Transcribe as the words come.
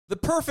The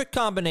perfect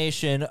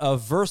combination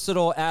of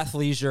versatile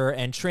athleisure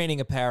and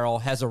training apparel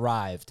has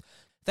arrived.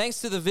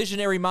 Thanks to the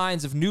visionary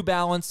minds of New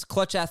Balance,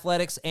 Clutch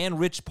Athletics, and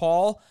Rich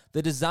Paul,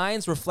 the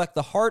designs reflect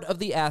the heart of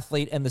the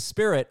athlete and the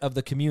spirit of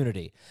the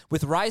community.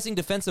 With rising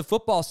defensive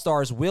football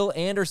stars Will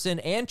Anderson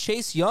and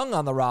Chase Young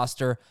on the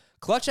roster,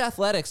 Clutch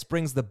Athletics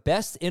brings the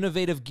best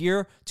innovative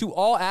gear to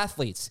all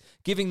athletes,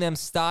 giving them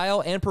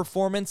style and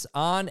performance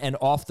on and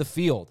off the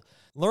field.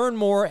 Learn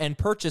more and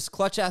purchase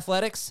Clutch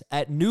Athletics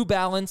at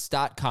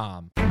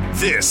newbalance.com.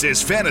 This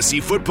is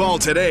Fantasy Football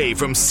Today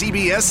from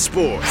CBS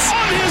Sports.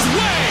 On his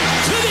way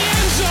to the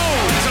end zone.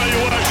 I'll tell you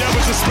what, that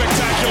was a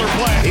spectacular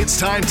play. It's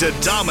time to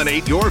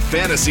dominate your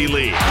fantasy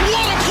league.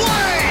 What a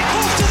play!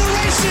 Off to the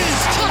races.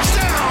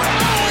 Touchdown.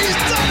 Oh, he's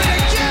done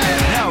it again.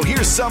 Now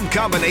here's some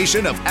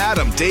combination of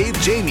Adam, Dave,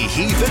 Jamie,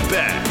 Heath, and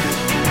Ben.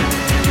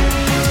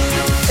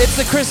 It's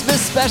the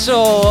Christmas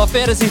special,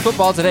 Fantasy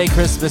Football Today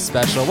Christmas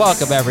special.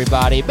 Welcome,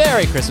 everybody.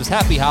 Merry Christmas.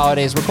 Happy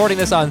holidays. Recording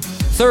this on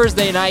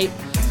Thursday night.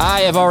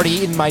 I have already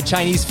eaten my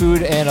Chinese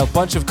food and a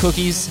bunch of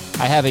cookies.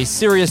 I have a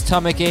serious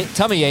tummy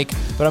ache,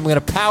 but I'm going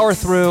to power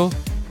through,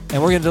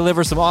 and we're going to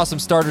deliver some awesome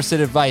starter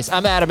sit advice.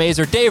 I'm Adam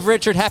Azer. Dave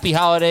Richard, happy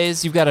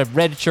holidays. You've got a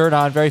red shirt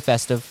on, very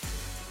festive.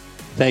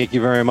 Thank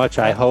you very much.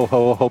 I hope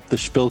the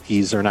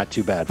Spilkies are not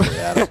too bad for you,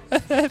 Adam.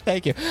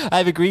 Thank you. I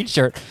have a green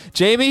shirt.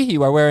 Jamie,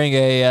 you are wearing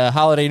a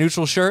holiday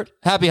neutral shirt.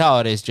 Happy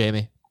holidays,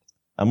 Jamie.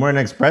 I'm wearing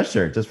an Express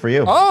shirt just for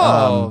you.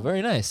 Oh,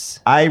 very nice.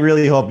 I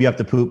really hope you have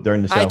to poop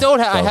during the show. I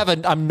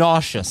don't. I'm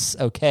nauseous.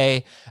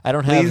 Okay, I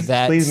don't have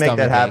that. Please make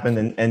that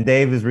happen. And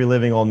Dave is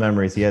reliving old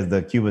memories. He has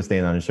the Cuba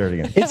stain on his shirt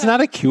again. It's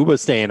not a Cuba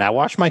stain. I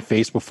washed my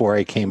face before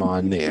I came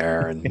on the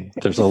air, and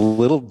there's a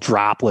little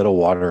droplet of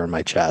water in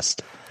my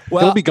chest.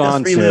 Well, it'll be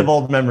gone soon. Relive soon.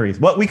 Old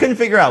memories. What we couldn't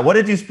figure out. What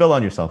did you spill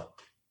on yourself?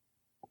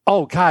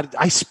 Oh God,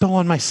 I spill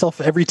on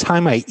myself every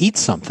time I eat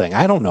something.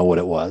 I don't know what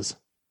it was.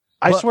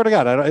 I swear to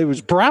God, it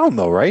was brown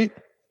though, right?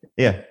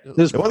 Yeah,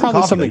 there's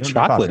probably something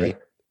chocolatey.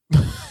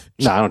 Right?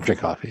 No, I don't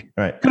drink coffee.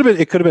 Right?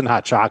 It could have been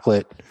hot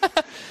chocolate.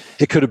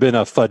 It could have been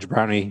a fudge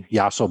brownie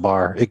Yasso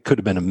bar. It could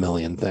have been a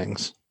million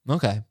things.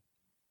 Okay,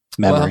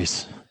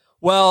 memories.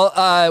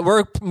 Well,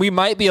 we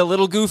might be a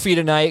little goofy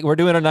tonight. We're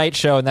doing a night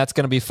show, and that's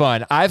going to be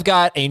fun. I've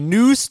got a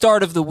new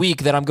start of the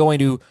week that I'm going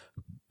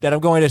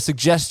to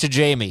suggest to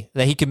Jamie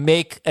that he can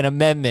make an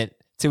amendment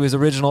to his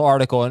original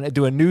article and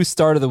do a new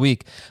start of the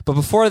week. But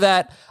before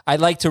that,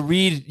 I'd like to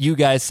read you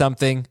guys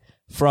something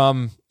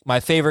from my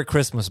favorite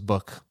Christmas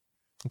book.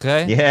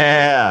 Okay?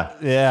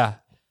 Yeah.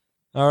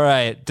 All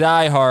right.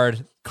 Die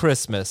Hard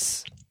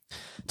Christmas.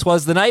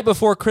 'Twas the night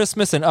before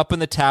Christmas, and up in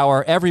the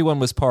tower, everyone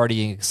was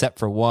partying except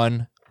for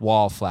one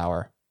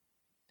wallflower.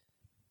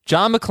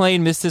 John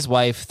McClane missed his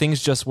wife.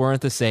 Things just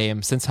weren't the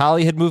same since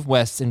Holly had moved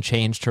west and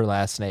changed her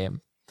last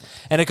name.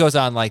 And it goes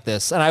on like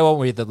this, and I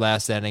won't read the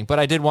last ending, but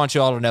I did want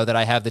you all to know that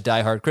I have the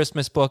Die Hard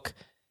Christmas book.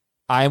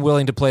 I am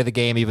willing to play the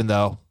game, even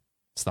though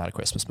it's not a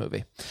Christmas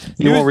movie.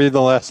 You won't read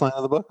the last line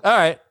of the book? All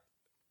right.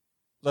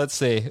 Let's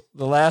see.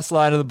 The last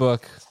line of the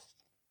book.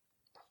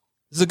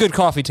 This is a good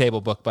coffee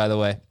table book, by the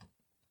way.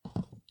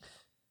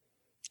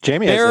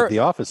 Jamie has it at the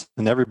office,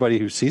 and everybody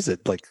who sees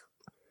it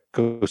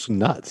goes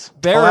nuts.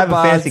 I have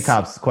a Fancy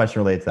Cops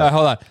question related to that.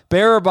 Hold on.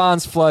 Bearer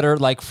bonds fluttered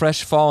like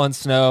fresh fallen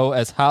snow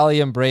as Holly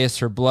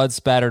embraced her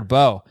blood-spattered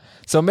beau.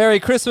 So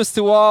Merry Christmas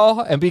to all,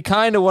 and be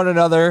kind to one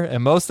another,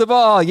 and most of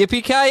all,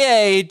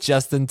 yippee-ki-yay,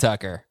 Justin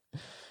Tucker.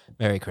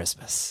 Merry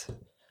Christmas.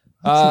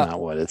 That's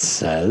not what it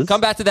says. Come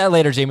back to that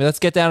later, Jamie. Let's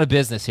get down to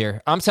business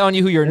here. I'm telling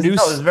you who your new...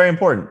 No, this is very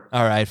important.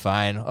 All right,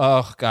 fine.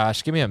 Oh,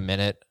 gosh. Give me a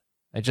minute.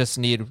 I just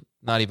need...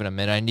 Not even a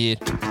minute. I need...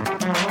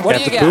 What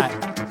do you got?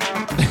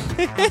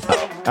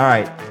 All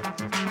right.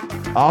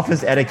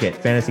 Office etiquette,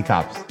 Fantasy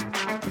Cops.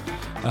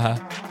 Uh-huh.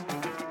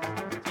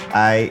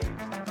 I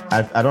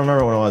don't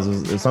remember when it was.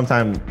 It was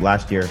sometime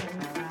last year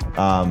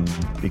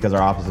because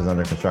our office is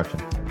under construction.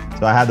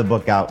 So I had the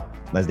book out,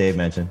 as Dave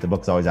mentioned. The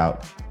book's always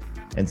out.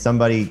 And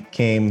somebody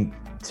came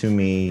to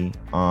me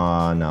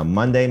on a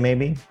Monday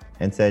maybe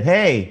and said,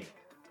 hey,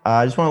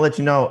 I just want to let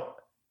you know,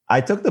 I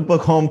took the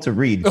book home to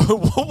read.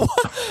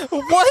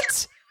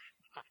 What?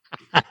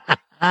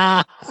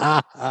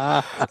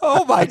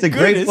 Oh my It's a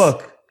goodness. great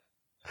book.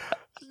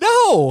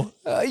 No,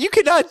 you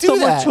cannot do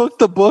that. Someone took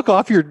the book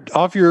off your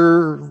Took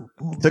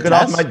it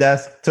off my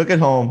desk, took it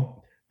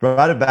home,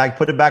 brought it back,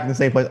 put it back in the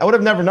same place. I would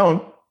have never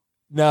known.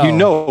 No. You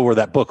know where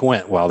that book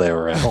went while they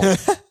were at home.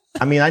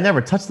 I mean, I never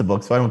touched the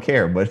book, so I don't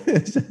care. But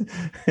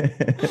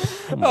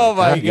oh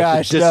my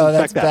gosh, no,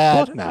 that's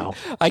bad. Book now.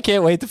 I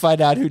can't wait to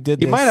find out who did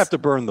this. You might have to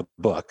burn the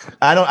book.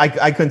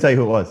 I couldn't tell you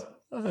who it was.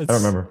 I don't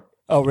remember.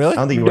 Oh, really? I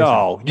don't think you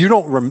No, you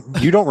don't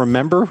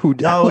remember who?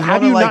 No, how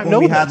do you not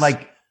know this?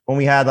 When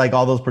we had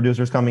all those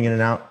producers coming in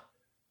and out.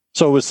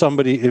 So it was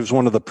somebody. It was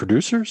one of the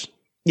producers.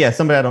 Yeah,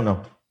 somebody I don't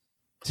know.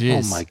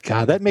 Jeez. Oh my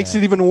God, that makes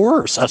it even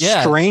worse. A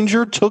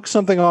stranger took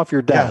something off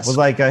your desk. Yeah, was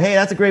like, hey,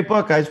 that's a great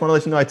book. I just want to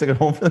let you know I took it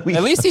home for the week.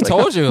 At least he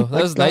told you.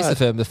 That was nice of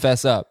him to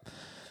fess up.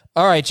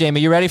 All right,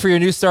 Jamie, you ready for your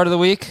new start of the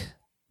week?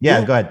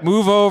 Yeah, go ahead.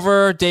 Move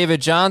over, David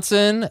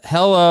Johnson.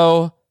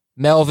 Hello,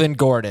 Melvin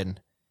Gordon.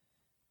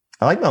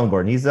 I like Melvin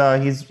Gordon. He's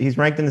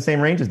ranked in the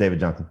same range as David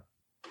Johnson.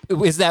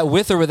 Is that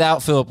with or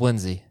without Philip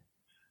Lindsay?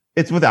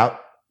 It's without.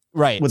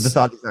 Right. With the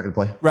thought he's not going to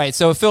play. Right.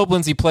 So if Philip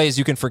Lindsay plays,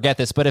 you can forget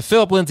this. But if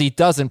Philip Lindsay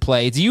doesn't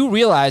play, do you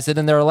realize that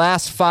in their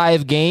last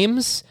 5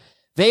 games,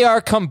 they are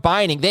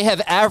combining? They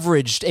have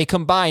averaged a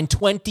combined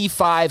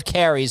 25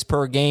 carries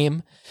per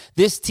game.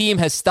 This team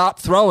has stopped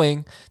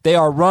throwing. They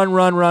are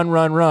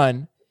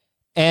run.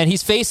 And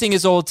he's facing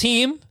his old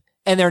team,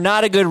 and they're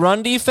not a good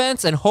run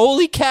defense. And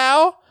holy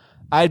cow,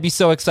 I'd be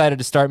so excited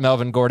to start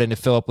Melvin Gordon if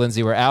Philip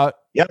Lindsay were out.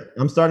 Yep,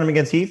 I'm starting him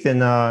against Heath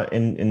in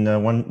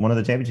one of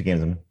the championship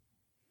games.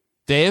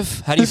 Dave,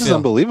 how do you feel? This is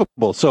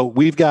unbelievable. So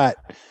we've got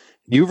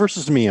you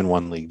versus me in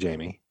one league,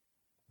 Jamie.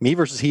 Me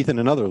versus Heath in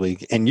another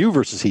league, and you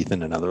versus Heath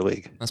in another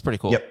league. That's pretty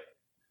cool. Yep.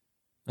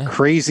 Yeah.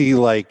 Crazy,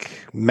 like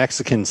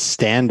Mexican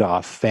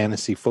standoff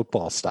fantasy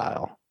football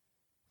style.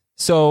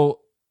 So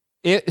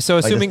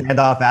assuming like the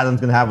standoff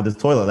Adam's gonna have with his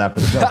toilet after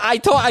the show.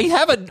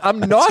 I'm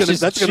nauseous.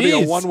 That's gonna be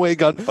a one-way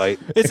gunfight.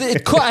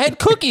 I had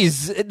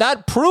cookies,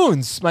 not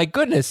prunes. My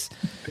goodness.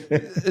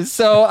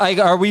 So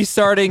are we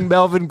starting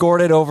Melvin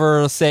Gordon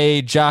over,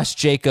 say, Josh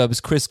Jacobs,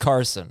 Chris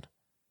Carson?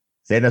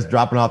 Santa's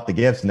dropping off the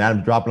gifts and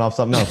Adam's dropping off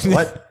something else.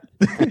 What?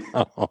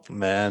 Oh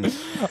man.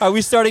 Are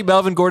we starting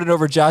Melvin Gordon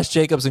over Josh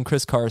Jacobs and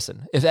Chris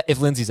Carson if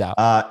Lindsay's out?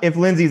 If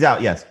Lindsay's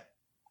out, yes.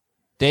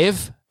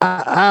 Dave?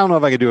 I don't know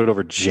if I could do it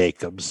over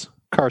Jacobs.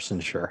 Carson,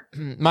 sure.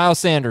 Miles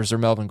Sanders or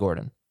Melvin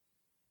Gordon?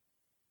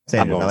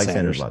 Sanders. I like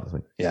Sanders a lot this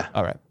week. Yeah.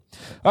 All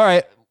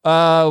right.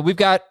 We've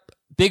got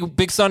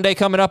big Sunday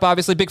coming up.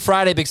 Obviously, big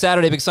Friday, big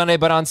Saturday, big Sunday.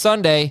 But on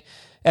Sunday,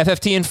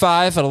 FFT in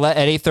 5 at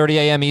 8:30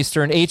 a.m.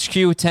 Eastern,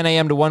 HQ 10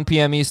 a.m. to 1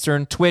 p.m.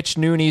 Eastern, Twitch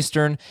noon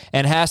Eastern,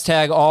 and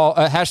hashtag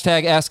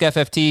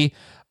AskFFT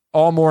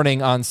all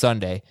morning on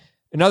Sunday.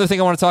 Another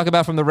thing I want to talk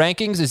about from the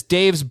rankings is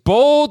Dave's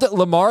bold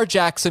Lamar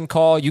Jackson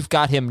call. You've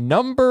got him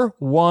number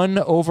 1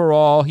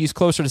 overall. He's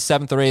closer to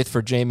 7th or 8th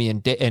for Jamie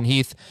and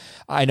Heath.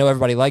 I know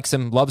everybody likes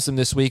him, loves him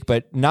this week,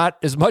 but not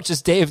as much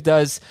as Dave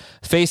does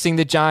facing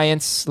the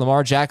Giants.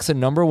 Lamar Jackson,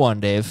 number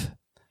 1, Dave.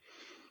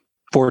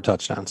 4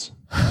 touchdowns.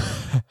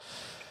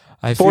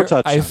 I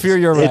fear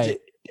you're right.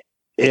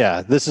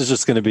 Yeah, this is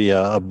just going to be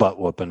a butt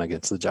whooping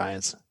against the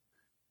Giants.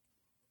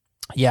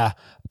 Yeah.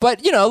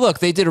 But, look,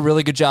 they did a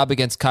really good job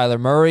against Kyler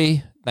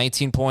Murray,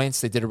 19 points.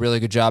 They did a really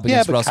good job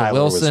against Russell Kyler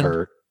Wilson. Was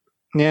hurt.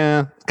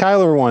 Yeah,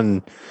 Kyler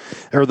one,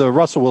 or the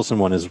Russell Wilson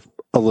one is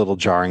a little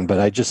jarring,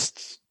 but I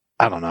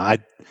don't know.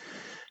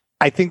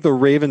 I think the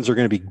Ravens are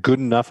going to be good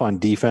enough on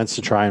defense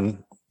to try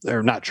and,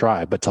 or not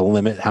try, but to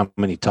limit how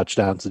many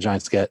touchdowns the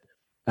Giants get.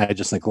 I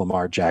just think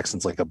Lamar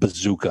Jackson's like a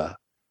bazooka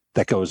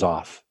that goes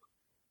off.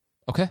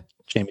 Okay.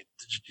 Jamie,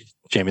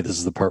 this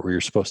is the part where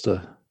you're supposed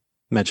to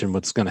mention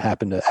what's going to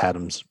happen to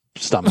Adam's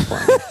stomach. All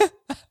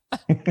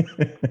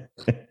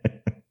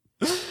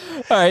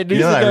right. You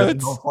know what I really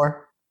hope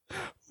for?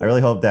 I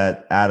really hope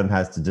that Adam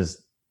has to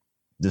just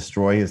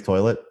destroy his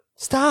toilet.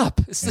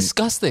 Stop. It's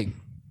disgusting.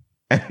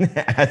 And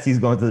as he's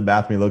going to the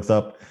bathroom, he looks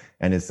up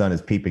and his son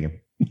is peeping him.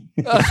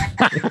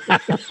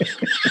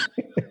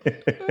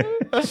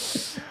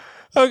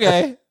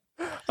 Okay.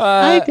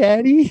 Hi,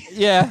 Daddy.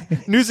 Yeah.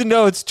 News and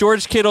notes.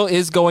 George Kittle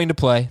is going to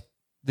play.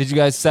 Did you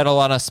guys settle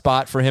on a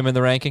spot for him in the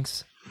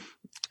rankings?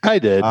 I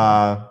did.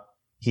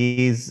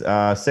 He's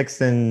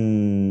 6th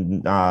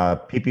in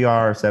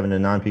PPR, 7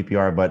 in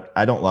non-PPR, but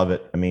I don't love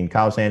it. I mean,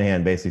 Kyle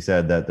Shanahan basically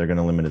said that they're going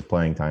to limit his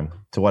playing time.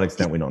 To what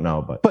extent, we don't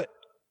know. But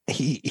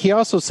he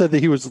also said that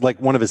he was like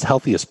one of his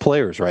healthiest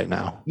players right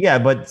now. Yeah,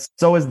 but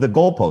so is the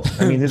goalpost.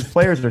 I mean, his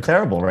players are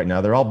terrible right now.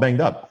 They're all banged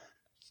up.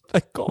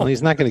 Well,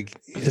 he's not going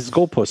to. His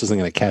goalpost isn't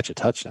going to catch a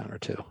touchdown or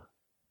two.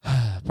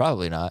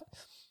 Probably not.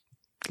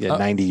 Yeah,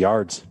 90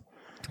 yards.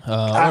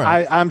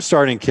 Right. I'm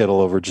starting Kittle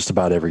over just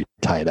about every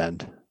tight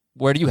end.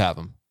 Where do you have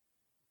him?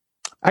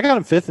 I got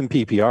him 5th in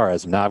PPR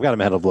as of now. I've got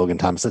him ahead of Logan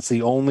Thomas. That's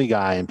the only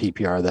guy in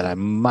PPR that I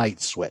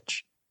might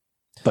switch.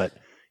 But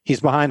he's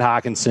behind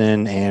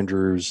Hawkinson,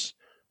 Andrews,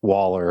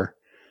 Waller,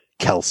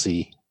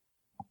 Kelsey.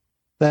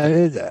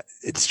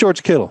 It's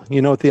George Kittle.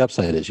 You know what the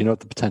upside is. You know what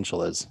the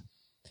potential is.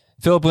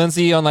 Philip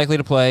Lindsay, unlikely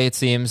to play, it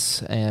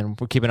seems, and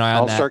we'll keep an eye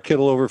on that. I'll start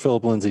Kittle over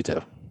Philip Lindsay,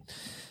 too.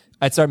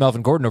 I'd start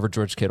Melvin Gordon over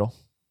George Kittle.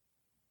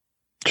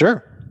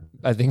 Sure.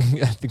 I think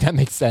that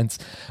makes sense.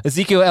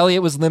 Ezekiel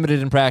Elliott was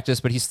limited in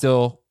practice, but he's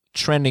still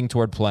trending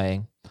toward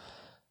playing.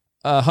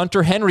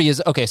 Hunter Henry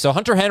is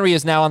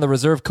now on the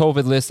reserve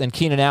COVID list, and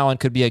Keenan Allen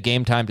could be a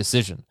game time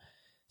decision.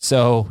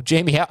 So,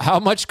 Jamie, how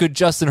much could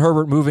Justin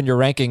Herbert move in your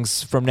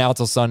rankings from now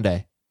till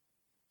Sunday?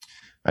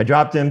 I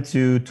dropped him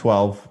to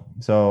 12,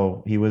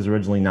 so he was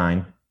originally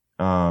 9.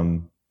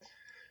 The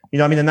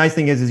nice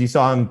thing is you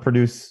saw him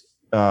produce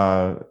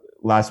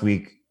last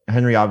week.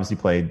 Henry obviously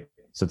played,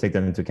 so take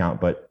that into account.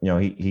 But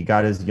he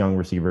got his young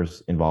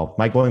receivers involved.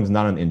 Mike Williams is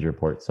not on the injury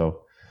report,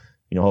 so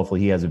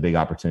hopefully he has a big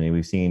opportunity.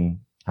 We've seen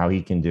how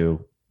he can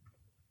do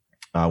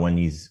when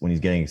he's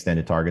getting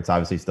extended targets.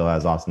 Obviously, still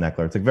has Austin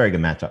Eckler. It's a very good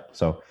matchup.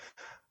 So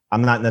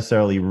I'm not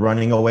necessarily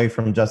running away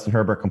from Justin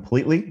Herbert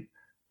completely,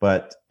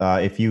 but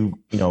if you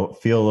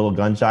feel a little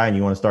gun shy and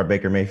you want to start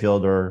Baker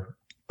Mayfield or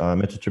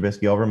Mitchell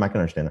Trubisky over him, I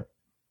can understand that.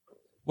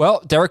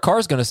 Well, Derek Carr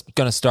is going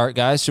to start,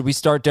 guys. Should we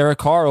start Derek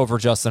Carr over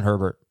Justin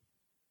Herbert?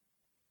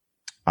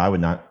 I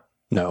would not.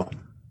 No.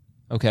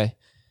 Okay.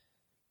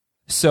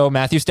 So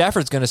Matthew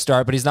Stafford's going to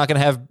start, but he's not going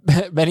to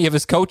have many of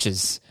his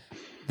coaches.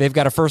 They've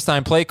got a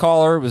first-time play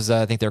caller. It was,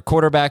 I think, their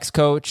quarterback's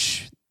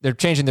coach. They're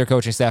changing their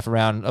coaching staff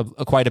around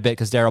quite a bit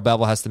because Darrell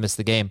Bevell has to miss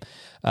the game.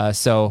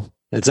 So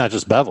it's not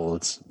just Bevell.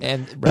 It's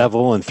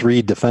Bevell and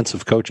 3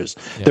 defensive coaches.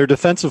 Yeah. Their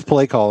defensive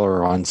play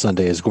caller on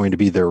Sunday is going to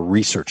be their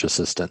research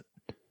assistant.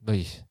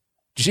 Jeez.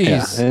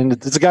 Yeah, and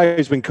it's a guy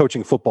who's been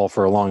coaching football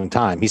for a long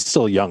time. He's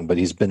still young, but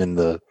he's been in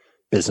the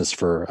business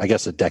for, I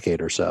guess, a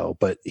decade or so.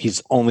 But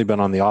he's only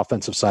been on the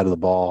offensive side of the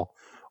ball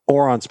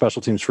or on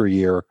special teams for a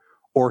year,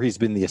 or he's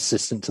been the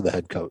assistant to the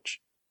head coach.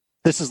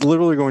 This is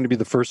literally going to be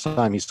the first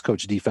time he's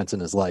coached defense in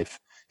his life,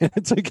 and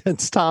it's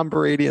against Tom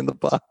Brady and the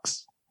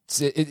Bucs.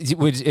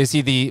 Was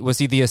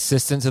he the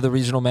assistant to the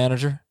regional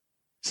manager?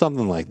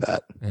 Something like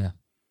that. Yeah,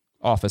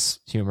 office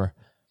humor.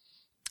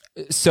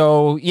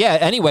 So yeah.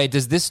 Anyway,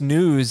 does this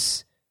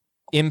news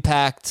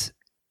impact,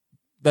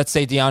 let's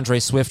say,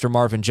 DeAndre Swift or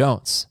Marvin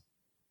Jones?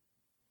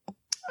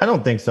 I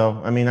don't think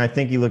so. I mean, I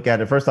think you look at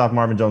it. First off,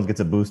 Marvin Jones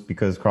gets a boost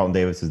because Carlton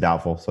Davis is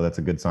doubtful, so that's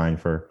a good sign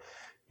for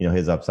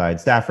his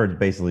upside. Stafford's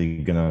basically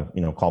gonna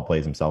call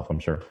plays himself, I'm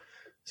sure.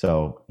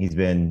 So he's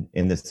been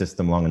in this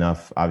system long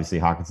enough. Obviously,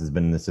 Hawkins has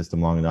been in the system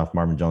long enough.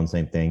 Marvin Jones,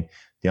 same thing.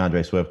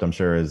 DeAndre Swift, I'm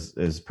sure,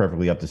 is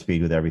perfectly up to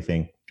speed with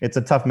everything. It's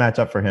a tough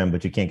matchup for him,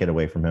 but you can't get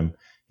away from him.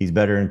 He's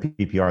better in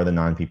PPR than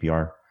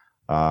non-PPR.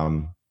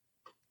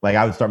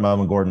 I would start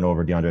Melvin Gordon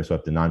over DeAndre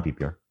Swift in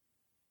non-PPR.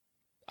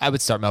 I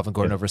would start Melvin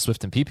Gordon over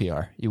Swift in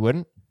PPR. You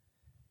wouldn't?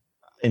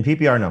 In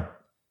PPR, no.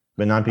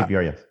 But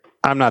non-PPR, yes.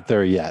 I'm not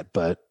there yet,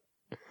 but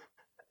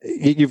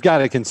you've got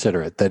to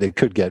consider it, that it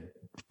could get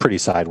pretty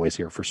sideways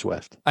here for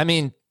Swift. I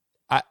mean,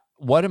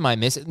 what am I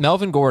missing?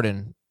 Melvin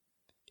Gordon.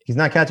 He's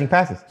not catching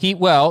passes. He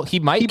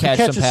might catch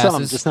some passes.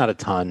 Some, just not a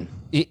ton.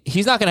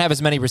 He's not going to have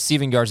as many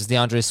receiving yards as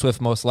DeAndre Swift,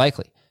 most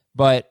likely.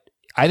 But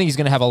I think he's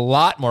going to have a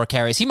lot more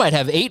carries. He might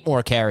have 8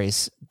 more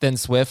carries than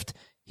Swift.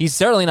 He's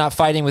certainly not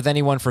fighting with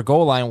anyone for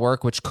goal line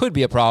work, which could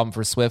be a problem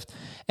for Swift.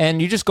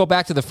 And you just go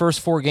back to the first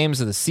 4 games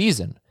of the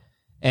season,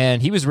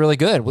 and he was really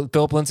good.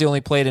 Philip Lindsay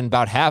only played in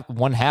about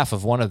one half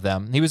of one of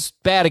them. He was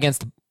bad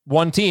against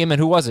one team, and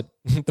who was it?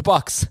 The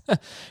Bucs.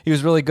 He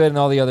was really good in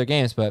all the other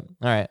games. But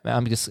all right,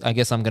 I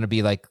guess I'm going to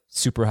be like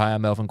super high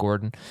on Melvin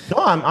Gordon. No,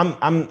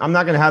 I'm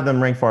not going to have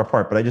them ranked far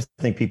apart, but I just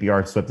think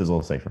PPR Swift is a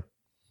little safer.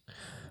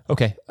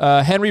 Okay,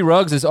 Henry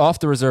Ruggs is off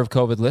the reserve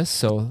COVID list,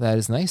 so that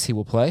is nice. He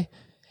will play.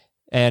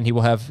 And he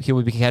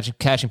will be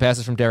catching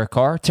passes from Derek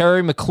Carr.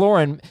 Terry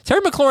McLaurin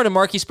and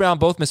Marquise Brown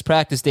both missed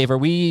practice, Dave. Are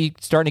we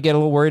starting to get a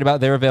little worried about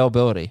their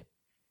availability?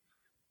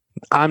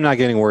 I'm not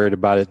getting worried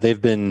about it.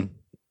 They've been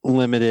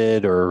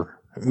limited or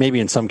maybe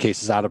in some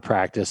cases out of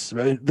practice.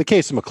 The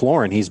case of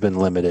McLaurin, he's been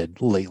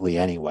limited lately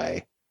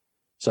anyway.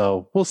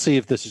 So we'll see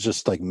if this is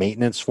just like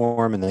maintenance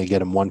for him and they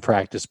get him one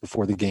practice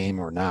before the game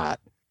or not.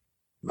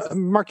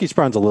 Marquise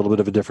Brown's a little bit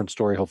of a different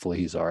story. Hopefully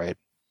he's all right.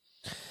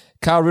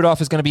 Kyle Rudolph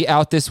is going to be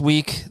out this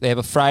week. They have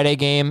a Friday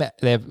game.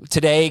 They have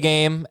today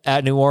game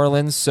at New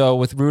Orleans. So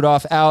with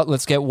Rudolph out,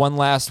 let's get one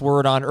last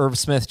word on Irv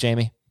Smith,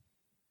 Jamie.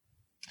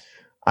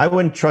 I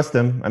wouldn't trust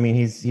him. I mean,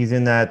 he's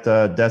in that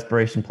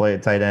desperation play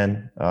at tight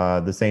end.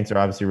 The Saints are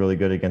obviously really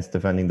good against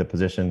defending the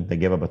position. They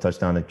gave up a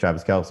touchdown to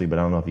Travis Kelce, but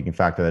I don't know if you can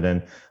factor that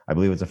in. I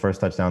believe it's the first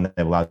touchdown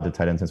they've allowed the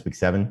tight end since week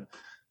 7.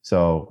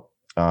 So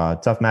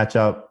tough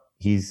matchup.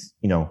 He's,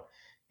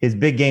 his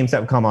big games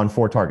have come on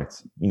 4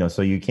 targets,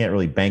 so you can't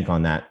really bank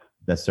on that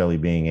necessarily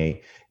being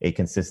a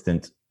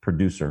consistent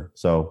producer.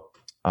 So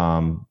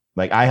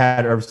I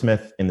had Irv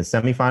Smith in the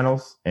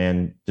semifinals,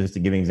 and just to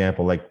give you an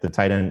example, like the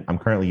tight end I'm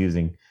currently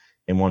using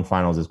in one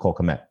finals is Cole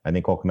Kmet. I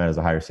think Cole Kmet has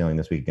a higher ceiling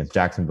this week against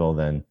Jacksonville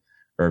than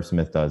Irv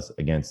Smith does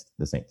against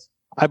the Saints.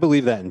 I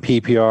believe that in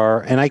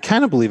PPR, and I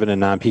kind of believe it in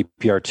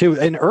non-PPR too.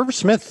 And Irv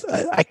Smith,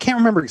 I can't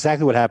remember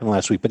exactly what happened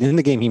last week, but in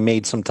the game he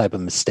made some type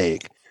of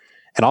mistake.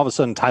 And all of a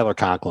sudden Tyler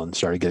Conklin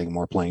started getting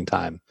more playing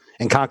time.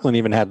 And Conklin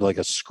even had like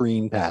a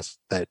screen pass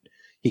that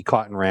he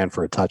caught and ran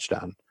for a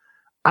touchdown.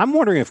 I'm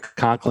wondering if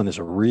Conklin is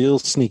a real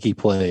sneaky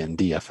play in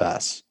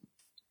DFS.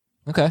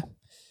 Okay.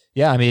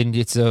 Yeah, I mean,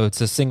 it's a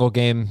single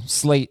game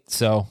slate,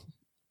 so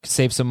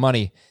save some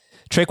money.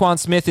 Traquan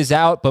Smith is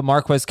out, but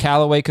Marquez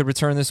Callaway could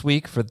return this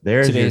week for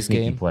today's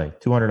game. Play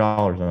 $200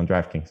 on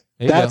DraftKings.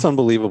 That's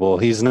unbelievable.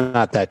 He's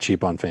not that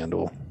cheap on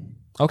FanDuel.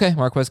 Okay,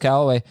 Marquez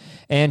Callaway.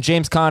 And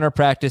James Conner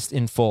practiced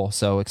in full,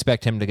 so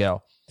expect him to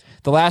go.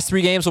 The last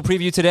 3 games we'll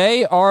preview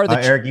today are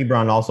the Eric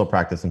Ebron also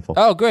practiced in full.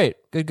 Oh, great.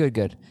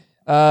 Good.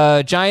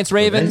 Giants,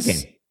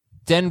 Ravens,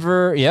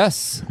 Denver,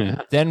 yes.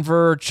 Yeah.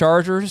 Denver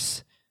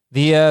Chargers.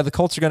 The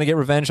Colts are going to get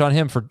revenge on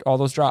him for all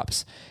those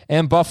drops.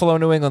 And Buffalo,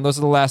 New England. Those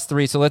are the last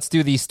 3. So let's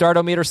do the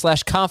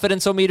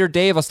start-o-meter/confidence-o-meter.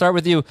 Dave, I'll start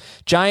with you.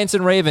 Giants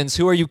and Ravens.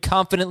 Who are you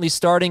confidently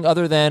starting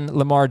other than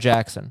Lamar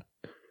Jackson?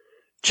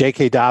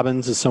 J.K.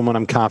 Dobbins is someone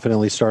I'm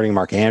confidently starting.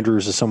 Mark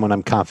Andrews is someone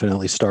I'm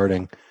confidently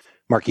starting.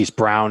 Marquise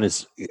Brown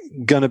is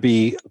going to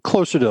be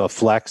closer to a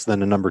flex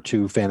than a number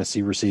 2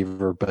 fantasy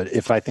receiver. But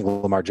if I think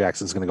Lamar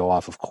Jackson is going to go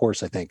off, of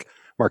course, I think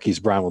Marquise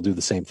Brown will do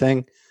the same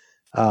thing.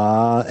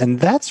 And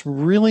that's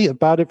really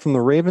about it from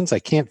the Ravens. I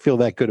can't feel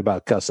that good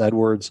about Gus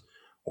Edwards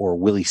or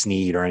Willie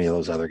Snead or any of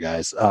those other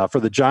guys. For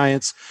the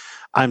Giants,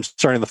 I'm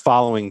starting the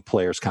following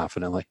players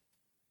confidently.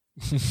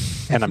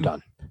 And I'm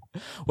done.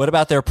 What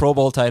about their Pro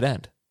Bowl tight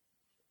end?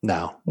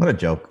 No. What a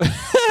joke.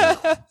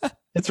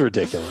 It's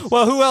ridiculous.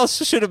 Well, who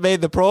else should have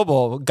made the Pro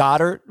Bowl?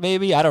 Goddard,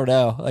 maybe? I don't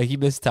know. Like, he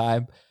missed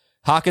time.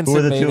 Hawkinson Who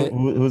are the made two? it.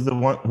 Who's the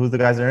one? Who's the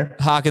guys there?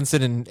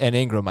 Hawkinson and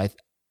Ingram.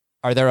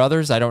 Are there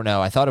others? I don't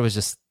know. I thought it was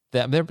just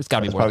that. There's got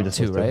to be more than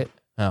two, right?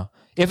 No.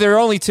 If there are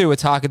only two,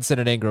 it's Hawkinson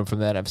and Ingram from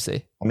the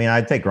NFC. I mean,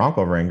 I'd take Gronk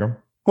over Ingram.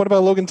 What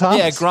about Logan Thomas?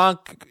 Yeah,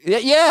 Gronk.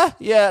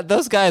 Yeah.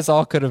 Those guys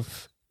all could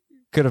have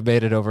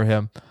made it over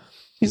him.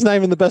 He's not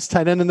even the best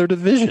tight end in their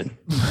division.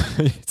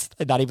 It's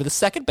not even the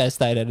second best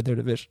tight end in their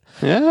division.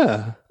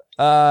 Yeah.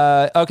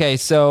 Okay.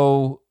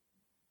 So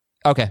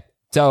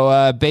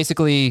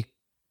basically,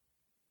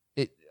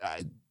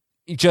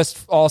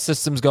 just all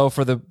systems go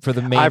for the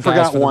main. I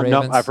forgot guys for one. the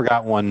No, Ravens. I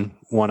forgot one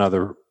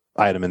other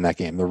item in that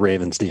game. The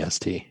Ravens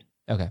DST.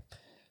 Okay.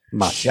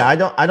 Must. Yeah,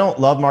 I don't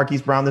love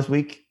Marquise Brown this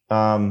week.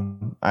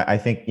 I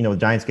think the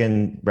Giants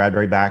getting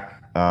Bradbury back.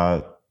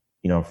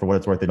 For what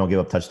it's worth, they don't give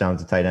up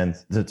touchdowns to tight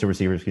ends to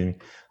receivers. Excuse me.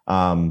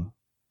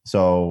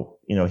 So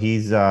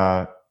he's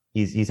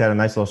had a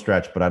nice little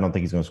stretch, but I don't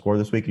think he's going to score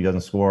this week. If he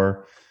doesn't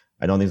score,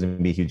 I don't think it's going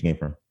to be a huge game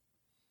for him.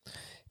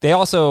 They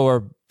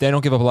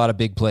don't give up a lot of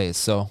big plays,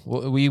 so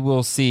we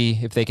will see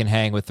if they can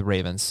hang with the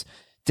Ravens.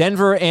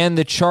 Denver and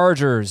the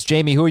Chargers.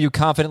 Jamie, who are you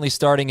confidently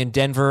starting in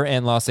Denver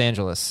and Los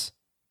Angeles?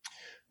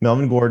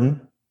 Melvin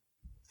Gordon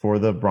for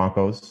the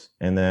Broncos,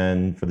 and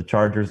then for the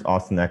Chargers,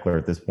 Austin Eckler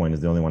at this point is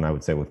the only one I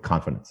would say with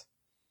confidence.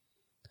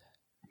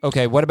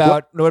 Okay, what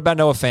about Noah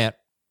Fant?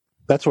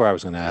 That's where I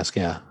was going to ask.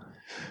 Yeah.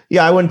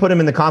 Yeah, I wouldn't put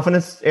him in the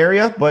confidence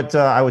area, but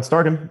I would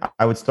start him.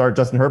 I would start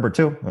Justin Herbert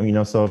too.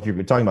 So if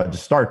you're talking about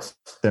just starts,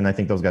 then I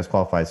think those guys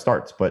qualify as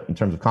starts. But in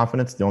terms of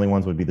confidence, the only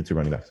ones would be the two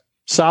running backs.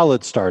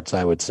 Solid starts,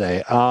 I would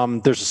say.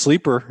 There's a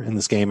sleeper in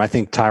this game. I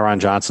think Tyron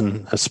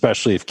Johnson,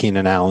 especially if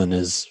Keenan Allen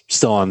is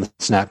still on the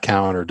snap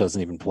count or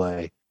doesn't even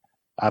play.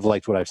 I've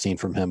liked what I've seen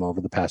from him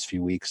over the past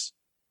few weeks.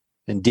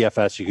 In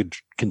DFS, you could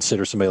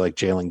consider somebody like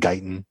Jalen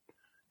Guyton.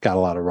 Got a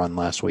lot of run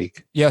last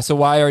week. Yeah, so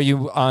why are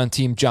you on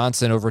Team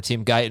Johnson over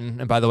Team Guyton?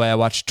 And by the way, I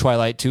watched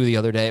Twilight 2 the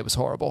other day. It was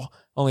horrible.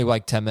 Only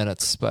like 10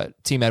 minutes, but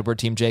Team Edward,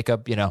 Team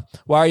Jacob,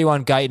 Why are you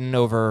on Guyton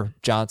over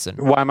Johnson?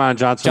 Why am I on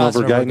Johnson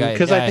over Guyton?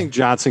 Because I think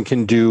Johnson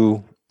can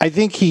do... I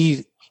think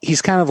he's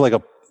kind of like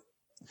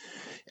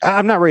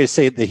I'm not ready to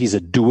say that he's a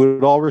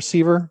do-it-all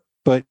receiver,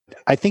 but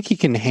I think he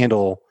can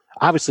handle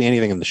obviously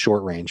anything in the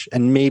short range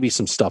and maybe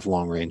some stuff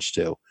long range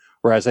too.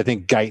 Whereas I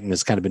think Guyton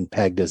has kind of been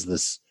pegged as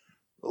this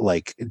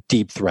like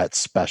deep threat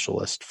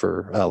specialist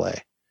for LA.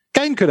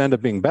 Guyton could end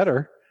up being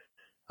better.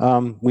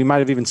 We might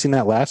have even seen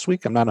that last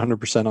week. I'm not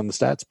 100% on the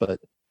stats,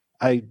 but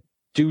I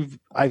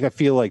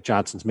feel like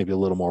Johnson's maybe a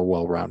little more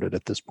well-rounded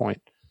at this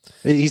point.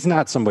 He's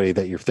not somebody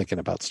that you're thinking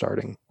about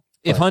starting.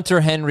 If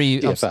Hunter Henry,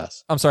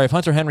 DFS. I'm sorry, if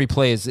Hunter Henry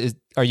plays,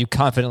 are you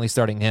confidently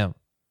starting him?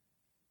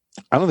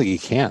 I don't think he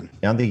can.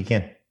 I don't think he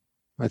can.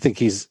 I think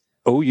he's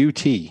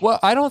OUT. Well,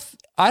 I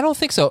don't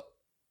think so.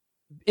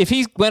 If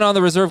he went on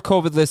the reserve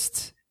COVID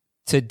list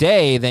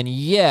today, then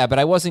yeah, but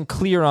I wasn't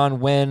clear on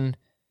when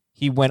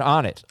he went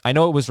on it. I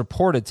know it was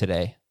reported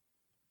today.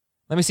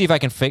 Let me see if I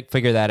can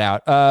figure that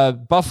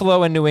out.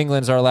 Buffalo and New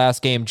England's our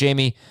last game.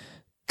 Jamie,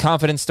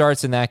 confidence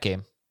starts in that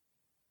game.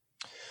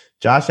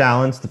 Josh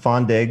Allen,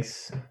 Stephon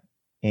Diggs,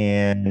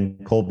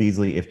 and Cole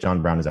Beasley if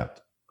John Brown is out.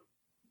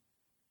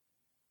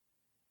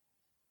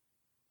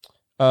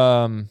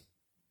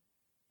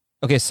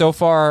 Okay, so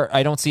far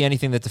I don't see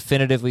anything that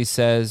definitively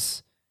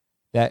says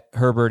that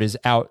Herbert is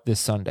out this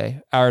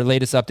Sunday. Our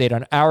latest update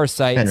on our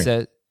site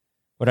says,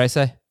 what did I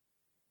say?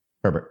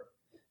 Herbert.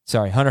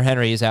 Sorry, Hunter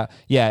Henry is out.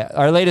 Yeah,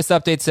 our latest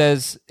update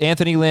says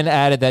Anthony Lynn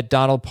added that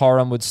Donald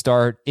Parham would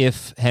start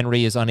if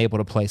Henry is unable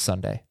to play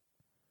Sunday.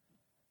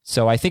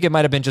 So I think it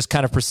might have been just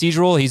kind of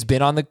procedural. He's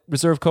been on the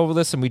reserve COVID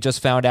list, and we just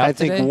found out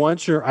today.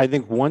 Once you're on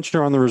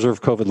the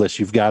reserve COVID list,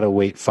 you've got to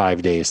wait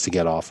 5 days to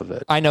get off of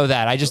it. I know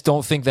that. I just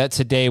don't think that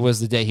today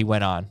was the day he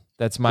went on.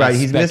 That's my right.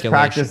 He's speculation.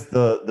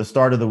 mispracticed the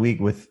start of the week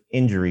with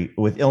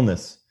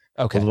illness.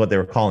 Okay, was what they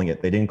were calling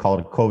it. They didn't call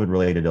it a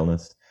COVID-related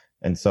illness,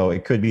 and so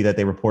it could be that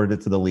they reported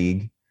it to the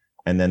league,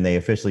 and then they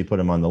officially put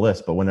him on the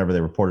list. But whenever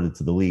they reported it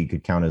to the league,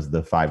 could count as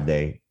the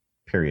 5-day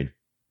period.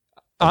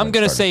 I'm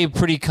going to say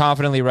fairly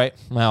confidently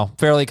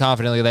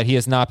that he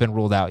has not been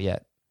ruled out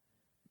yet.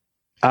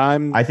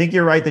 I think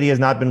you're right that he has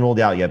not been ruled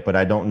out yet, but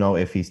I don't know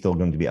if he's still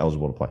going to be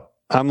eligible to play.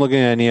 I'm looking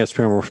at an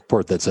ESPN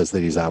report that says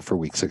that he's out for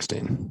week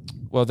 16.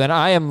 Well, then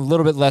I am a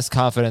little bit less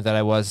confident than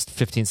I was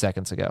 15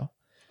 seconds ago.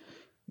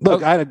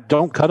 Look, I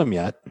don't cut him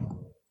yet,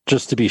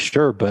 just to be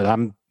sure, but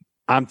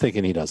I'm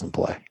thinking he doesn't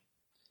play.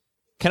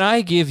 Can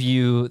I give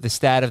you the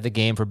stat of the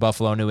game for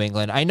Buffalo, New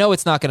England? I know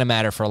it's not going to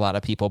matter for a lot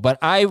of people, but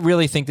I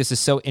really think this is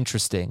so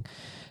interesting.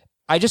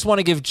 I just want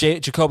to give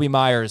Jacoby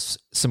Myers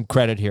some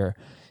credit here.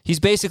 He's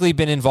basically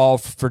been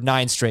involved for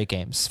 9 straight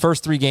games.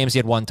 First 3 games, he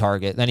had 1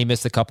 target. Then he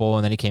missed a couple,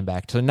 and then he came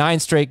back. So 9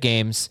 straight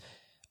games.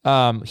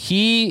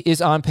 He is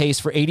on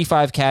pace for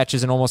 85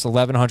 catches and almost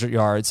 1,100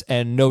 yards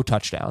and no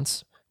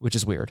touchdowns, which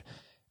is weird.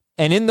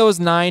 And in those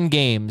 9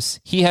 games,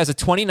 he has a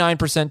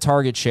 29%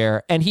 target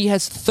share, and he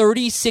has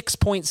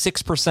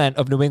 36.6%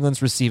 of New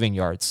England's receiving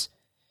yards.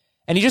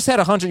 And he just had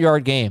a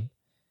 100-yard game.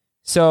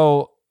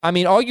 So, I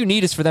mean, all you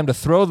need is for them to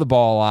throw the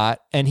ball a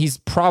lot, and he's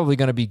probably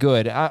going to be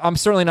good. I'm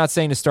certainly not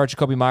saying to start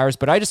Jacoby Myers,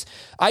 but I was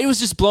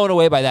just blown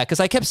away by that because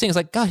I kept saying, it's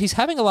like, God, he's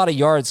having a lot of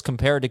yards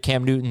compared to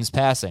Cam Newton's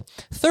passing.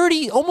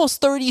 Almost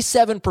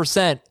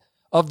 37%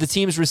 of the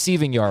team's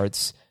receiving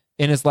yards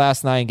in his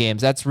last 9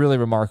 games. That's really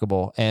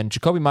remarkable. And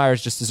Jacoby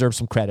Myers just deserves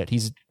some credit.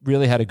 He's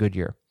really had a good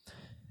year.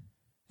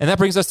 And that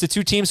brings us to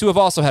 2 teams who have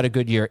also had a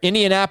good year.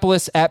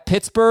 Indianapolis at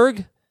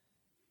Pittsburgh.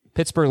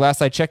 Pittsburgh,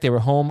 last I checked, they were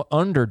home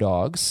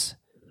underdogs.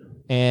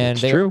 And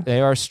they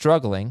are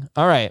struggling.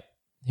 All right,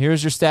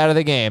 here's your stat of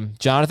the game.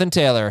 Jonathan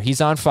Taylor, he's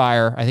on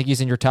fire. I think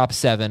he's in your top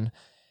 7.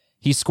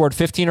 He scored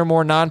 15 or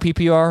more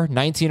non-PPR,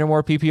 19 or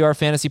more PPR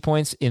fantasy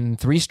points in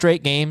 3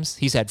 straight games.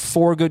 He's had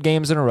 4 good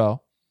games in a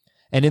row.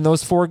 And in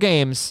those 4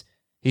 games,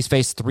 he's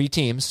faced 3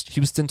 teams,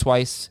 Houston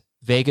twice,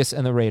 Vegas,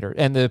 and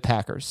the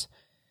Packers.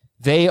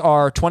 They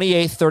are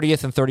 28th,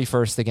 30th, and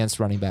 31st against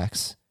running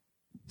backs.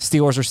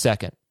 Steelers are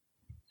 2nd.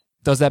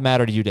 Does that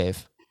matter to you,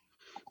 Dave?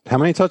 How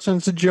many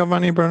touchdowns did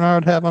Giovanni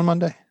Bernard have on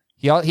Monday?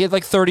 He had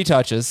like 30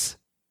 touches,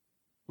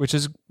 which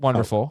is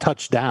wonderful.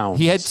 Touchdowns.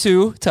 He had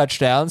 2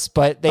 touchdowns,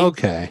 but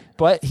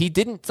But he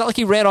didn't. It's not like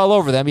he ran all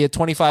over them. He had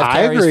 25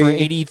 carries for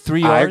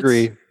 83 yards. I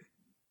agree.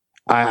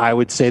 I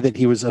would say that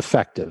he was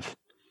effective.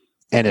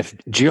 And if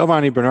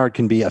Giovanni Bernard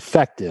can be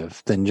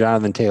effective, then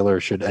Jonathan Taylor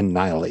should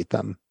annihilate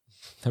them.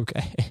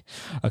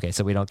 Okay,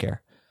 so we don't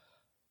care.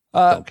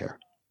 Don't care.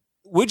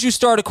 Would you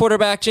start a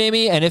quarterback,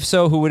 Jamie? And if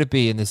so, who would it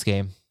be in this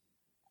game?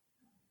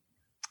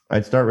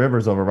 I'd start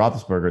Rivers over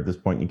Roethlisberger at this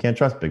point. You can't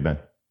trust Big Ben.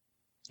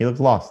 He looks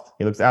lost.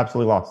 He looks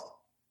absolutely lost.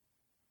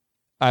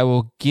 I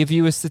will give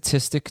you a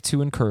statistic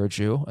to encourage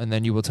you, and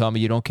then you will tell me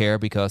you don't care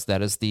because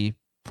that is the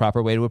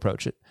proper way to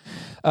approach it.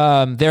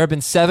 There have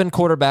been 7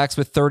 quarterbacks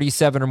with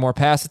 37 or more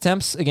pass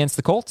attempts against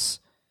the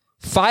Colts.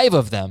 5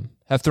 of them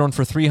have thrown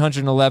for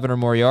 311 or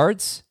more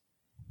yards,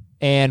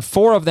 and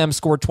 4 of them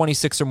scored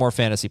 26 or more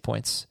fantasy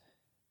points.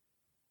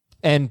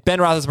 And Ben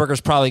Roethlisberger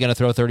is probably going to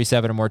throw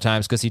 37 or more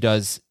times because he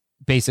does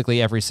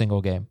basically every single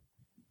game.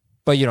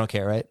 But you don't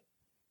care, right?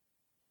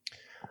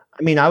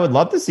 I mean, I would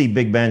love to see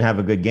Big Ben have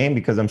a good game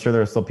because I'm sure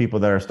there are still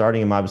people that are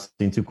starting him obviously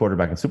in 2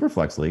 quarterback and super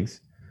flex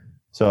leagues.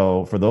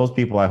 So for those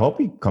people, I hope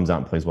he comes out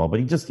and plays well, but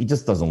he just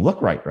doesn't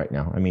look right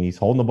now. I mean, he's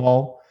holding the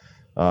ball,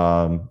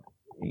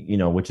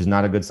 which is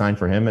not a good sign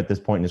for him at this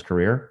point in his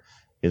career.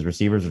 His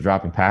receivers are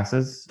dropping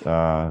passes.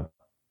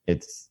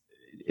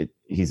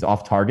 He's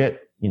off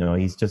target.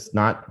 He's just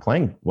not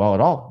playing well at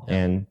all. Yeah.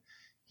 And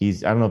I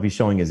don't know if he's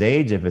showing his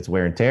age, if it's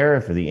wear and tear,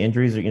 if the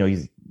injuries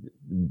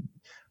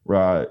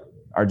are,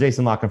 our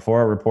Jason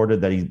LaCanfora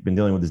reported that he's been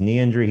dealing with his knee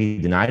injury. He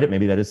denied it.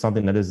 Maybe that is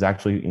something that is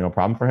actually, a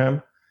problem for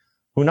him.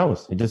 Who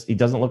knows? He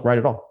doesn't look right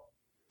at all.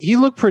 He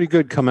looked pretty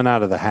good coming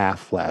out of the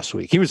half last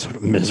week. He was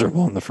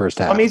miserable in the first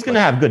half. I mean, he's going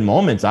to have good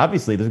moments.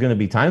 Obviously, there's going to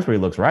be times where he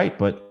looks right,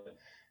 but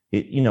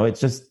it's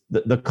just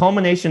the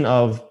culmination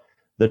of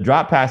the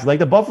drop pass. Like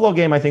the Buffalo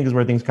game, I think is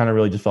where things kind of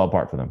really just fell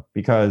apart for them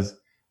because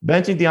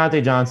benching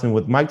Deontay Johnson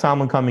with Mike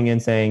Tomlin coming in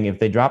saying if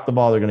they drop the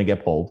ball, they're going to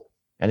get pulled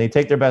and they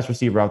take their best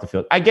receiver off the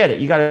field. I get it.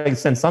 You got to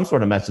send some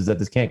sort of message that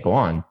this can't go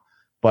on,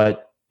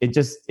 but it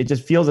just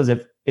feels as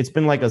if it's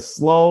been like a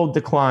slow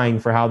decline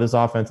for how this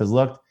offense has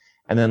looked.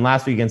 And then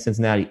last week against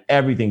Cincinnati,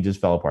 everything just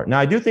fell apart. Now,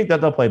 I do think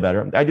that they'll play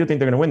better. I do think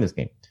they're going to win this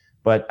game.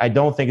 But I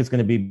don't think it's going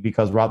to be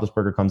because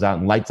Roethlisberger comes out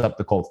and lights up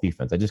the Colts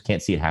defense. I just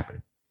can't see it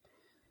happening.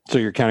 So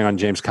you're counting on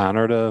James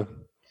Conner to...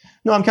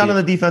 No, I'm counting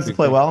on the defense to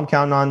play well. I'm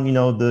counting on,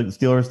 the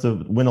Steelers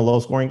to win a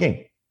low-scoring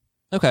game.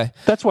 Okay.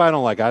 That's why I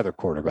don't like either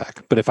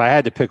quarterback. But if I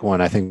had to pick one,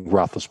 I think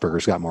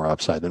Roethlisberger's got more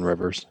upside than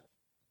Rivers.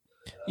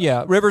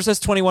 Yeah, Rivers has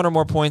 21 or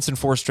more points in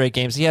 4 straight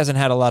games. He hasn't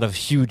had a lot of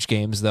huge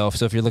games, though,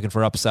 so if you're looking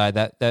for upside,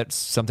 that's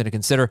something to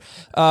consider.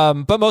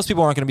 But most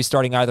people aren't going to be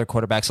starting either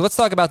quarterback. So let's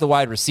talk about the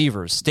wide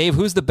receivers. Dave,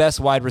 who's the best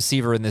wide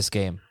receiver in this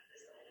game?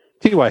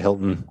 T.Y.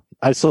 Hilton.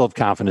 I still have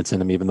confidence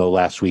in him, even though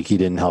last week he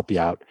didn't help you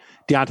out.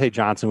 Deontay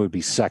Johnson would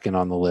be second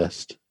on the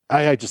list.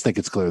 I just think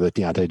it's clear that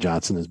Deontay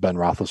Johnson is Ben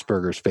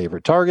Roethlisberger's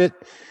favorite target,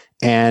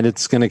 and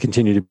it's going to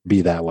continue to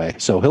be that way.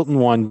 So Hilton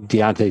 1,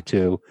 Deontay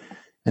 2.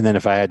 And then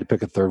if I had to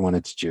pick a third one,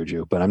 it's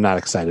Juju. But I'm not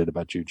excited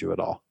about Juju at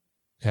all.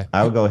 Okay.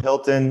 I would go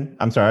Hilton.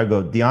 I'm sorry. I'd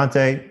go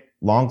Deontay,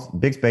 long,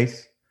 big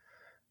space.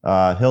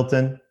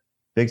 Hilton,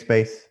 big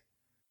space.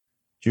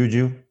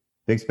 Juju,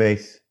 big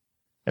space.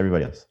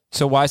 Everybody else.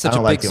 So why such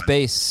a big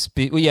space?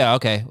 Yeah,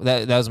 okay.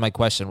 That was my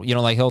question. You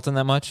don't like Hilton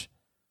that much?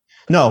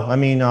 No. I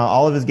mean,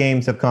 all of his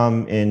games have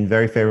come in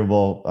very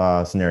favorable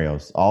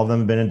scenarios. All of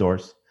them have been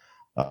indoors.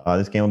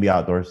 This game will be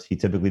outdoors. He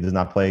typically does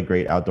not play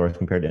great outdoors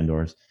compared to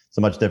indoors. It's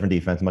a much different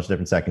defense, much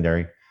different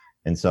secondary.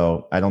 And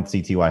so I don't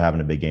see T.Y.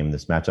 having a big game in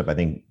this matchup. I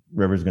think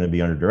Rivers is going to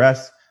be under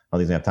duress. I don't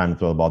think he's going to have time to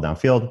throw the ball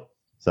downfield.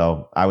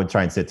 So I would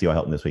try and sit T.Y.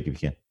 Hilton this week if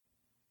you can.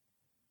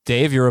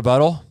 Dave, your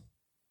rebuttal?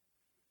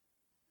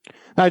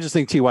 I just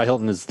think T.Y.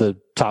 Hilton is the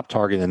top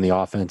target in the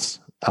offense.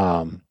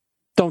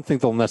 Don't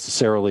think they'll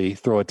necessarily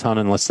throw a ton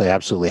unless they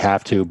absolutely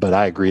have to, but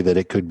I agree that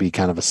it could be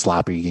kind of a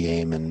sloppy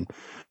game and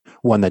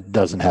one that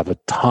doesn't have a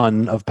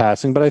ton of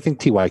passing, but I think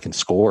T.Y. can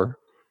score.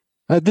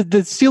 The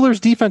Steelers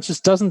defense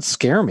just doesn't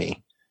scare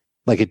me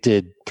like it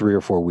did 3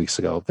 or 4 weeks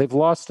ago. They've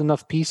lost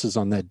enough pieces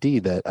on that D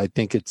that I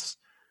think it's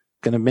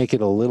going to make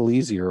it a little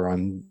easier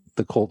on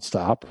the Colts to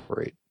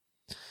operate.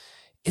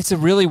 It's a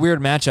really weird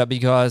matchup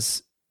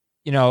because,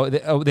 you know,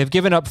 they've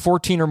given up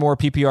 14 or more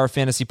PPR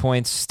fantasy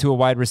points to a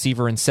wide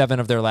receiver in 7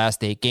 of their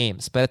last 8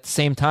 games. But at the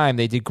same time,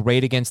 they did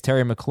great against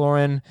Terry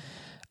McLaurin,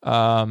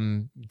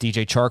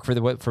 DJ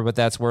Chark for what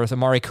that's worth.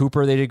 Amari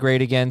Cooper, they did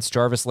great against.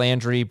 Jarvis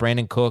Landry,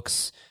 Brandon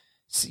Cooks.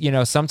 You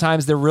know,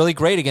 sometimes they're really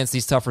great against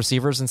these tough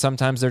receivers, and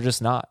sometimes they're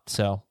just not.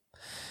 So,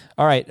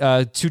 all right,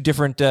 two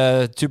different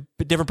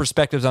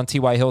perspectives on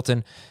T.Y.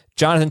 Hilton.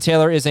 Jonathan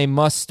Taylor is a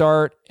must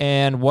start.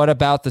 And what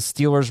about the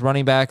Steelers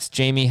running backs?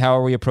 Jamie, how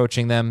are we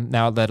approaching them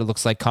now that it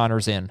looks like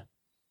Connor's in?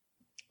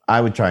 I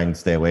would try and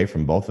stay away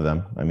from both of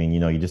them. I mean, you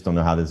know, you just don't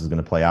know how this is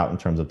going to play out in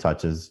terms of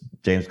touches.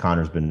 James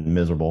Conner's been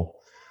miserable.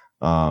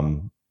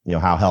 You know,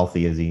 how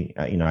healthy is he?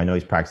 You know, I know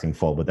he's practicing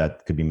full, but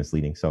that could be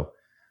misleading. So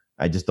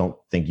I just don't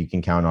think you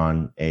can count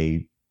on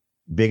a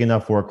big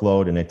enough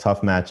workload in a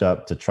tough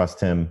matchup to trust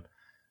him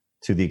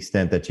to the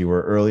extent that you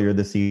were earlier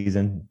this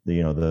season.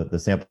 You know, the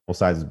sample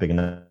size is big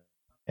enough,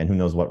 and who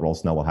knows what role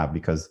Snell will have,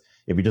 because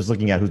if you're just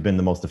looking at who's been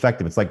the most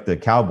effective, it's like the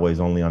Cowboys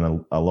only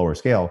on a lower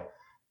scale.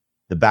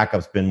 The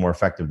backup's been more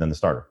effective than the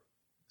starter.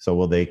 So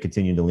will they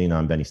continue to lean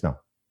on Benny Snell?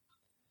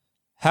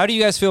 How do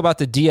you guys feel about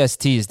the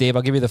DSTs? Dave,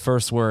 I'll give you the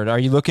first word. Are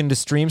you looking to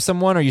stream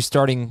someone, or are you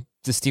starting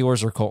the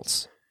Steelers or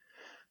Colts?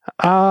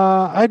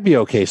 I'd be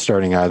okay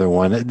starting either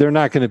one. They're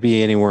not going to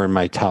be anywhere in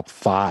my top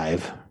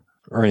 5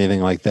 or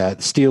anything like that.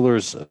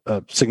 Steelers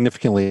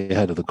significantly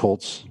ahead of the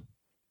Colts.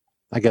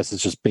 I guess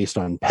it's just based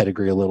on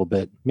pedigree a little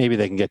bit. Maybe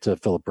they can get to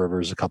Phillip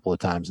Rivers a couple of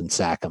times and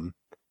sack him.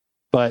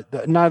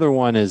 But neither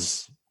one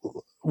is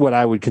what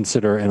I would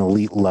consider an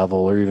elite level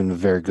or even a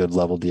very good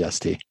level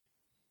DST.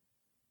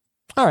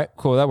 All right,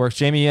 cool. That works.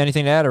 Jamie,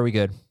 anything to add, or are we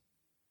good?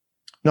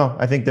 No,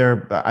 I think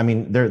there's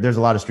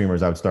a lot of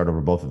streamers I would start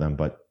over both of them,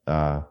 but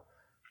I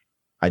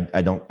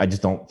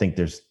just don't think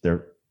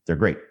they're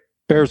great.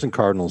 Bears and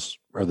Cardinals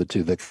are the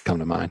two that come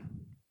to mind.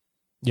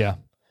 Yeah.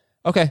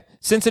 Okay.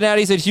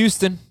 Cincinnati's at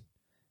Houston.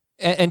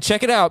 And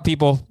check it out,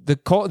 people. The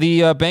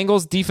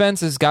Bengals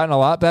defense has gotten a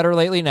lot better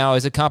lately. Now,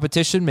 is it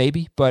competition?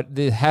 Maybe, but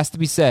it has to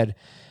be said.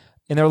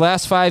 In their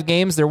last 5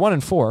 games, they're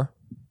 1-4,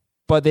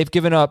 but they've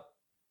given up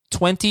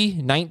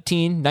 20,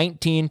 19,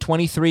 19,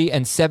 23,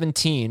 and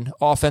 17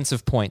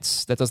 offensive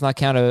points. That does not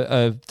count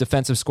a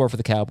defensive score for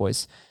the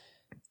Cowboys.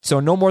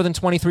 So no more than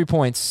 23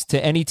 points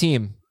to any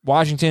team.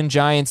 Washington,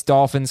 Giants,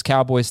 Dolphins,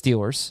 Cowboys,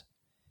 Steelers.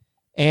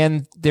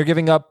 And they're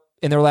giving up,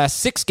 in their last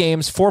 6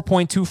 games,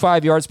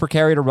 4.25 yards per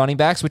carry to running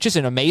backs, which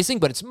isn't amazing,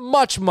 but it's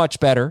much, much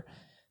better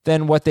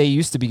than what they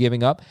used to be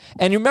giving up.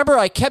 And you remember,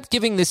 I kept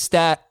giving this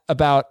stat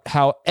about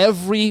how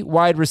every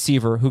wide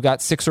receiver who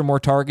got 6 or more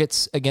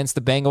targets against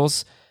the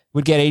Bengals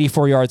would get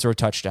 84 yards or a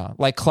touchdown,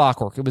 like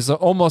clockwork. It was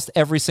almost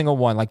every single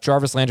one. Like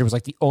Jarvis Landry was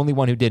like the only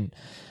one who didn't.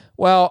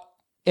 Well,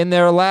 in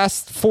their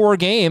last 4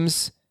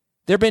 games,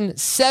 there have been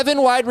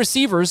 7 wide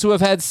receivers who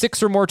have had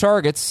 6 or more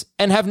targets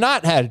and have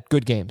not had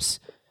good games.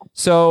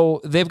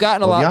 So they've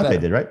gotten a lot Deontay better.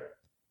 Did, right?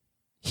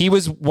 He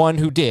was one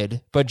who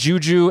did, but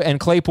Juju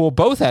and Claypool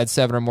both had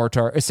 6 or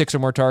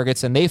more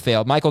targets, and they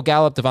failed. Michael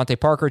Gallup, Devontae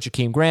Parker,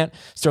 Jakeem Grant,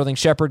 Sterling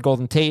Shepard,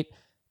 Golden Tate,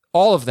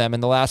 all of them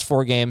in the last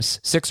 4 games,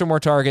 6 or more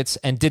targets,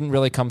 and didn't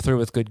really come through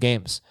with good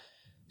games.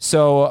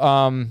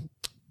 So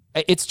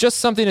it's just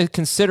something to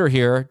consider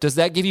here. Does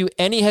that give you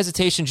any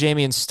hesitation,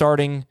 Jamie, in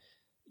starting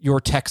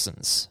your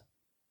Texans?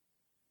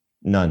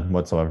 None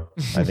whatsoever.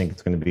 I think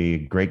it's going to be a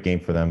great game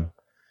for them.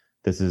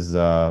 This is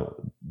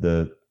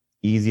the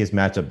easiest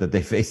matchup that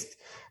they faced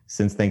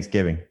since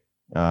Thanksgiving.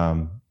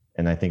 And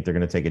I think they're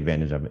going to take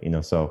advantage of it. You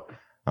know, so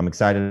I'm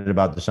excited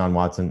about Deshaun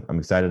Watson. I'm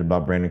excited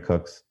about Brandon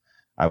Cooks.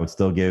 I would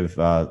still give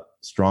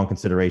strong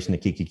consideration to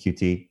Kiki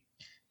QT.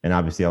 And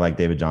obviously I like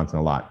David Johnson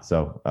a lot.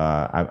 So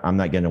I'm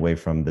not getting away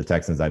from the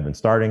Texans I've been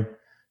starting.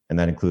 And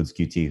that includes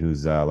QT,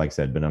 who's, like I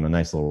said, been on a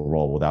nice little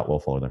roll without Will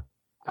Fuller there.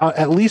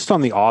 At least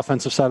on the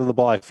offensive side of the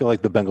ball, I feel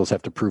like the Bengals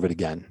have to prove it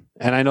again.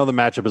 And I know the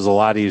matchup is a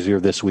lot easier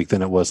this week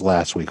than it was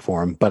last week for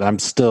them, but I'm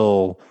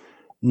still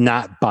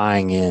not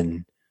buying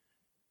in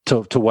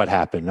to what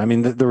happened. I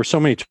mean, there were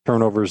so many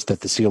turnovers that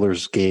the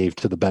Steelers gave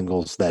to the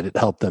Bengals that it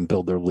helped them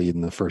build their lead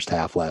in the first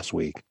half last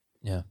week.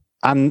 Yeah.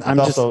 I'm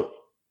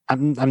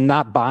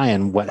not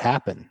buying what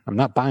happened. I'm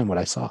not buying what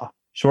I saw.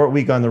 Short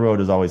week on the road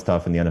is always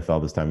tough in the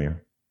NFL this time of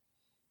year.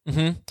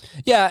 Mm-hmm.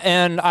 Yeah,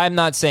 and I'm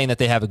not saying that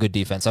they have a good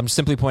defense. I'm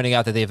simply pointing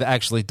out that they've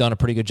actually done a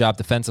pretty good job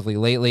defensively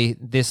lately.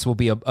 This will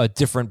be a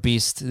different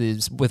beast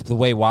with the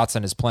way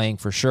Watson is playing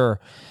for sure.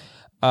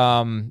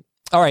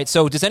 All right,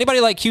 so does anybody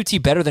like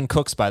QT better than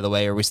Cooks, by the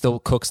way? Or are we still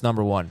Cooks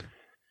number one?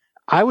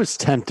 I was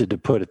tempted to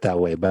put it that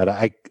way, but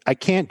I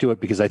can't do it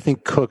because I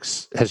think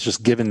Cooks has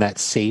just given that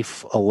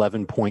safe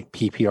 11-point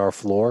PPR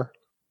floor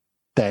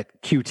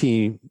that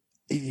QT,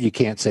 you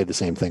can't say the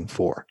same thing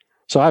for.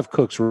 So I have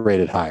Cooks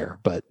rated higher,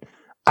 but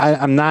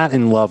I'm not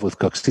in love with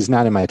Cooks. He's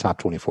not in my top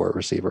 24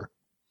 receiver.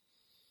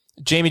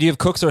 Jamie, do you have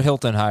Cooks or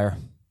Hilton higher?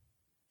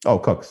 Oh,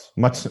 Cooks.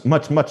 Much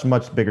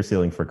bigger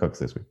ceiling for Cooks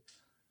this week.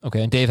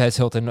 Okay, and Dave has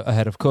Hilton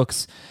ahead of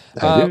Cooks.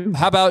 How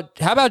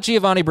about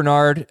Giovanni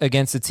Bernard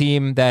against a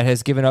team that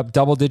has given up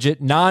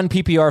double-digit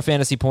non-PPR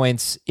fantasy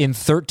points in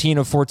 13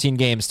 of 14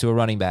 games to a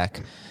running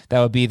back? That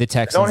would be the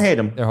Texans. Don't hate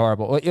him. They're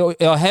horrible.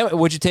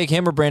 Would you take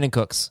him or Brandon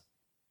Cooks?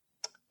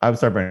 I would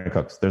start Brandon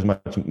Cooks. There's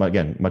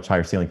much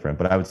higher ceiling for him,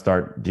 but I would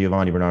start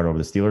Giovanni Bernard over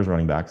the Steelers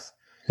running backs.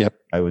 Yep.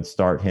 I would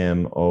start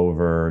him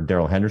over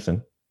Darrell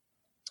Henderson.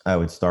 I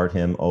would start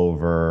him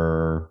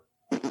over...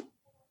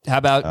 How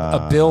about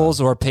a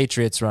Bills or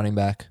Patriots running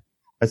back?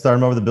 I start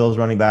him over the Bills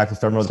running backs. I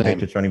start him over the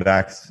Patriots running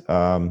backs.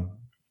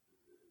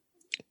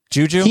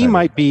 Juju? He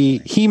might be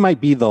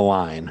the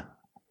line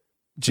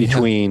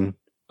between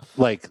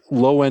like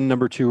low end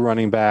number 2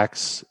 running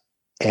backs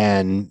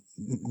and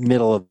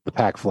middle of the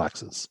pack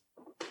flexes.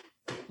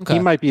 Okay. He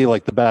might be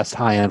like the best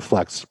high end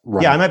flex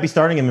runner. Yeah, I might be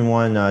starting him in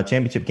one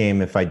championship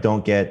game if I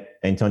don't get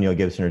Antonio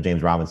Gibson or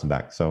James Robinson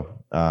back. So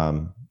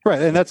right,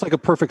 and that's like a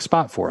perfect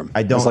spot for him.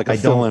 I don't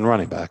fill-in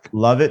running back.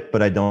 Love it,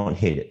 but I don't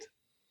hate it.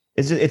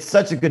 It's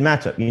such a good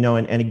matchup,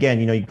 and again,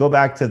 you go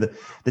back to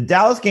the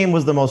Dallas game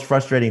was the most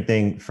frustrating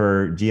thing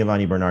for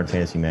Giovanni Bernard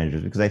fantasy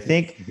managers because I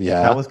think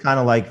that was kind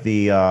of like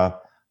the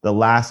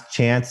last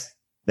chance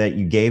that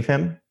you gave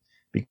him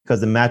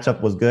because the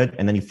matchup was good,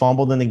 and then he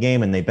fumbled in the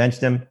game and they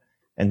benched him,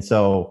 and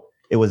so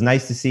it was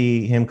nice to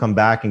see him come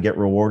back and get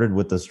rewarded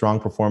with the strong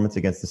performance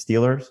against the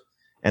Steelers.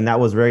 And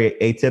that was very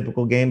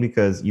atypical game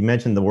because you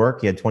mentioned the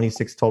work. He had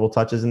 26 total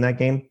touches in that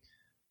game.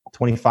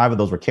 25 of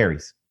those were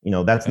carries.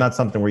 That's not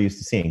something we're used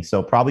to seeing.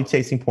 So probably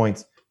chasing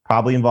points,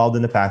 probably involved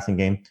in the passing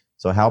game.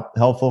 So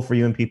helpful for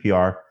you in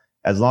PPR.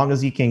 As long as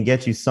he can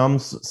get you some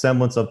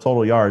semblance of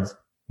total yards,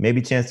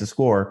 maybe chance to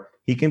score,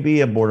 he can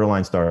be a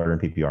borderline starter in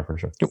PPR for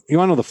sure. You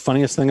want to know the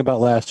funniest thing about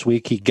last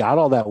week? He got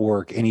all that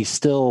work and he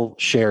still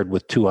shared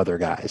with 2 other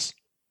guys.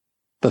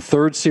 The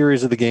 3rd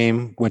series of the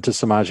game went to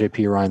Samaje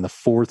Perine. The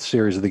 4th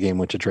series of the game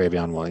went to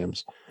Travion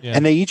Williams. Yeah.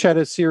 And they each had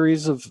a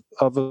series of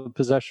a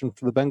possession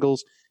for the Bengals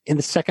in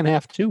the second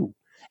half too.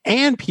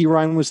 And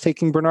Perine was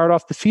taking Bernard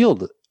off the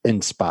field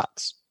in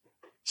spots.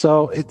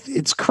 So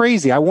it's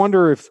crazy. I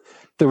wonder if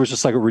there was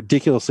just like a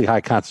ridiculously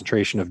high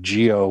concentration of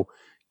Gio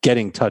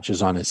getting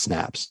touches on his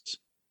snaps.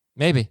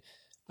 Maybe.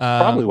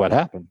 Probably what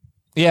happened.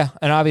 Yeah,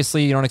 and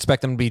obviously you don't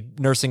expect them to be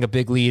nursing a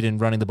big lead and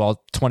running the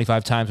ball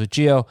 25 times with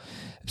Gio.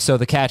 So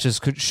the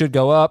catches should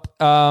go up.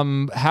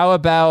 How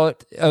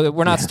about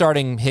we're not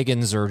starting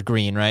Higgins or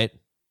Green, right?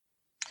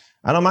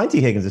 I don't mind T.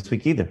 Higgins this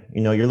week either.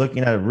 You're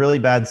looking at a really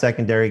bad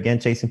secondary, again,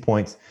 chasing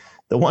points.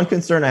 The one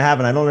concern I have,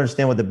 and I don't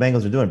understand what the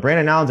Bengals are doing,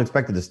 Brandon Allen's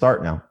expected to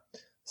start now.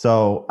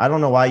 So I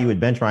don't know why you would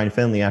bench Ryan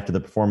Finley after the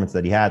performance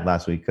that he had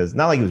last week, because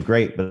not like he was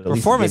great, but at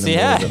performance he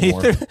had. He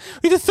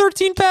did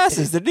 13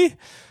 passes, didn't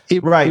he?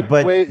 Right,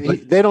 but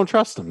they don't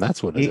trust him.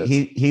 That's what it is.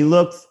 He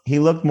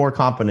looked more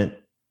competent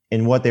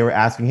in what they were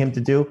asking him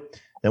to do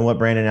than what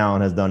Brandon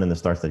Allen has done in the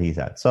starts that he's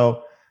had.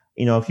 So,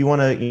 if you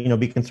want to,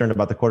 be concerned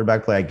about the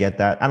quarterback play, I get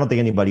that. I don't think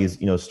anybody is,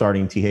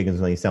 starting T. Higgins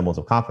with any semblance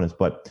of confidence,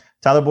 but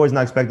Tyler Boyd's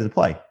not expected to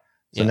play.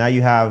 So now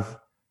you have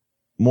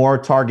more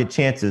target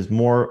chances,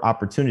 more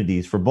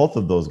opportunities for both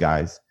of those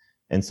guys.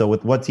 And so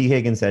with what T.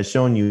 Higgins has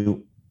shown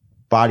you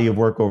body of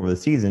work over the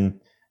season,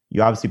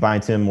 you obviously buy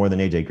into him more than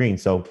AJ Green.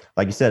 So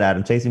like you said,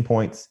 Adam, chasing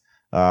points,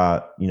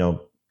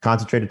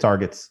 concentrated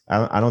targets.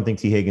 I don't think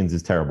T. Higgins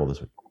is terrible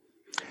this week.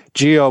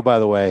 Gio, by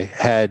the way,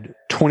 had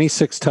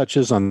 26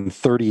 touches on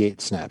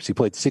 38 snaps. He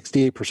played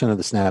 68% of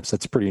the snaps.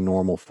 That's pretty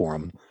normal for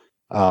him.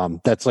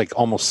 That's like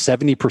almost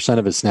 70%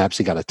 of his snaps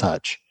he got a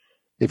touch.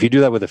 If you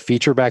do that with a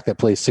feature back that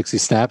plays 60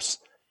 snaps,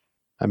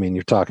 I mean,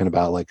 you're talking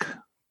about like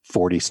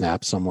 40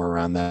 snaps, somewhere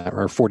around that,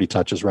 or 40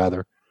 touches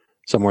rather,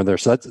 somewhere there.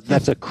 So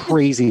that's a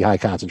crazy high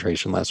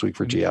concentration last week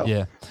for Gio.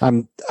 Yeah,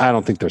 I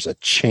don't think there's a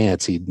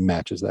chance he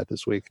matches that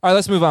this week. All right,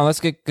 let's move on. Let's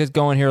get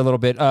going here a little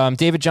bit.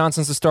 David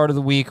Johnson's the start of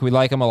the week. We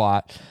like him a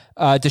lot.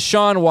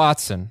 Deshaun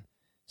Watson.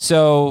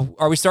 So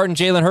are we starting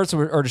Jalen Hurts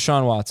or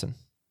Deshaun Watson?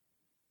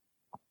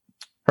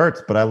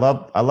 Hurts, but I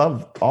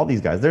love all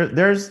these guys.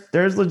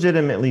 There's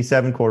legitimately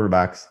 7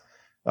 quarterbacks.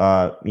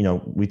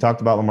 We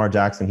talked about Lamar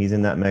Jackson. He's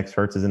in that mix.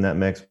 Hurts is in that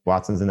mix.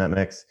 Watson's in that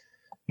mix.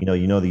 The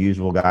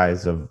usual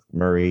guys of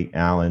Murray,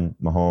 Allen,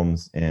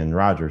 Mahomes, and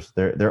Rodgers.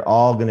 They're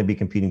all going to be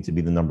competing to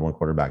be the number 1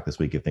 quarterback this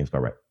week if things go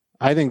right.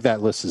 I think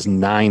that list is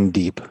 9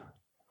 deep,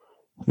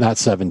 not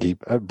 7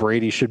 deep.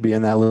 Brady should be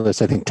in that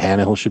list. I think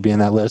Tannehill should be in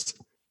that list.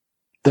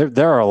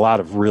 There are a lot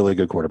of really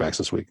good quarterbacks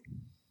this week.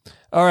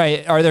 All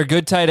right. Are there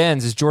good tight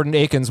ends? Is Jordan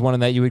Akins one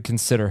that you would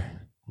consider?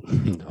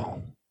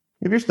 No.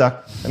 If you're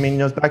stuck. I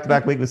mean, it's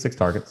back-to-back week with 6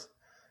 targets.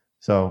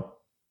 So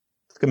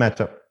it's a good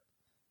matchup.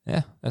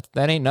 Yeah,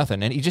 that ain't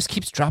nothing. And he just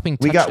keeps dropping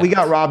We touchdowns.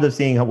 got robbed of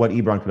seeing what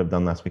Ebron could have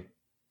done last week.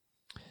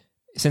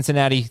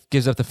 Cincinnati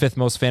gives up the 5th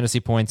most fantasy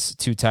points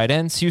to tight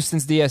ends.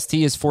 Houston's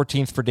DST is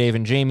 14th for Dave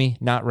and Jamie,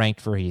 not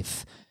ranked for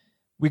Heath.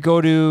 We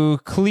go to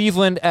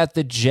Cleveland at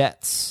the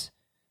Jets.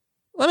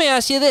 Let me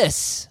ask you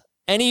this.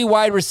 Any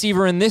wide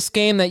receiver in this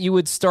game that you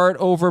would start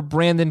over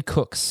Brandon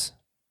Cooks?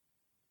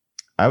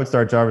 I would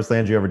start Jarvis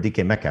Landry over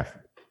DK Metcalf.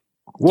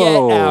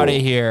 Whoa. Get out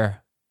of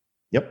here.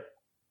 Yep.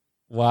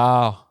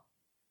 Wow.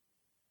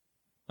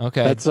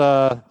 Okay. That's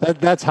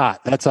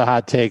hot. That's a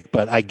hot take,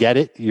 but I get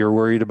it. You're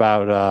worried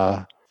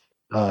about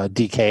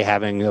DK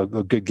having a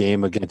good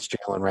game against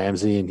Jalen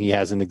Ramsey, and he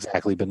hasn't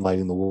exactly been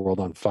lighting the world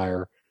on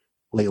fire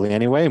lately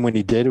anyway. And when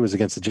he did, it was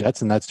against the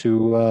Jets, and that's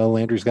who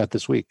Landry's got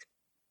this week.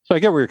 So I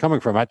get where you're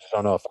coming from. I just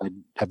don't know if I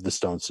have the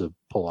stones to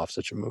pull off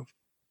such a move.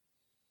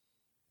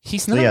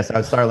 He's So not. yes, I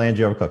would start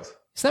Landry over Cooks.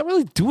 He's not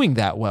really doing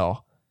that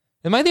well.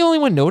 Am I the only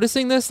one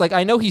noticing this? Like,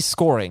 I know he's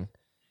scoring,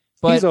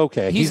 but he's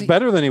okay. He's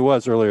better than he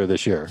was earlier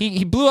this year.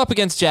 He blew up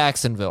against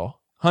Jacksonville,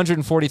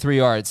 143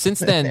 yards. Since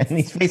then, And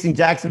he's facing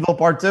Jacksonville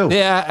part 2.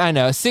 yeah, I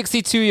know,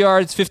 62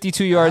 yards,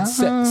 52 yards,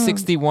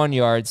 61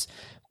 yards.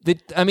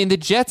 The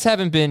Jets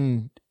haven't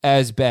been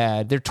as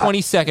bad. They're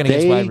 22nd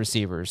against wide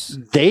receivers.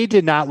 They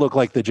did not look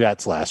like the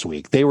Jets last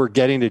week. They were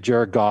getting to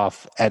Jared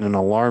Goff at an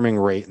alarming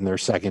rate, and their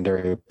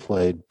secondary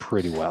played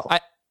pretty well.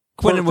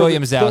 Quentin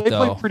Williams out, they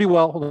though. Played pretty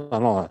well. Hold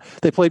on.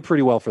 They played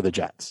pretty well for the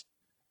Jets.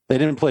 They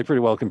didn't play pretty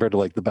well compared to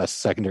like the best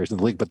secondaries in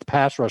the league, but the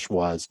pass rush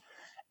was.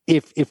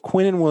 If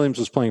Quentin Williams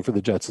was playing for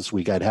the Jets this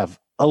week, I'd have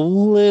a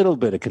little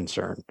bit of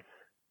concern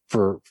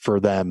for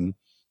them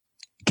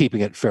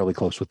keeping it fairly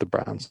close with the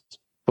Browns.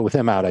 But with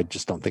him out, I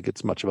just don't think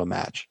it's much of a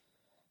match.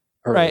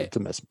 Right. To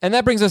miss. And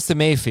that brings us to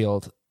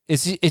Mayfield.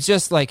 It's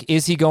just like,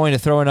 is he going to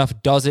throw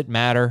enough? Does it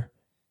matter?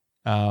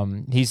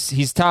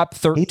 He's top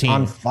 13. He's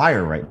on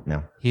fire right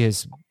now. He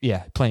is,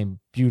 playing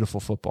beautiful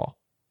football.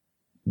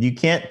 You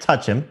can't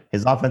touch him.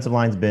 His offensive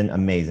line's been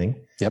amazing.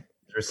 Yep.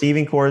 His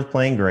receiving core is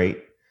playing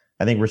great.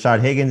 I think Rashad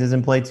Higgins is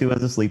in play too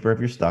as a sleeper if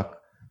you're stuck.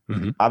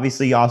 Mm-hmm.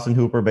 Obviously, Austin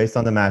Hooper, based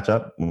on the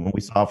matchup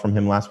we saw from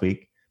him last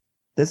week.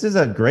 This is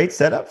a great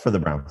setup for the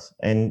Browns.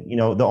 And,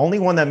 the only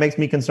one that makes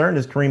me concerned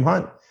is Kareem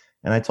Hunt.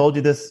 And I told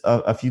you this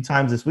a few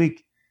times this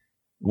week.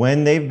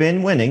 When they've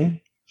been winning,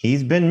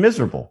 he's been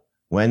miserable.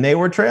 When they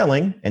were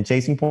trailing and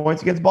chasing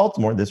points against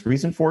Baltimore, this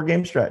recent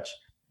 4-game stretch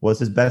was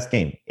his best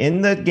game.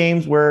 In the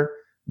games where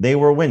they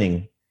were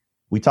winning,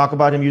 we talk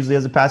about him usually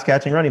as a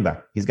pass-catching running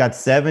back. He's got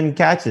 7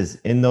 catches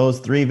in those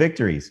 3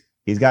 victories.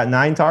 He's got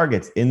 9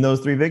 targets in those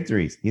 3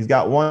 victories. He's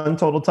got 1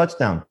 total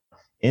touchdown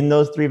in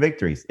those 3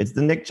 victories. It's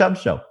the Nick Chubb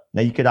show.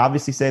 Now, you could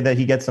obviously say that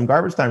he gets some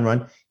garbage time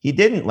run. He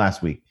didn't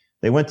last week.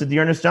 They went to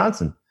Dearness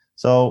Johnson.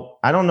 So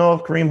I don't know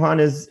if Kareem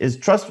Hunt is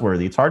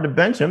trustworthy. It's hard to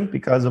bench him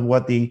because of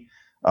what the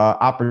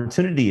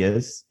opportunity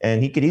is,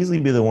 and he could easily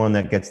be the one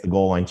that gets the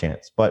goal line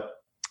chance. But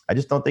I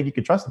just don't think you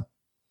could trust him.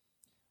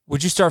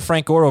 Would you start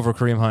Frank Gore over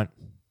Kareem Hunt?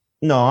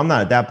 No, I'm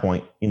not at that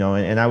point.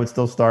 And I would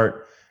still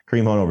start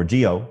Kareem Hunt over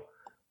Gio.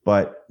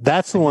 But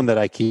that's the one that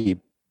I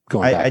keep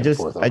going back and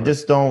forth over. I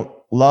just don't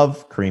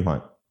love Kareem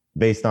Hunt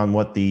based on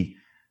what the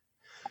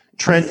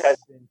trend has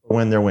been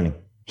when they're winning.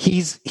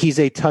 He's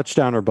a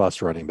touchdown or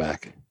bust running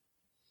back.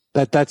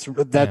 That's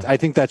I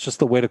think that's just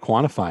the way to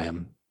quantify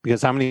him.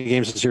 Because how many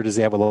games this year does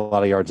he have with a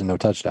lot of yards and no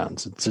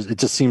touchdowns? It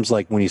just seems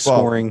like when he's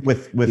scoring,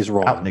 he's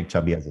rolling. Without Nick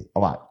Chubb, he has a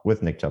lot.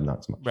 With Nick Chubb,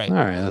 not so much. Right. All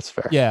right, that's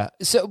fair. Yeah.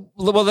 So,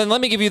 well, then let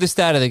me give you the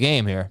stat of the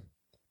game here.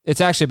 It's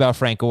actually about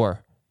Frank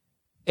Gore.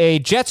 A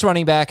Jets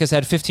running back has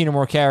had 15 or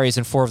more carries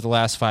in 4 of the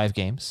last 5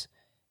 games.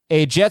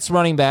 A Jets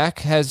running back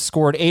has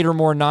scored 8 or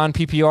more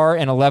non-PPR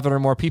and 11 or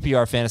more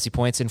PPR fantasy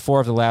points in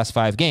 4 of the last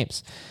 5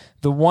 games.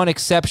 The one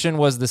exception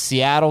was the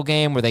Seattle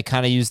game where they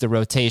kind of used the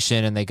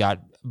rotation and they got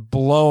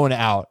blown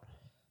out.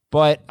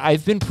 But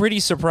I've been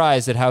pretty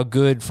surprised at how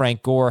good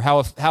Frank Gore,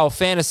 how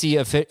fantasy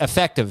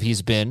effective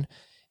he's been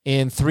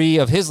in 3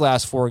 of his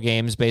last 4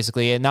 games,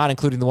 basically, and not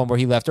including the one where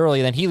he left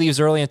early. Then he leaves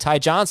early, and Ty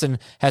Johnson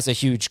has a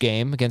huge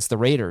game against the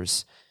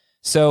Raiders.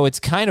 So it's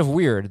kind of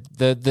weird.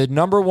 The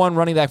number 1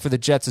 running back for the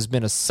Jets has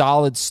been a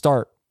solid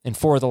start in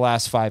 4 of the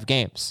last 5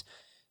 games.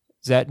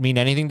 Does that mean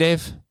anything,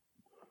 Dave?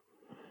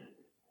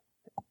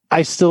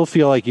 I still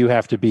feel like you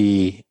have to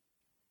be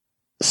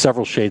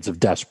several shades of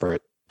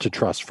desperate to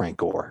trust Frank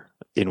Gore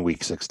in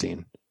week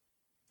 16.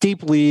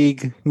 Deep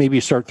league, maybe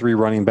you start 3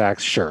 running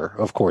backs. Sure,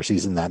 of course,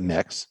 he's in that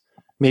mix.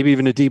 Maybe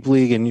even a deep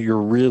league and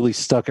you're really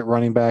stuck at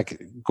running back.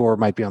 Gore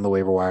might be on the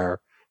waiver wire.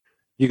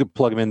 You could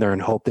plug him in there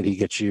and hope that he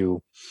gets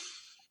you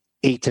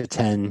 8 to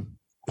 10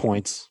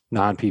 points,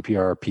 non-PPR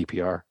or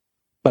PPR.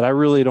 But I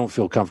really don't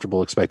feel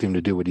comfortable expecting him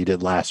to do what he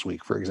did last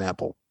week, for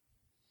example.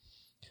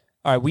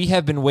 All right, we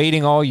have been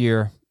waiting all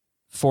year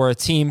for a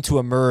team to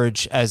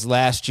emerge as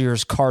last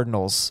year's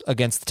Cardinals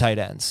against the tight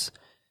ends.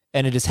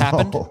 And it has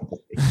happened.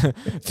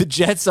 The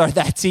Jets are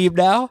that team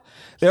now.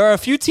 There are a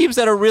few teams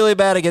that are really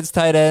bad against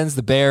tight ends.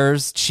 The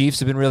Bears, Chiefs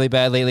have been really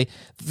bad lately.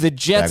 The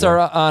Jets are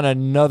on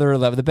another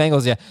level. The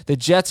Bengals, yeah. The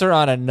Jets are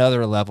on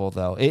another level,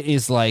 though. It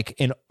is like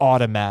an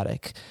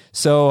automatic.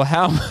 So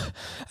how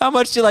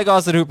much do you like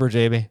Austin Hooper,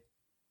 Jamie?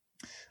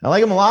 I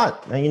like him a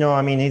lot.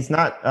 And, he's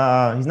not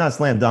a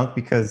slam dunk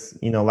because,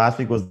 last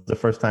week was the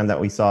first time that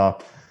we saw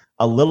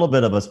a little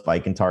bit of a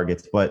spike in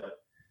targets. But,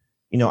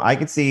 I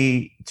could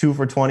see 2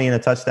 for 20 and a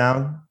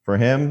touchdown for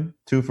him,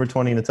 2 for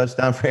 20 and a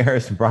touchdown for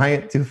Harrison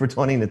Bryant, 2 for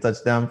 20 and a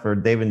touchdown for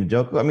David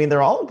Njoku. I mean,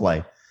 they're all in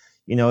play.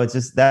 It's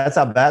just that's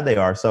how bad they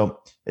are. So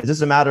it's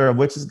just a matter of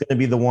which is going to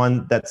be the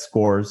one that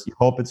scores. You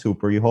hope it's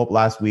Hooper. You hope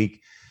last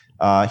week.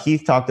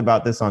 Heath talked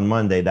about this on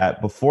Monday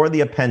that before the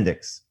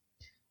appendix,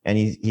 and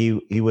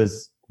he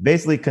was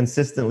basically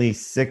consistently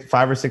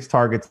 5 or 6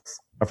 targets,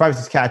 or 5 or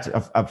 6 catches,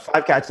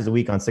 5 catches a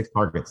week on 6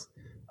 targets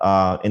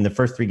in the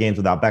first 3 games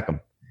without Beckham.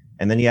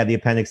 And then he had the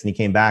appendix and he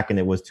came back and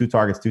it was 2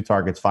 targets, 2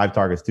 targets, 5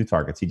 targets, 2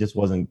 targets. He just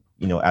wasn't,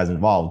 as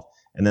involved.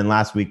 And then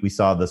last week we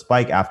saw the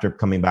spike after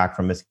coming back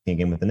from missing a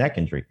game with a neck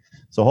injury.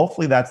 So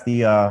hopefully that's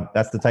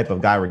the type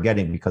of guy we're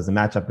getting because the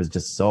matchup is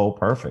just so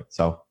perfect.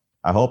 So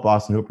I hope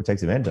Austin Hooper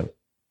takes advantage of it.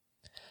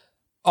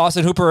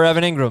 Austin Hooper or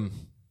Evan Ingram?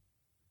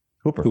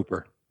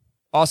 Hooper.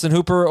 Austin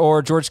Hooper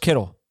or George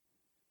Kittle?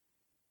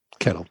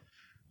 Kittle.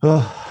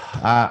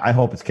 I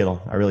hope it's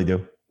Kittle. I really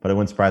do. But it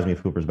wouldn't surprise me if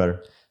Hooper's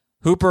better.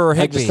 Hooper or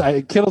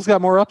Higbee? Kittle's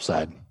got more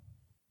upside.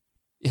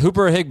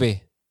 Hooper or Higbee?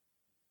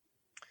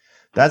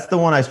 That's the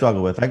one I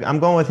struggle with. I'm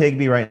going with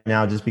Higbee right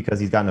now just because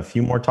he's gotten a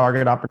few more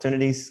target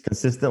opportunities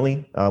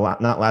consistently.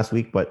 Not last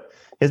week, but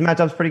his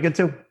matchup's pretty good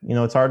too.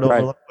 It's hard to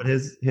overlook what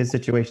his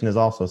situation is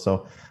also.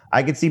 So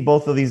I could see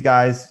both of these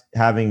guys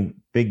having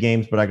big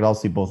games, but I could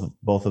also see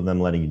both of them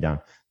letting you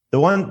down. The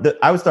one that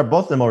I would start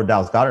both of them over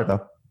Dallas Goedert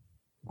though.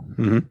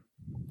 Mm-hmm.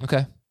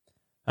 Okay.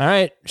 All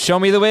right. Show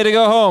me the way to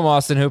go home,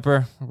 Austin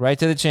Hooper. Right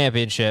to the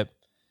championship.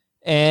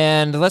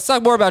 And let's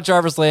talk more about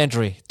Jarvis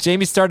Landry.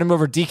 Jamie started him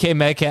over DK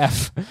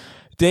Metcalf.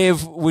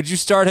 Dave, would you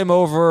start him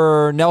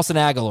over Nelson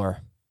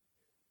Aguilar?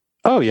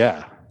 Oh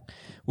yeah.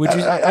 Would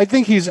you? I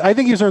think he's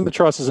earned the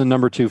trust as a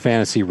number 2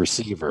 fantasy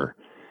receiver.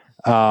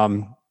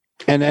 And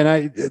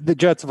the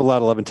Jets have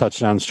allowed 11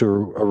 touchdowns to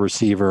a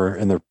receiver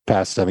in their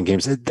past 7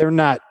 games. They're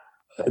not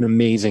an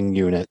amazing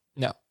unit.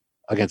 No.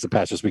 Against the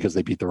pass just because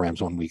they beat the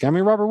Rams one week. I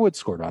mean, Robert Woods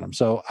scored on him.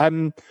 So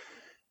I'm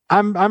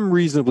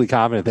reasonably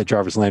confident that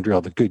Jarvis Landry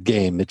will have a good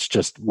game. It's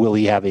just, will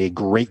he have a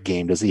great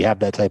game? Does he have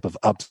that type of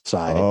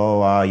upside?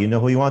 Oh, you know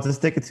who he wants to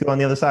stick it to on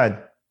the other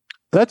side.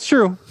 That's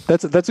true.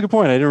 That's a good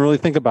point. I didn't really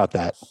think about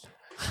that.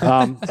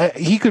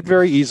 He could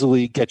very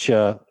easily get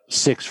you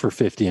 6 for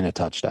 50 and a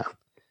touchdown.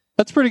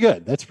 That's pretty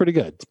good.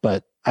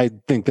 But I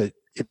think that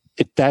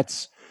if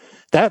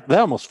that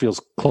almost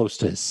feels close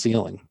to his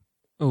ceiling.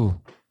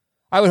 Ooh.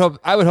 I would hope.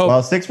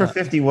 Well, 6 for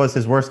 50 was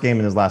his worst game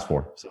in his last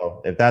 4. So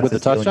if that's with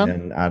his a touchdown,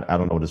 then I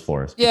don't know what his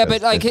floor is. Yeah,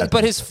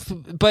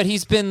 but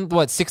he's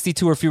been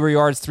 62 or fewer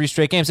yards 3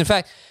 straight games. In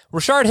fact,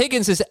 Rashard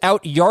Higgins has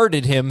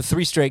out-yarded him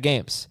 3 straight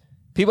games.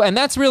 And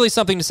that's really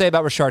something to say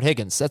about Rashard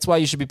Higgins. That's why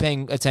you should be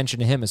paying attention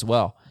to him as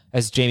well,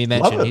 as Jamie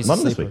mentioned. He's a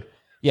sleeper.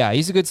 Yeah,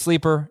 he's a good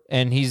sleeper,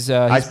 and he's.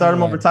 I start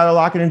him over Tyler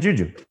Lockett and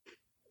Juju.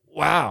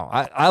 Wow,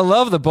 I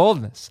love the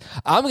boldness.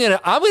 I'm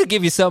gonna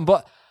give you some,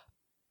 but.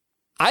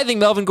 I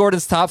think Melvin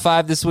Gordon's top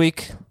 5 this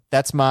week.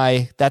 That's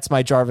my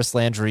Jarvis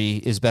Landry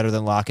is better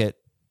than Lockett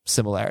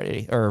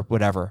similarity or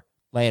whatever.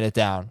 Laying it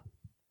down.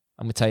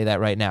 I'm gonna tell you that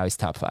right now. He's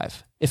top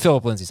 5 if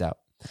Phillip Lindsay's out.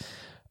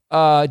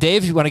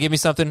 Dave, you want to give me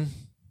something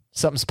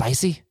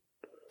spicy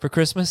for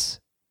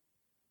Christmas?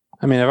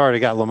 I mean, I've already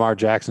got Lamar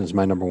Jackson as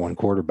my number 1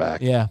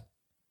 quarterback. Yeah.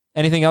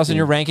 Anything else in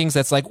your rankings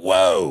that's like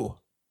whoa?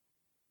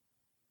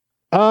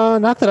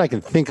 Not that I can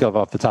think of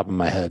off the top of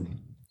my head.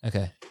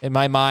 Okay. In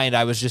my mind,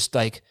 I was just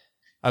like.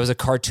 I was a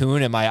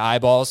cartoon and my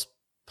eyeballs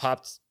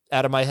popped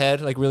out of my head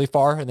like really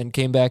far and then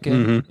came back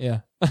in. Mm-hmm.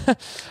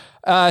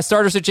 Yeah.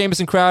 Starters are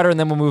Jamison Crowder and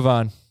then we'll move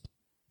on.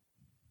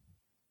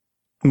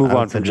 Move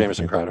on from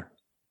Jamison Crowder.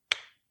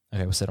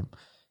 Okay, we'll sit him.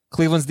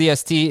 Cleveland's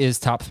DST is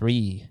top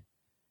 3.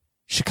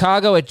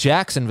 Chicago at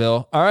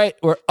Jacksonville. All right,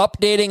 we're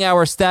updating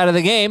our stat of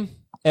the game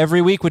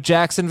every week with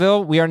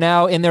Jacksonville. We are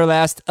now in their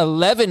last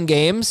 11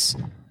 games.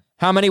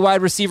 How many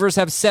wide receivers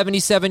have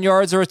 77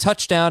 yards or a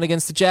touchdown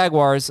against the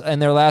Jaguars in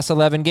their last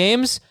 11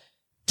 games?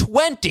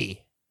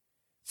 20.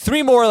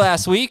 3 more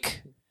last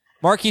week.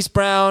 Marquise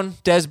Brown,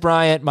 Des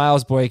Bryant,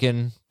 Miles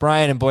Boykin.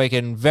 Bryant and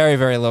Boykin, very,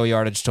 very low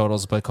yardage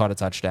totals, but caught a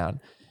touchdown.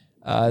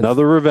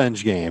 Another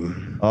revenge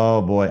game.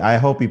 Oh, boy. I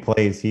hope he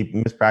plays. He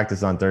missed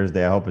practice on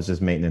Thursday. I hope it's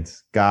just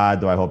maintenance.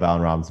 God, do I hope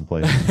Allen Robinson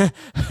plays.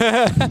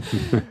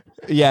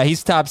 Yeah,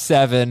 he's top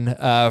 7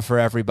 for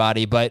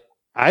everybody, but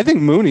I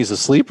think Mooney's a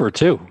sleeper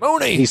too.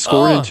 Mooney, he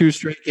scored in 2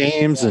 straight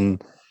games,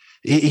 and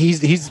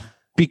he's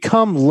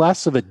become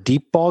less of a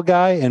deep ball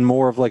guy and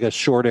more of like a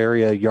short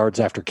area yards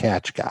after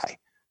catch guy.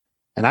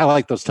 And I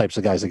like those types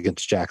of guys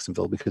against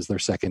Jacksonville because their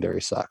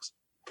secondary sucks.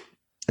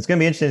 It's going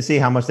to be interesting to see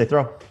how much they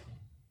throw.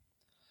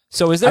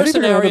 So is there I think a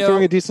scenario? They're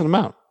throwing a decent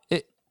amount.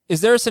 Is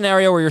there a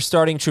scenario where you're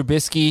starting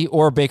Trubisky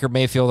or Baker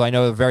Mayfield? I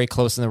know they're very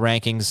close in the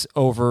rankings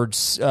over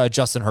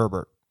Justin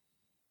Herbert.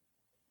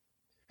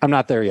 I'm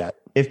not there yet.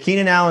 If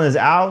Keenan Allen is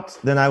out,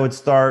 then I would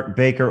start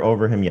Baker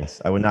over him.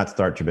 Yes, I would not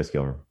start Trubisky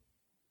over him.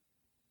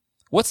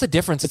 What's the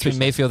difference between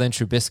Mayfield and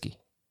Trubisky?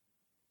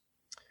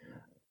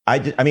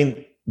 I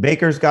mean,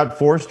 Baker's got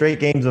 4 straight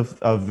games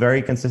of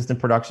very consistent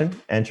production,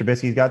 and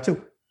Trubisky's got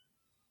 2.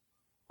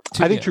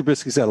 I think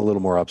Trubisky's got a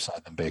little more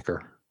upside than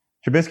Baker.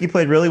 Trubisky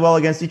played really well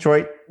against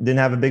Detroit. Didn't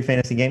have a big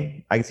fantasy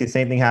game. I can see the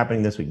same thing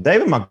happening this week.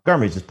 David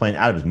Montgomery's just playing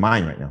out of his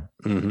mind right now.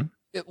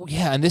 Mm-hmm.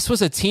 Yeah, and this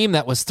was a team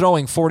that was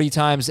throwing 40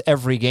 times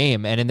every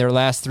game, and in their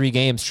last 3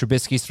 games,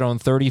 Trubisky's thrown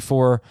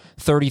 34,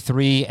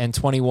 33, and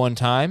 21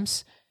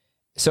 times.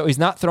 So he's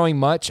not throwing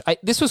much.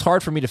 This was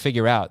hard for me to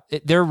figure out.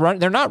 They're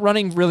not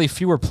running really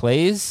fewer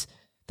plays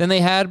than they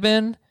had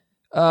been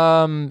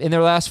in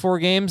their last 4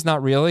 games,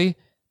 not really,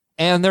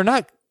 and they're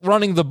not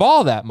running the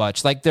ball that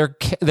much. Like their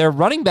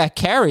running back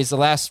carries the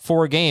last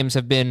 4 games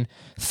have been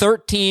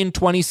 13,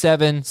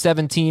 27,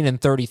 17,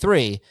 and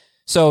 33.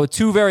 So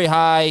 2 very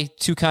high,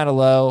 2 kind of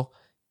low.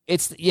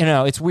 It's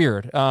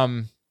weird.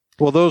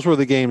 Well, those were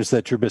the games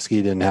that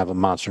Trubisky didn't have a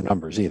monster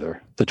numbers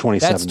either. The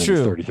 27 and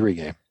the 33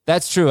 game.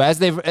 That's true. As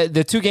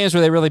the 2 games where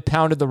they really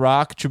pounded the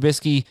rock,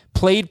 Trubisky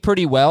played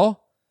pretty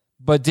well,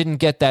 but didn't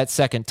get that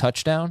second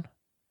touchdown.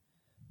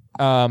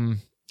 And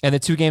the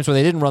 2 games where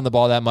they didn't run the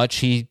ball that much,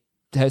 he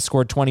has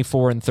scored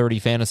 24 and 30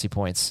 fantasy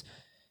points.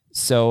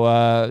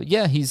 So,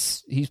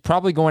 he's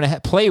probably going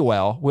to play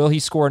well. Will he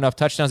score enough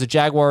touchdowns? The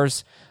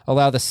Jaguars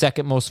allow the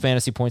second most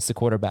fantasy points to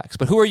quarterbacks.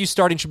 But who are you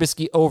starting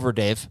Trubisky over,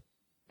 Dave?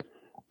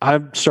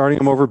 I'm starting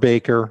him over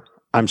Baker.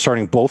 I'm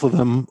starting both of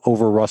them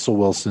over Russell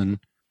Wilson.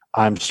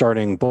 I'm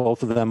starting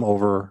both of them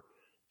over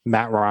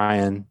Matt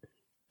Ryan,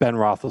 Ben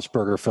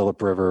Roethlisberger,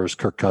 Phillip Rivers,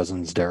 Kirk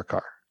Cousins, Derek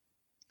Carr.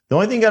 The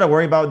only thing you got to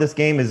worry about with this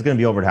game is going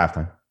to be over at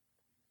halftime.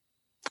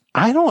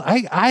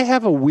 I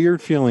have a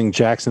weird feeling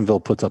Jacksonville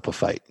puts up a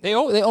fight. They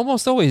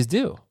almost always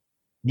do.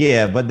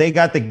 Yeah, but they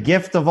got the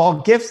gift of all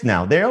gifts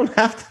now. They don't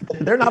have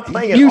to. They're not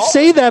playing it. You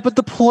say that, but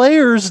the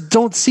players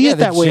don't see it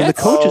that way, and the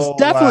coaches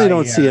definitely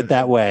don't see it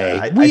that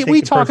way. We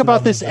talk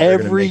about this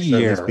every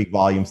year. Speak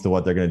volumes to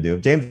what they're going to do.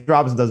 If James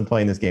Robinson doesn't play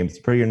in this game, it's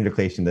a pretty good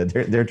indication that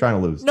they're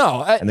trying to lose.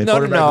 No, and the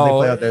quarterbacks they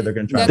play out there, they're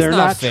going to try. They're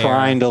not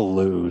trying to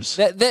lose.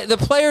 The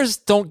players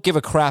don't give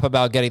a crap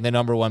about getting the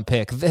number 1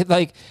 pick.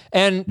 The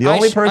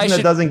only person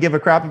that doesn't give a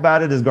crap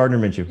about it is Gardner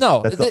Minshew.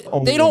 No,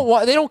 they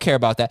don't care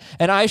about that.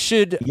 And I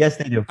should. Yes,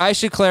 they do. I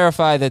should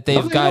clarify that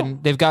they've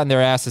gotten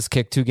their asses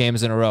kicked 2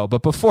 games in a row.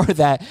 But before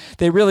that,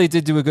 they really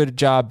did do a good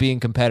job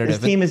being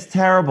competitive. This team is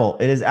terrible.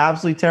 It is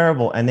absolutely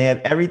terrible. And they have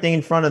everything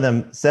in front of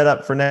them set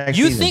up for next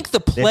season. You think the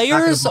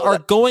players are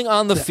going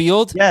on the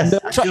field? Yes.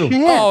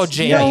 Oh,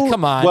 Jamie,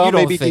 come on. Well, you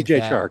don't maybe think DJ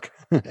that. Chark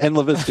and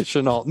Laviska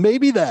Shenault.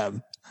 Maybe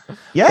them.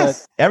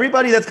 Yes.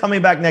 Everybody that's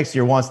coming back next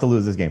year wants to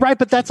lose this game. Right,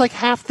 but that's like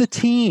half the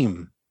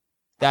team.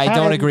 I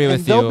don't agree with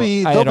you. They'll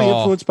be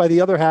influenced by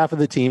the other half of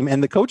the team,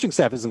 and the coaching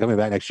staff isn't coming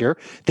back next year.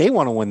 They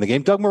want to win the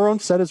game. Doug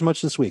Marrone said as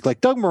much this week. Like,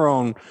 Doug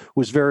Marrone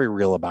was very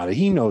real about it.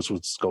 He knows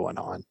what's going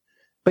on,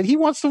 but he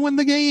wants to win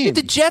the game.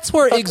 The Jets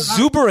were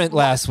exuberant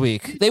last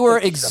week. They were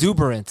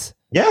exuberant.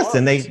 Yes,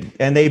 and they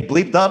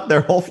bleeped up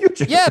their whole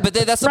future. Yeah, but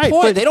that's the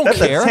point. They don't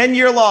care. That's a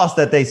 10-year loss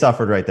that they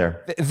suffered right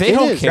there. They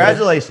don't care.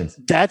 Congratulations.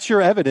 That's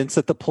your evidence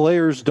that the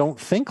players don't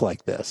think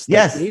like this.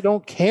 Yes. They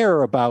don't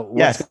care about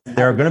Yes,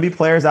 there are going to be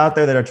players out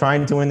there that are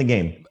trying to win the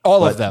game.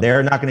 All of them.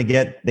 They're not going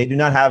to they do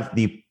not have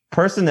the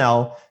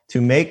personnel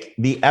to make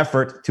the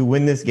effort to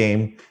win this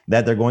game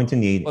that they're going to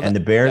need. And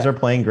the Bears are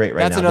playing great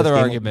right now. That's another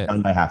argument.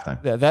 Done by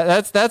halftime. Yeah,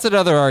 that's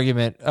another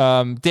argument.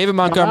 David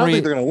Montgomery. I don't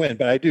think they're going to win,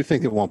 but I do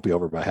think it won't be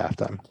over by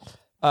halftime.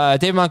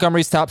 David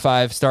Montgomery's top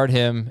 5. Start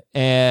him.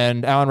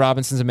 And Allen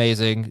Robinson's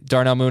amazing.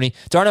 Darnell Mooney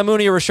or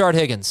Rashard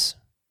Higgins?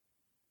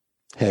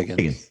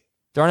 Higgins.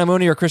 Darnell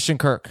Mooney or Christian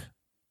Kirk?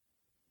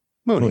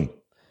 Mooney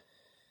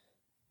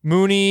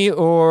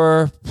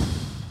or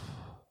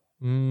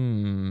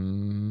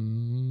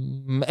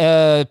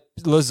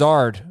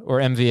Lazard or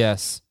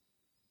MVS?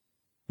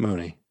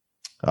 Mooney.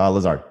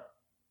 Lazard.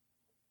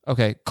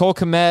 Okay. Cole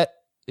Kmet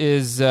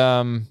is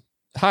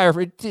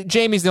higher.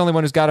 Jamie's the only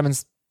one who's got him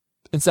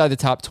inside the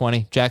top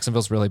 20.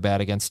 Jacksonville's really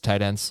bad against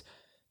tight ends.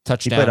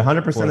 Touchdown. He played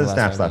 100% of the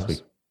snaps last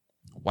week.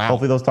 Wow.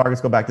 Hopefully those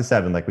targets go back to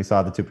 7 like we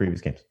saw the 2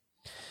 previous games.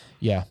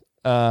 Yeah.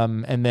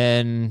 And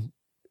then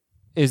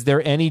is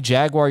there any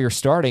Jaguar you're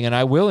starting? And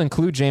I will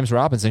include James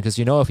Robinson because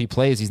if he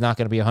plays, he's not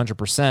going to be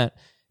 100%.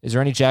 Is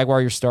there any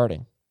Jaguar you're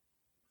starting?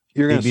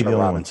 You're going to start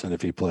Robinson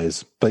if he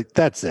plays, but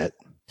that's it.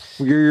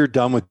 You're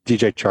done with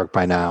DJ Chark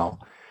by now.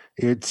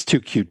 It's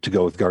too cute to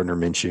go with Gardner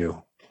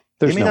Minshew.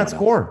 They may not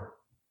score.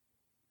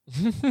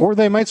 Or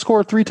they might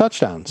score 3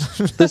 touchdowns.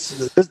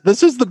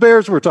 This is the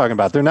Bears we're talking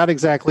about. They're not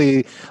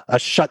exactly a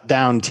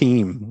shutdown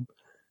team.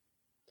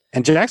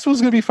 And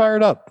Jacksonville's going to be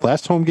fired up.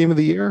 Last home game of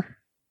the year.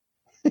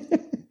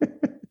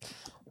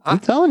 I'm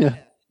telling you.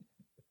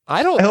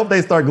 I hope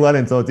they start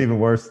Glennon so it's even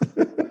worse.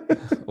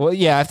 Well,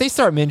 yeah, if they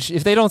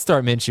don't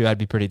start Minshew, I'd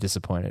be pretty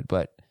disappointed.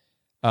 But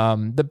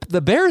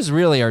The Bears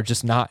really are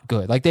just not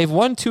good. Like, they've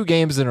won 2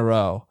 games in a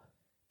row.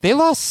 They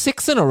lost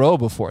 6 in a row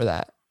before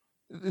that.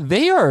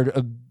 They are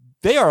a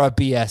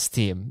BS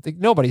team. Like,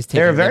 nobody's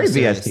taking them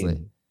seriously. They're a very BS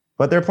team,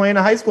 but they're playing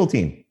a high school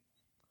team.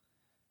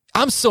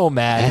 I'm so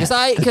mad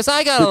because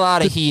I got a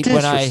lot of heat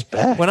when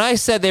I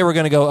said they were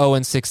going to go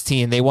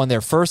 0-16. They won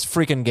their first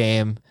freaking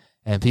game,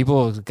 and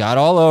people got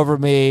all over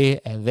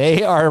me, and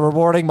they are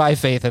rewarding my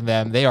faith in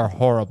them. They are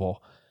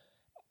horrible.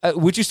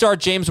 Would you start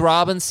James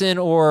Robinson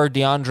or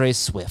DeAndre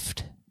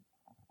Swift?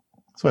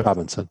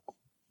 Robinson.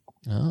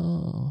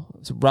 Oh,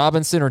 so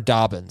Robinson or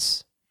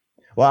Dobbins?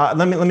 Well,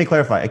 let me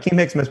clarify. Akeem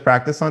Hicks missed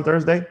practice on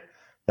Thursday.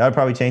 That would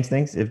probably change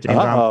things if James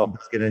Robinson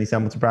does get any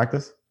semblance of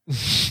practice.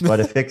 But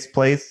if Hicks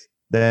plays,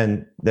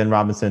 then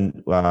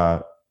Robinson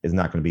is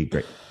not going to be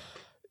great.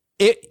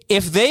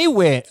 If they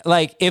win,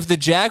 like if the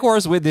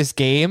Jaguars win this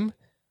game,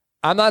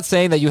 I'm not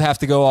saying that you have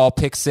to go all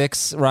pick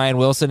 6 Ryan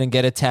Wilson and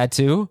get a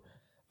tattoo,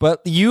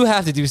 but you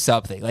have to do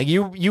something. Like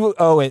you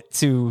owe it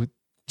to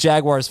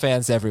Jaguars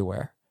fans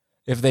everywhere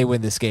if they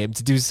win this game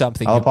to do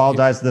something. I'll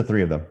apologize to the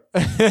 3 of them.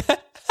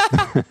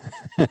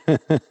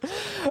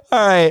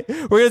 All right,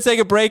 we're going to take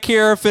a break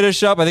here,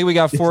 finish up. I think we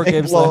got 4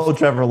 games left.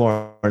 Trevor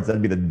Lawrence,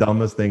 that'd be the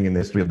dumbest thing in the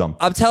history of dumb.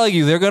 I'm telling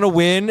you, they're going to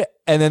win,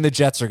 and then the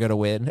Jets are going to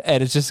win,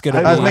 and it's just going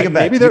to be... Make a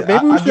bet. Maybe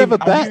we should have a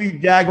bet. I'll give you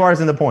Jaguars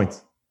in the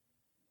points.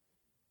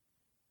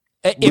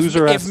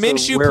 If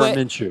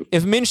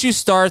Minshew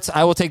starts,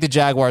 I will take the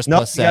Jaguars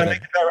plus 7. You gotta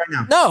make the bet right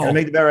now. No. You gotta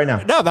make the bet right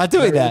now. No, I'm not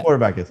doing that. The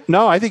quarterback is.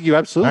 No, I think you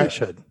absolutely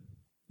should.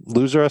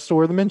 Loser has to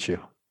wear the Minshew.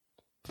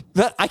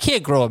 I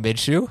can't grow a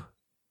Minshew.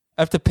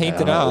 I have to paint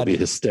it on. That would be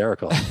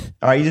hysterical. All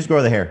right, you just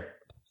grow the hair.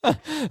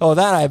 Oh,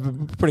 that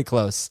I'm pretty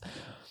close.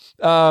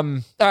 All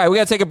right, we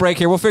got to take a break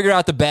here. We'll figure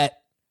out the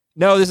bet.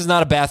 No, this is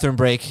not a bathroom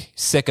break,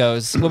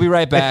 sickos. We'll be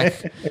right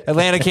back.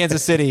 Atlanta,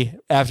 Kansas City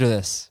after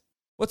this.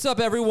 What's up,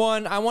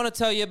 everyone? I want to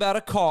tell you about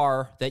a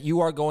car that you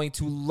are going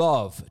to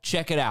love.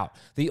 Check it out.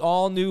 The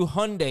all-new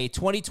Hyundai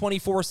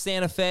 2024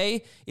 Santa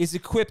Fe is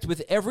equipped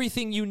with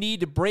everything you need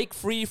to break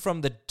free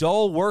from the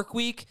dull work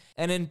week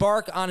and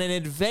embark on an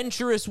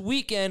adventurous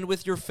weekend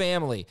with your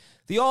family.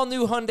 The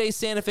all-new Hyundai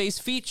Santa Fe's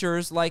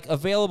features like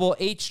available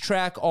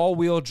H-Track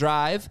all-wheel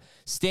drive,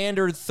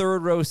 standard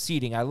third-row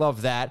seating, I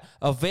love that,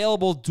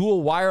 available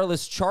dual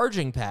wireless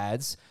charging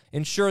pads,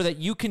 ensure that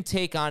you can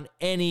take on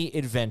any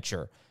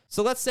adventure.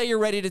 So let's say you're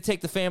ready to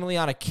take the family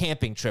on a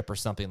camping trip or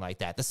something like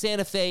that. The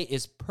Santa Fe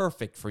is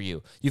perfect for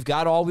you. You've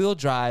got all-wheel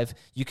drive.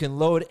 You can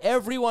load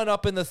everyone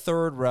up in the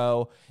third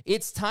row.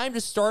 It's time to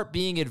start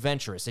being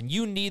adventurous, and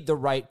you need the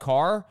right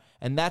car,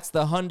 and that's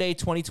the Hyundai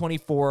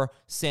 2024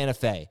 Santa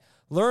Fe.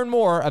 Learn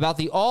more about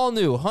the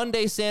all-new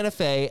Hyundai Santa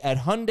Fe at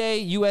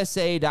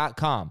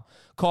HyundaiUSA.com.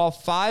 Call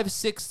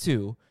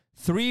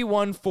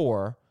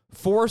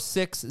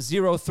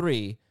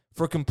 562-314-4603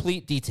 for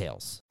complete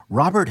details.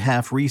 Robert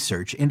Half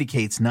research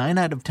indicates 9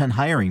 out of 10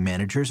 hiring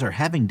managers are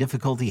having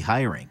difficulty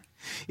hiring.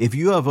 If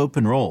you have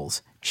open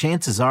roles,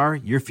 chances are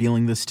you're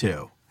feeling this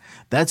too.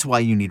 That's why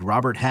you need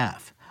Robert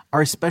Half.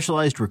 Our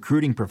specialized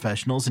recruiting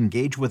professionals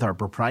engage with our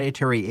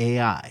proprietary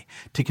AI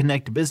to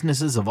connect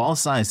businesses of all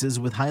sizes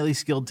with highly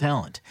skilled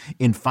talent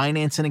in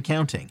finance and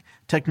accounting,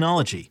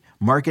 technology,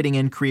 marketing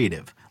and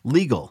creative,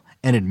 legal,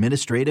 and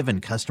administrative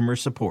and customer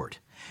support.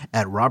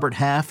 At Robert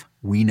Half,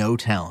 we know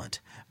talent.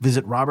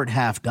 Visit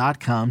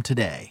roberthalf.com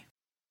today.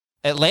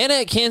 Atlanta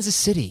at Kansas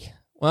City.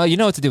 Well, you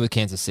know what to do with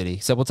Kansas City,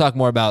 so we'll talk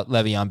more about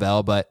Le'Veon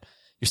Bell, but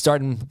you're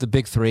starting the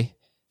big 3.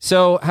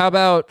 So how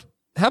about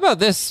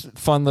this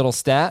fun little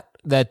stat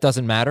that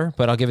doesn't matter,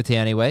 but I'll give it to you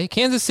anyway.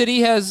 Kansas City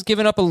has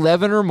given up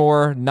 11 or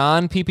more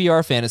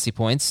non-PPR fantasy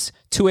points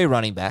to a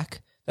running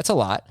back. That's a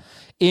lot.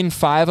 In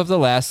 5 of the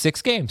last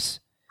 6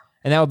 games.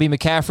 And that would be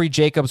McCaffrey,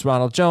 Jacobs,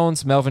 Ronald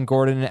Jones, Melvin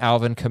Gordon, and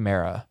Alvin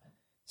Kamara.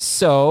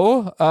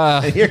 So,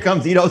 here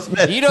comes Ito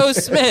Smith. Ito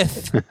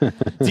Smith.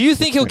 Do you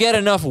think he'll get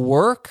enough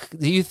work?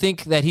 Do you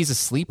think that he's a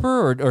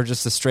sleeper or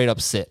just a straight up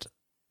sit?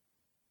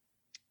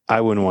 I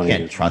wouldn't want to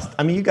can't trust.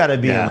 I mean, you got to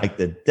be in like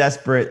the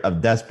desperate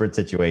of desperate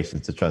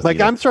situations to trust. Like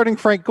Ito. I'm starting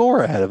Frank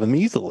Gore ahead of him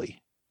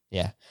easily.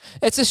 Yeah,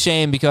 it's a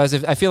shame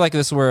because I feel like if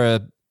this were a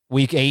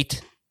week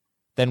 8,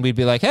 then we'd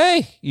be like,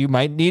 hey, you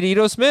might need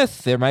Ito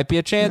Smith. There might be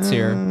a chance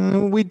here.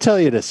 We'd tell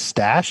you to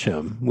stash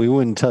him. We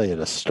wouldn't tell you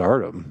to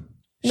start him.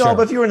 No, Sure.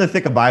 but if you were in the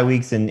thick of bye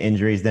weeks and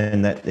injuries,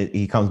 then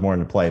he comes more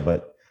into play.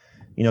 But,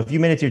 if you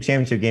made it to your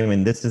championship game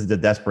and this is the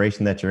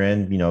desperation that you're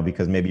in,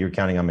 because maybe you're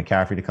counting on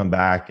McCaffrey to come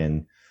back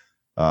and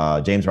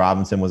James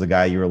Robinson was a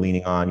guy you were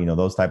leaning on,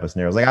 those type of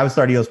scenarios. Like I would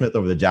start Ito Smith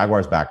over the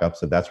Jaguars backup,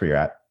 so that's where you're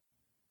at.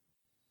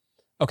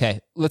 Okay,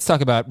 let's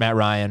talk about Matt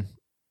Ryan.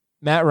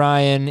 Matt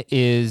Ryan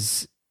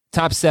is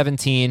top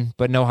 17,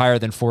 but no higher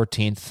than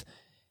 14th.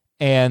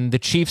 And the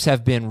Chiefs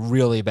have been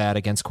really bad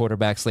against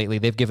quarterbacks lately.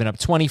 They've given up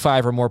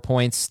 25 or more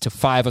points to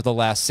 5 of the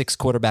last 6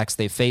 quarterbacks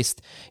they've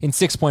faced in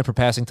 6-point per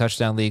passing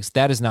touchdown leagues.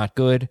 That is not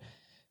good.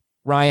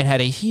 Ryan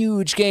had a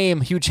huge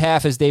game, huge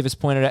half, as Dave has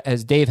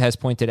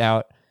pointed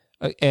out,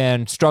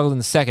 and struggled in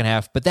the second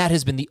half. But that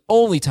has been the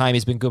only time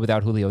he's been good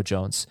without Julio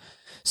Jones.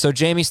 So,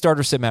 Jamie, start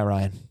or sit Matt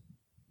Ryan?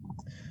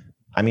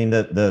 I mean,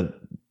 the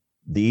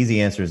the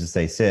easy answer is to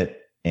say sit.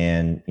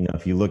 And,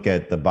 if you look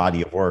at the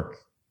body of work,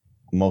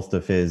 most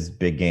of his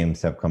big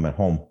games have come at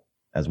home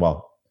as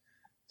well.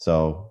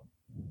 So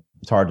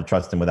it's hard to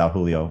trust him without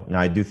Julio. Now,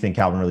 I do think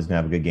Calvin Ridley's going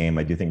to have a good game.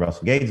 I do think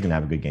Russell Gage is going to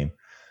have a good game.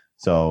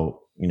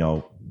 So,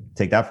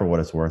 take that for what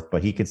it's worth.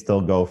 But he could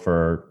still go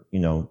for,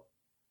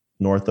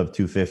 north of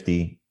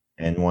 250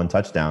 and 1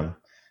 touchdown.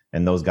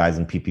 And those guys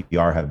in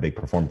PPR have big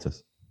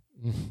performances.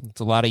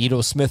 It's a lot of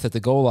Ito Smith at the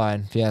goal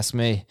line, if you ask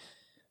me.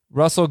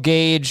 Russell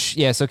Gage,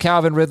 so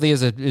Calvin Ridley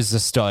is a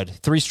stud.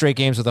 3 straight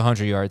games with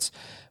 100 yards.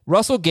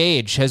 Russell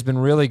Gage has been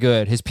really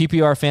good. His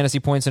PPR fantasy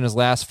points in his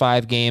last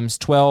 5 games,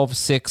 12,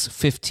 6,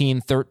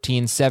 15,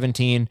 13,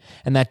 17,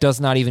 and that does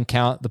not even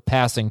count the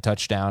passing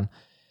touchdown.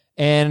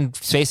 And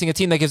facing a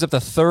team that gives up the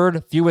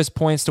 3rd fewest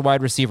points to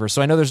wide receivers.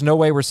 So I know there's no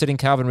way we're sitting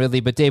Calvin Ridley,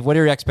 but Dave, what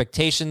are your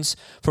expectations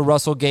for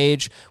Russell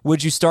Gage?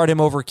 Would you start him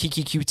over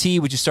Kiki QT?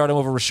 Would you start him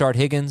over Rashard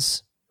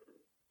Higgins?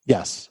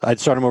 Yes, I'd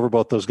start him over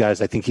both those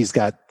guys. I think he's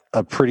got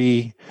a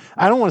pretty,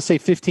 I don't want to say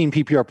 15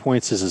 PPR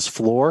points is his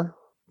floor.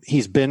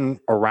 He's been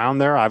around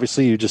there.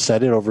 Obviously, you just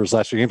said it over his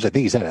last 3 games. I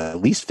think he's had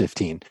at least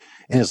 15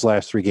 in his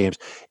last 3 games.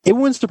 It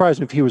wouldn't surprise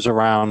me if he was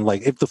around,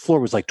 if the floor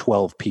was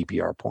 12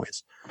 PPR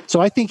points. So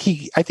I think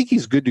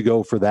he's good to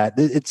go for that.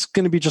 It's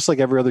going to be just like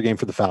every other game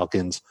for the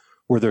Falcons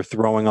where they're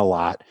throwing a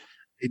lot.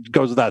 It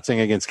goes without saying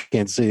against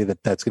Kansas City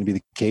that that's going to be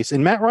the case.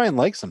 And Matt Ryan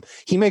likes him.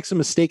 He makes a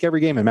mistake every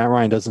game, and Matt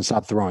Ryan doesn't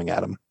stop throwing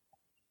at him.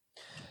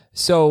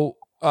 So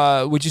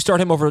would you start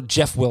him over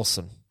Jeff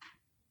Wilson?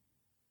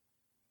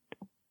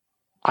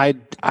 I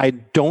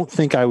don't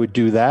think I would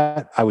do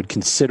that. I would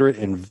consider it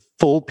in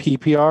full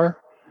PPR,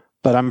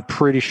 but I'm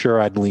pretty sure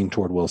I'd lean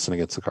toward Wilson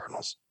against the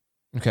Cardinals.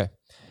 Okay.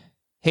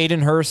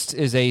 Hayden Hurst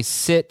is a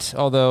sit,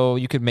 although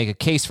you could make a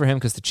case for him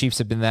because the Chiefs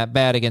have been that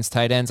bad against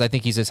tight ends. I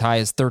think he's as high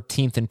as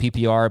 13th in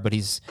PPR, but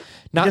he's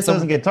not. He just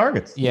doesn't get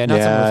targets. Yeah,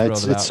 not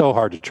someone it's so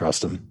hard to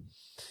trust him.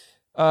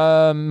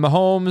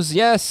 Mahomes,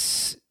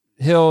 yes.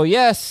 Hill,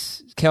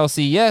 yes.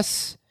 Kelsey,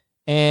 yes.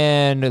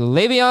 And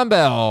Le'Veon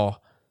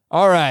Bell.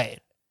 All right.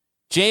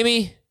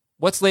 Jamie,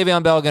 what's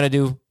Le'Veon Bell going to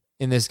do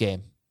in this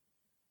game?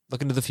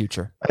 Look into the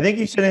future. I think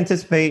you should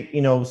anticipate,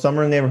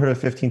 somewhere in the neighborhood of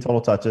 15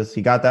 total touches.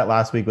 He got that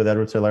last week with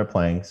Edwards-Helaire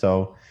playing.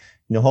 So,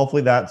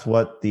 hopefully that's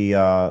what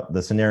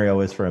the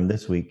scenario is for him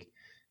this week.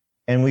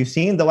 And we've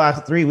seen the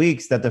last 3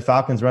 weeks that the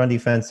Falcons' run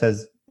defense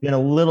has been a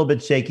little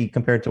bit shaky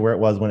compared to where it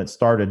was when it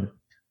started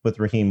with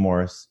Raheem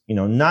Morris.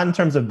 Not in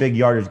terms of big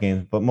yardage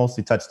games, but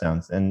mostly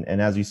touchdowns. And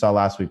as you saw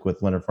last week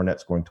with Leonard Fournette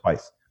scoring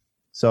twice.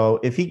 So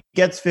if he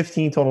gets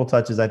 15 total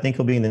touches, I think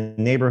he'll be in the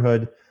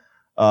neighborhood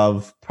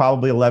of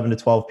probably 11 to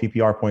 12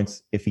 PPR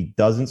points if he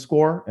doesn't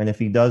score. And if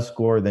he does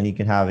score, then he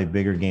can have a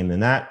bigger game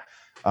than that.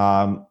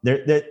 I'll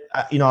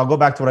go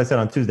back to what I said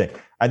on Tuesday.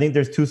 I think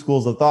there's 2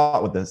 schools of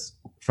thought with this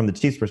from the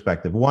Chiefs'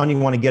 perspective. One, you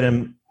want to get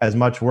him as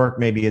much work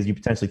maybe as you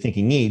potentially think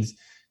he needs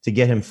to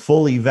get him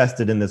fully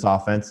vested in this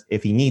offense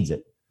if he needs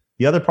it.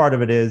 The other part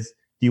of it is,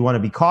 do you want to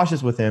be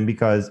cautious with him?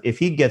 Because if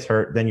he gets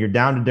hurt, then you're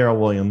down to Darrell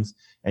Williams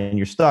and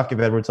you're stuck if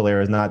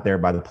Edwards-Helaire is not there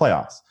by the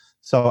playoffs.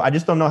 So I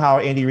just don't know how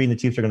Andy Reid and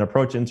the Chiefs are going to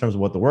approach it in terms of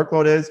what the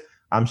workload is.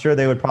 I'm sure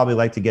they would probably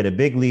like to get a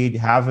big lead,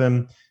 have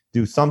him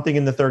do something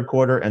in the 3rd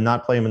quarter and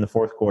not play him in the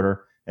 4th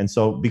quarter. And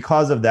so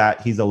because of that,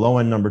 he's a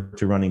low-end number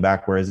 2 running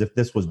back, whereas if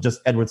this was just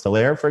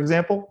Edwards-Helaire, for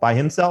example, by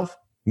himself,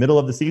 middle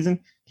of the season,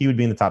 he would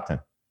be in the top 10.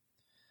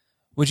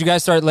 Would you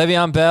guys start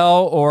Le'Veon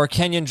Bell or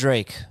Kenyon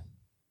Drake?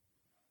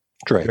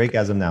 Drake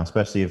as of now,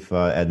 especially if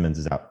Edmonds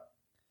is out.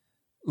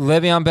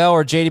 Le'Veon Bell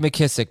or J.D.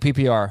 McKissick,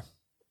 PPR?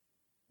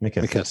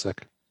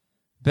 McKissick.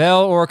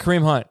 Bell or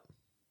Kareem Hunt?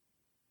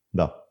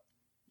 Bell.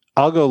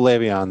 I'll go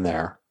Le'Veon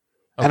there.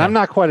 Okay. And I'm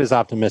not quite as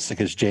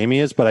optimistic as Jamie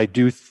is, but I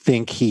do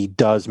think he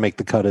does make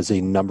the cut as a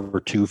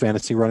number 2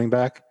 fantasy running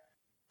back.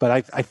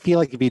 But I feel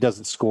like if he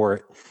doesn't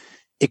score,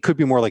 it could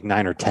be more like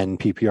 9 or 10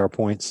 PPR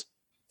points.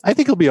 I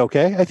think he'll be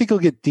okay. I think he'll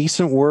get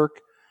decent work.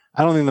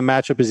 I don't think the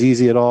matchup is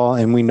easy at all.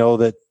 And we know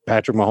that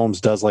Patrick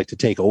Mahomes does like to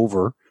take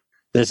over.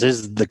 This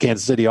is the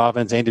Kansas City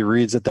offense. Andy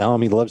Reid's at the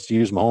helm. He loves to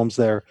use Mahomes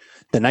there.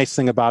 The nice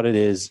thing about it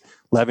is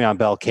Le'Veon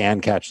Bell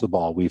can catch the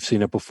ball. We've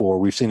seen it before.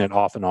 We've seen it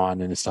off and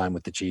on in his time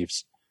with the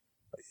Chiefs.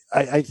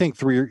 I think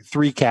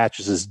three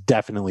catches is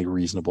definitely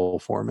reasonable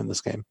for him in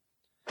this game.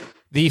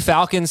 The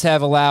Falcons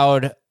have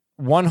allowed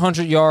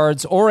 100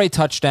 yards or a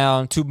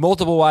touchdown to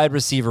multiple wide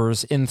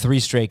receivers in 3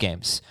 straight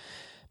games.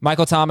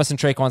 Michael Thomas and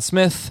Traquan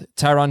Smith,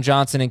 Tyron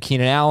Johnson and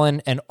Keenan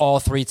Allen, and all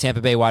 3 Tampa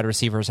Bay wide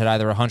receivers had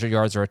either 100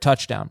 yards or a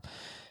touchdown.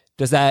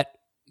 Does that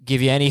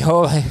give you any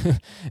hope?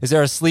 Is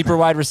there a sleeper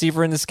wide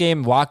receiver in this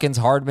game? Watkins,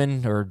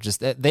 Hardman, or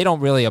just they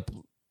don't really?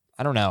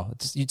 I don't know.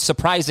 It's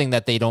surprising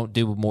that they don't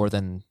do more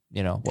than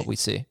what we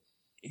see.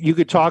 You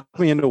could talk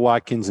me into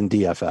Watkins and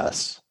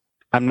DFS.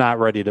 I'm not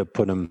ready to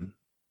put him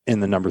in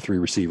the number 3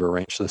 receiver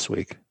range this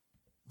week.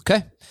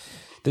 Okay,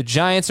 the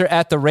Giants are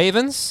at the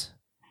Ravens.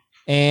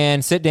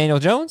 And sit Daniel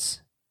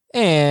Jones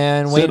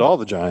and sit all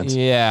the Giants.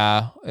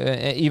 Yeah,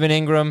 even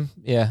Ingram.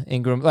 Yeah,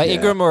 Ingram.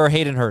 Ingram or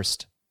Hayden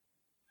Hurst.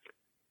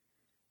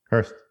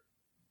 Hurst.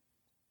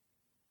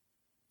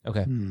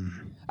 Okay.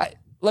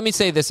 let me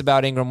say this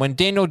about Ingram. When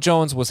Daniel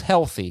Jones was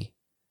healthy,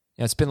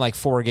 it's been like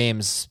 4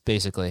 games,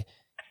 basically.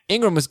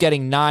 Ingram was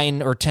getting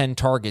 9 or 10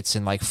 targets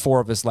in like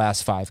 4 of his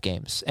last 5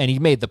 games, and he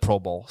made the Pro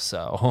Bowl,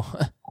 so...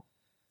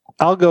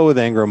 I'll go with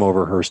Ingram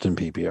over Hurst in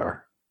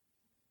PPR.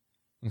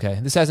 Okay,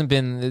 this hasn't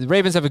been... The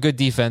Ravens have a good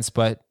defense,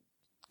 but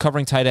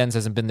covering tight ends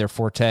hasn't been their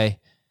forte.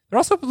 They're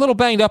also a little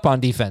banged up on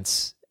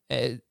defense.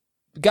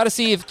 Got to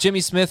see if Jimmy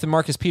Smith and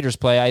Marcus Peters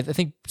play. I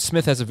think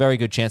Smith has a very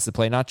good chance to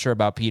play. Not sure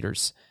about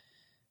Peters,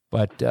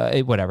 but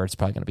whatever. It's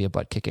probably going to be a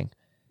butt kicking.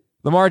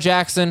 Lamar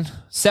Jackson,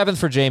 7th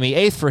for Jamie,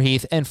 8th for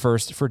Heath, and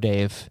 1st for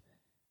Dave.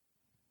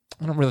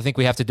 I don't really think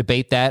we have to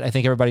debate that. I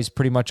think everybody's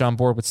pretty much on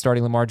board with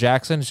starting Lamar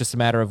Jackson. It's just a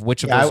matter of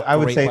which of those. I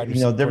would say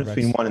the difference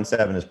between 1 and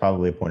 7 is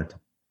probably a point or 2.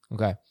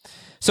 Okay.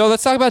 So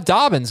let's talk about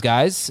Dobbins,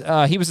 guys.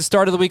 He was the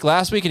start of the week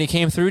last week, and he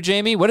came through,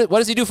 Jamie. What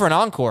does he do for an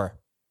encore?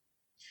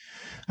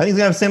 I think he's going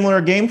to have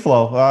similar game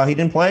flow. He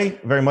didn't play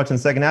very much in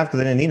the second half because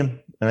they didn't need him.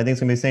 And I think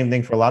it's going to be the same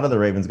thing for a lot of the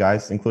Ravens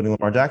guys, including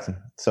Lamar Jackson.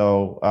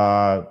 So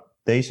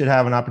they should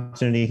have an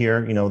opportunity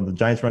here. The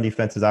Giants' run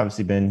defense has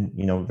obviously been,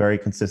 very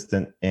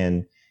consistent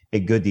and a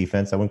good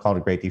defense. I wouldn't call it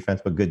a great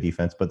defense, but good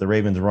defense. But the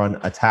Ravens' run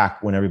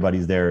attack when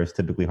everybody's there is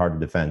typically hard to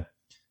defend.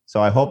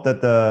 So I hope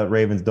that the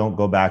Ravens don't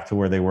go back to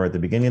where they were at the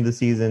beginning of the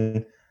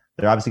season.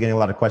 They're obviously getting a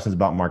lot of questions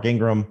about Mark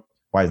Ingram.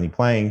 Why isn't he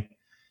playing?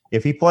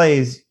 If he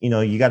plays,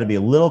 you got to be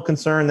a little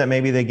concerned that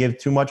maybe they give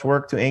too much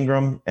work to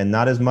Ingram and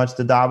not as much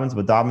to Dobbins.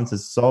 But Dobbins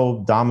has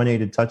so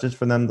dominated touches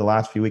for them the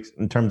last few weeks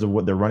in terms of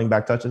what their running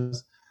back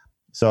touches.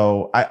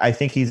 So I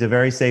think he's a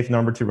very safe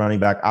number 2 running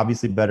back,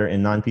 obviously better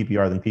in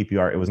non-PPR than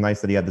PPR. It was nice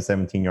that he had the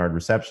 17-yard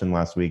reception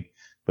last week,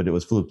 but it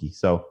was fluky.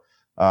 So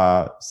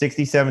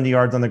 60, 70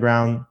 yards on the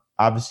ground,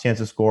 obvious chance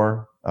to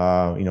score,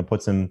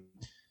 puts him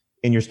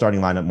in your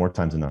starting lineup more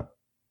times than not.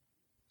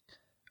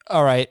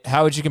 All right.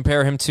 How would you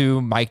compare him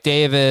to Mike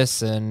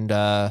Davis and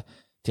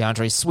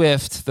DeAndre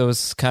Swift,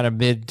 those kind of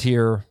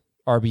mid-tier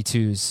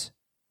RB2s?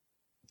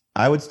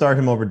 I would start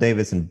him over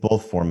Davis in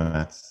both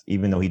formats,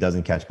 even though he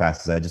doesn't catch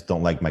passes. I just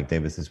don't like Mike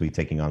Davis this week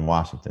taking on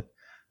Washington.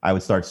 I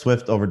would start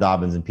Swift over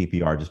Dobbins in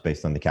PPR just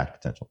based on the catch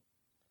potential.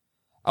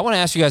 I want to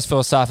ask you guys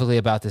philosophically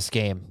about this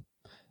game.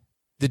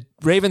 The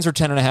Ravens are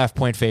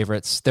 10.5-point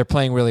favorites. They're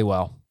playing really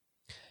well.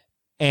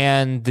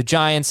 And the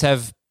Giants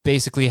have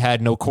basically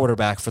had no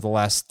quarterback for the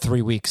last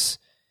 3 weeks.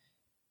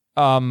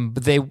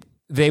 But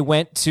they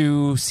went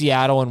to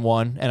Seattle and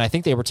won, and I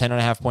think they were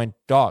 10.5-point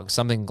dogs,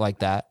 something like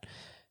that.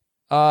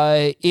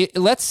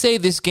 Let's say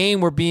this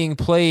game were being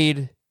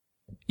played,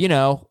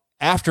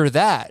 after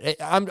that.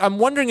 I'm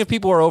wondering if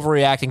people are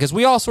overreacting because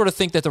we all sort of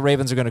think that the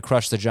Ravens are going to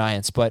crush the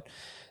Giants, but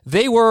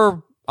they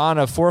were on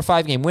a 4 or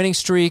 5 game winning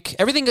streak.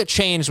 Everything got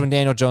changed when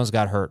Daniel Jones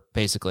got hurt,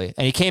 basically.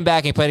 And he came back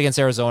and he played against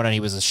Arizona and he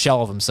was a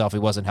shell of himself. He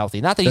wasn't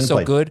healthy. Not that he's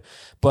so good,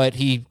 but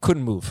he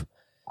couldn't move.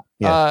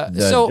 Yeah.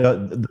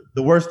 The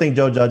worst thing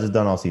Joe Judge has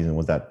done all season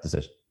was that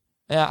decision.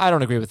 Yeah, I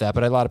don't agree with that,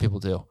 but a lot of people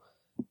do.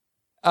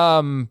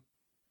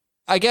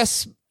 I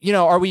guess,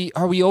 are we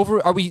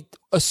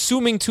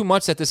assuming too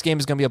much that this game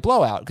is going to be a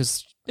blowout?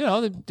 Because,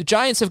 the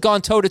Giants have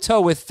gone toe to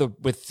toe with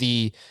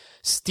the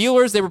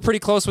Steelers. They were pretty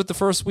close with the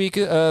first week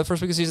of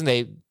the season.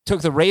 They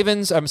took the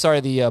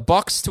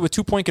Bucs to a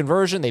 2-point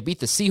conversion. They beat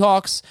the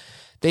Seahawks.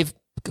 They've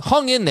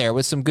hung in there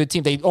with some good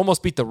teams. They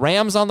almost beat the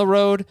Rams on the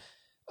road.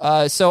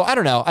 So I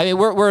don't know. I mean,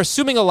 we're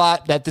assuming a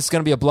lot that this is going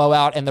to be a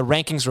blowout, and the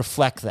rankings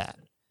reflect that.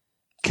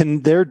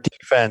 Can their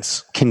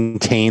defense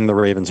contain the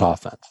Ravens'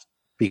 offense?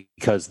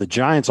 Because the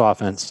Giants'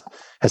 offense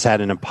has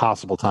had an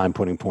impossible time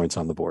putting points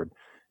on the board.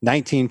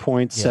 19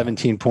 points,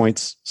 17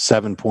 points,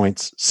 7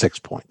 points, 6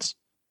 points.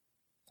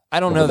 I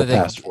don't know that they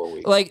past 4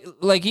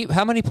 weeks.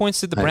 How many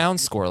points did the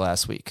Browns score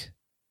last week?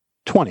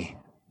 20.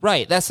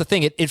 Right, that's the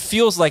thing. It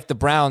feels like the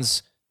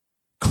Browns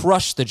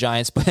crushed the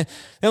Giants, but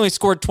they only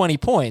scored 20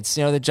 points.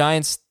 The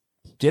Giants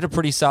did a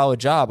pretty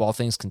solid job, all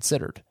things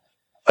considered.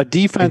 A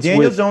defense. If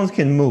Daniel Jones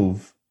can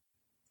move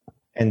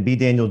and be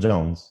Daniel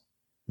Jones,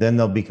 then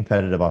they'll be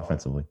competitive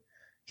offensively.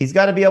 He's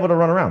got to be able to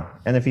run around,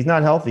 and if he's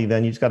not healthy,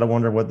 then you just got to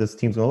wonder what this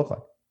team's going to look like.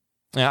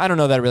 Yeah, I don't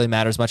know that it really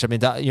matters much. I mean,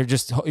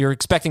 you're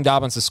expecting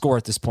Dobbins to score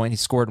at this point. He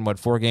scored in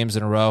 4 games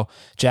in a row.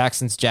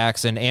 Jackson's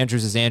Jackson,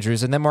 Andrews is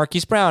Andrews, and then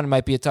Marquise Brown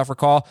might be a tougher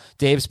call.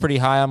 Dave's pretty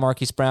high on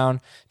Marquise Brown.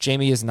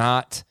 Jamie is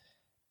not,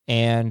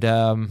 and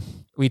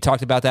we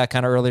talked about that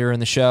kind of earlier in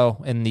the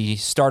show in the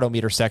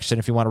Startometer section.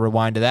 If you want to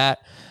rewind to that,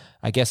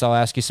 I guess I'll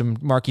ask you some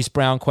Marquise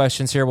Brown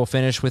questions here. We'll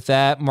finish with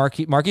that.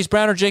 Marquise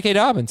Brown or J.K.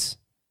 Dobbins?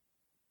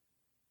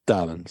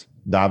 Dobbins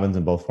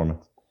in both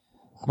formats.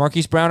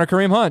 Marquise Brown or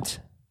Kareem Hunt?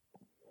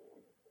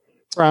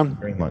 Brown.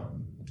 Kareem Hunt.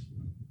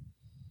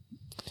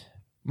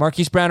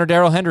 Marquise Brown or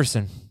Darrell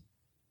Henderson?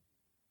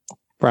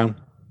 Brown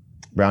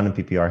in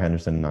PPR,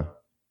 Henderson none.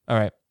 All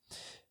right.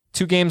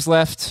 2 games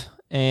left,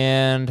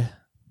 and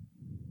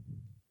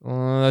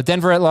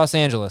Denver at Los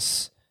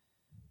Angeles.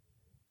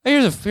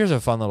 Here's a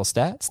fun little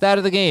stat. Stat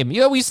of the game. We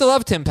used to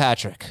love Tim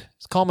Patrick.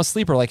 Let's call him a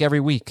sleeper like every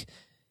week.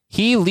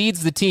 He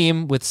leads the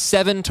team with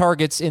 7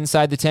 targets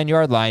inside the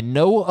 10-yard line.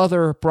 No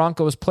other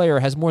Broncos player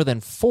has more than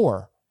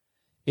 4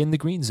 in the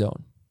green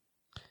zone.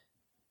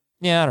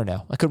 Yeah, I don't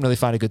know. I couldn't really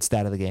find a good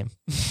stat of the game.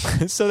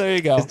 So there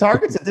you go. His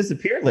targets have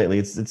disappeared lately.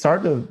 It's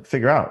hard to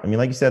figure out. I mean,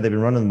 like you said, they've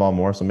been running the ball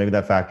more, so maybe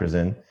that factors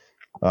in.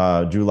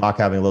 Drew Lock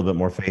having a little bit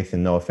more faith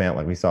in Noah Fant,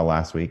 like we saw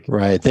last week.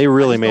 Right. They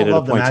really made it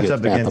a point to get matchup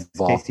against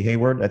Casey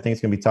Hayward. I think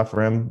it's going to be tough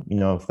for him.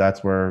 If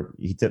that's where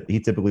he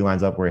typically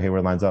lines up, where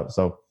Hayward lines up.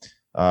 So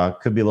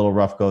could be a little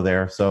rough go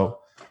there. So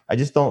I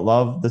just don't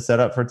love the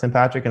setup for Tim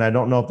Patrick, and I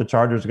don't know if the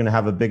Chargers are going to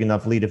have a big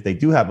enough lead, if they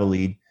do have a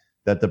lead,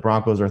 that the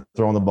Broncos are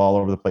throwing the ball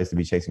over the place to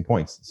be chasing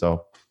points.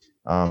 So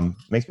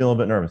makes me a little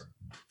bit nervous.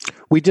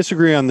 We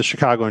disagree on the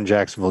Chicago and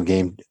Jacksonville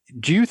game.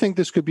 Do you think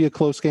this could be a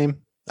close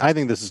game? I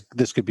think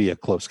this could be a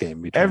close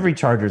game. Every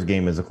Chargers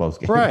game is a close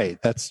game. Right.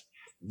 That's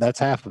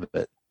half of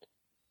it.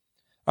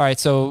 All right.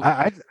 So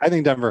I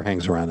think Denver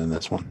hangs around in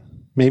this one.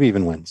 Maybe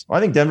even wins. Well,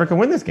 I think Denver can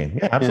win this game.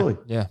 Yeah, absolutely.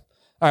 Yeah.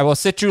 All right. Well,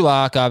 sit Drew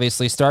Lock,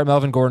 obviously. Start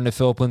Melvin Gordon if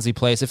Philip Lindsay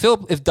plays. If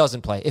Philip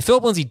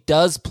Lindsay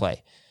does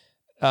play,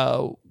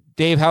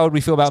 Dave, how would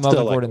we feel about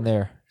Melvin Gordon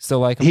there? Still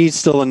like him? He's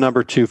still a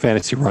number 2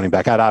 fantasy running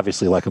back. I'd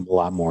obviously like him a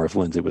lot more if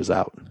Lindsay was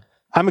out.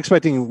 I'm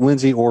expecting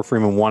Lindsay or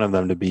Freeman, one of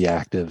them, to be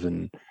active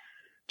and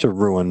to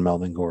ruin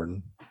Melvin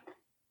Gordon.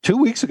 2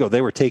 weeks ago,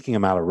 they were taking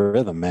him out of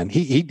rhythm, man.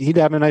 He'd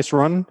have a nice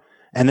run,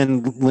 and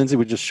then Lindsay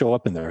would just show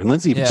up in there. And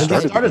Lindsay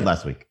started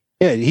last week.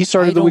 Yeah, he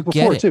started the week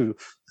before too.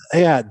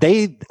 Yeah,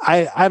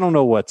 I don't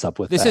know what's up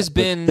with this. That, has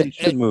been they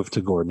should move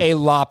to Gordon. A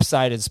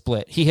lopsided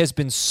split. He has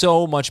been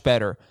so much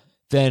better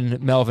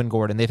than Melvin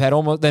Gordon. They've had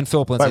almost than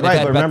Philip Lindsay. Right.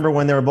 But remember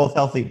when they were both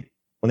healthy?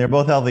 When they were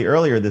both healthy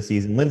earlier this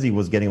season, Lindsay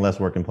was getting less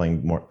work and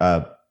playing more,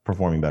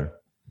 performing better.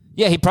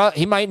 Yeah,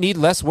 he might need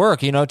less work.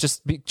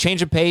 Just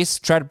change of pace,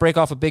 try to break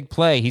off a big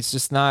play. He's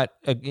just not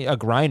a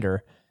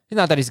grinder.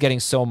 Not that he's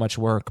getting so much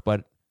work,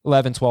 but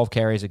 11, 12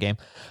 carries a game.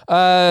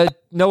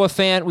 Noah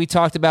Fant, we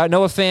talked about.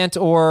 Noah Fant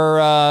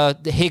or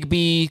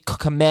Higbee,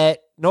 Komet.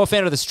 Noah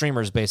Fant are the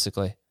streamers,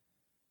 basically.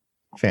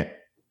 Fant.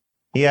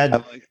 He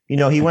had,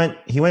 he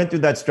went through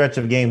that stretch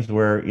of games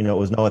where, it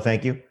was Noah,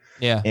 thank you.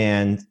 Yeah.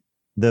 And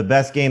the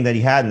best game that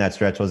he had in that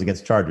stretch was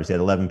against Chargers. He had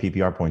 11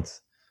 PPR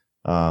points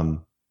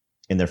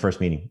in their first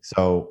meeting.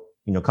 So,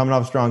 coming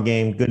off a strong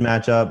game, good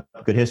matchup,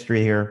 good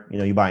history here,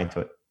 you buy into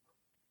it.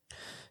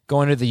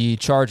 Going to the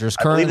Chargers.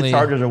 Currently, I believe the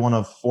Chargers are one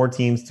of 4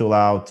 teams to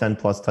allow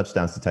 10-plus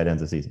touchdowns to tight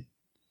ends this season.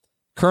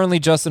 Currently,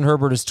 Justin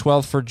Herbert is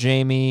 12th for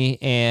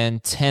Jamie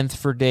and 10th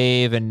for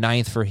Dave and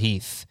 9th for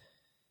Heath.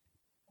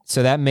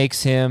 So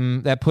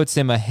that puts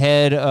him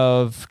ahead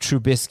of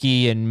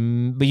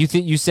Trubisky. But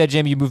you said,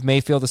 Jamie, you moved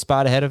Mayfield a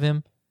spot ahead of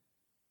him?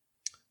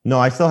 No,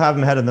 I still have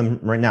him ahead of them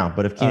right now.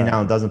 But if Keenan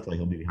Allen doesn't play,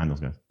 he'll be behind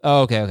those guys.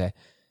 Oh, okay.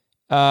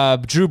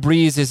 Drew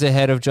Brees is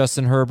ahead of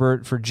Justin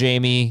Herbert for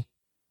Jamie.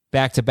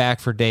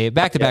 Back-to-back for Dave.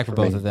 Back-to-back for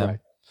both of them. Right.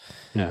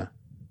 Yeah.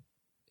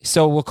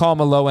 So we'll call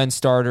him a low-end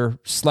starter,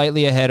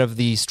 slightly ahead of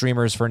the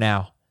streamers for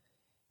now.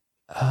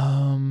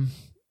 And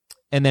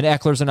then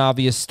Eckler's an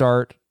obvious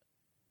start.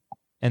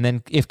 And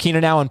then if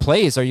Keenan Allen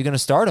plays, are you going to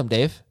start him,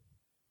 Dave?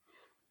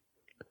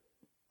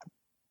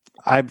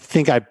 I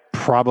think I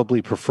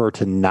probably prefer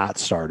to not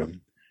start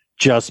him,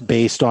 just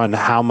based on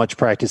how much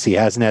practice he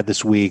hasn't had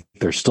this week.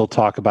 There's still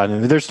talk about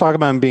him. There's talk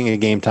about him being a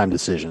game-time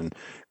decision.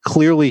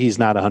 Clearly, he's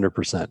not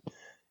 100%.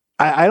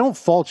 I don't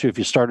fault you if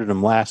you started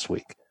him last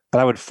week, but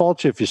I would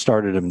fault you if you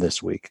started him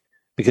this week,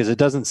 because it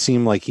doesn't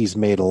seem like he's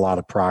made a lot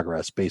of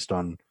progress based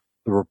on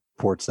the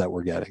reports that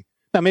we're getting.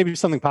 Now, maybe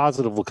something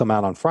positive will come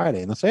out on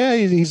Friday and they'll say,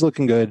 hey, he's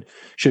looking good,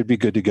 should be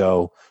good to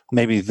go.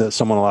 Maybe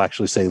someone will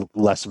actually say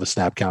less of a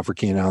snap count for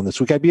Keenan Allen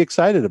this week. I'd be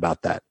excited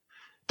about that.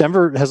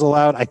 Denver has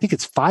allowed, I think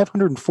it's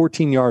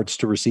 514 yards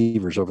to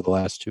receivers over the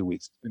last 2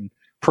 weeks. It's been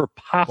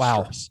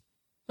preposterous. Wow.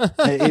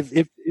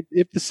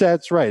 if the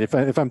stat's right,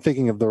 if I'm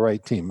thinking of the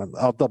right team,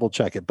 I'll double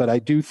check it. But I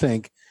do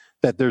think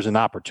that there's an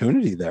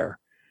opportunity there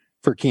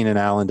for Keenan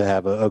Allen to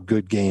have a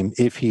good game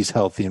if he's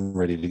healthy and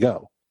ready to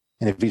go.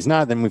 And if he's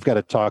not, then we've got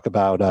to talk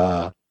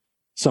about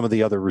some of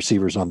the other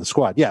receivers on the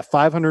squad. Yeah,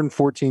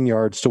 514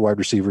 yards to wide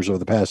receivers over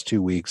the past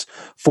 2 weeks.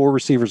 4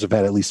 receivers have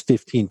had at least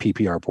 15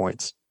 PPR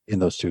points in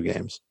those 2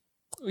 games.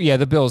 Yeah,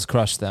 the Bills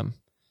crushed them.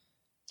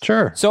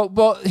 Sure. So,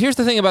 well, here's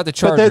the thing about the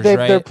Chargers, but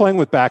right? They're playing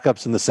with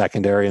backups in the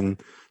secondary,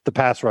 and the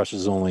pass rush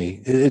is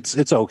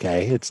it's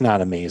okay. It's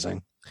not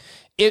amazing.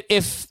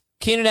 If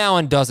Keenan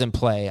Allen doesn't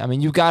play, I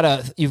mean, you've got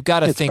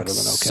to think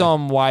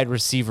some wide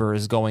receiver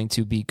is going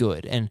to be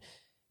good. And,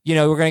 we're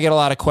going to get a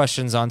lot of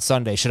questions on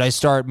Sunday. Should I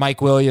start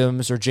Mike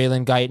Williams or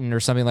Jalen Guyton or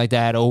something like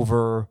that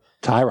over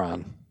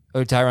Tyron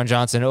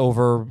Johnson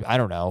over, I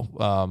don't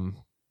know,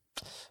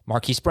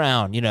 Marquise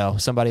Brown,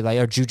 somebody like,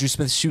 or Juju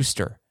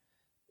Smith-Schuster.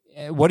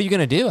 What are you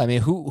going to do? I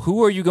mean,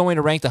 who are you going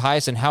to rank the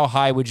highest, and how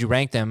high would you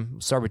rank them?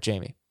 Start with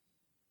Jamie.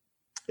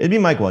 It'd be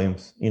Mike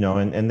Williams,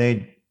 and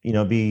they'd,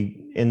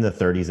 be in the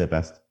 30s at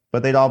best,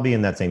 but they'd all be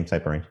in that same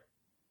type of range.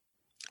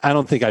 I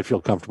don't think I'd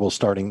feel comfortable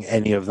starting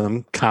any of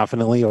them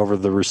confidently over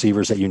the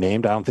receivers that you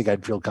named. I don't think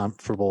I'd feel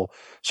comfortable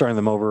starting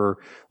them over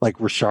like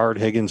Rashard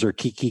Higgins or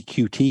Kiki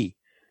QT.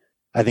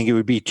 I think it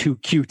would be too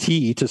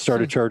QT to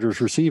start a Chargers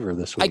receiver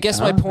this week. I guess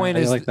my point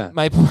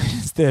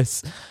is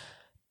this.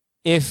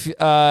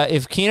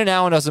 If Keenan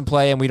Allen doesn't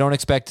play and we don't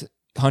expect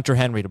Hunter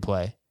Henry to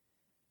play,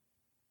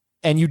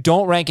 and you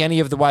don't rank any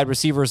of the wide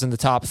receivers in the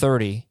top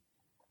 30,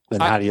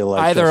 then how do you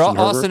like either Justin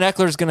Austin Herbert?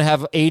 Eckler is going to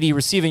have 80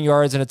 receiving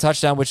yards and a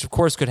touchdown, which of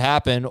course could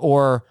happen,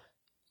 or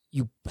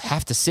you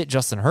have to sit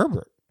Justin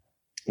Herbert.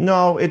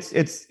 No, it's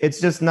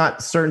just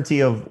not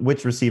certainty of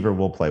which receiver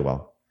will play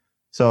well.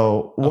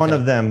 So one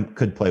of them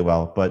could play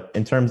well, but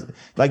in terms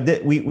like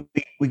that, we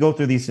go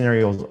through these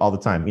scenarios all the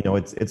time. You know,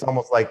 it's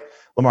almost like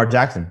Lamar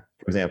Jackson,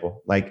 for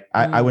example. Like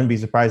I wouldn't be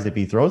surprised if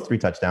he throws 3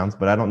 touchdowns,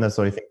 but I don't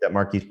necessarily think that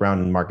Marquise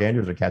Brown and Mark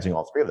Andrews are catching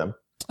all 3 of them.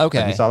 Okay,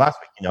 like we saw last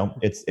week. You know,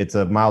 it's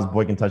a Miles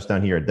Boykin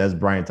touchdown here, a Des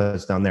Bryant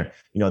touchdown there.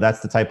 You know, that's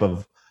the type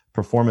of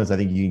performance I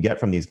think you can get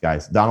from these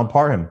guys. Donald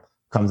Parham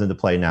comes into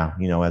play now.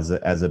 You know, as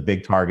a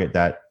big target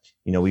that.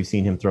 You know, we've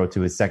seen him throw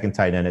to his second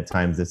tight end at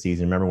times this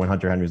season. Remember when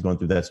Hunter Henry was going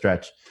through that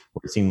stretch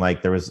where it seemed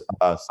like there was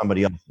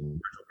somebody else,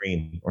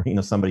 Green, or, you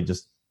know, somebody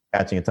just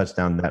catching a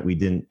touchdown that we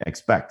didn't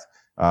expect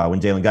when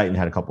Jalen Guyton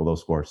had a couple of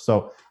those scores.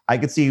 So I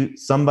could see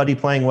somebody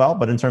playing well,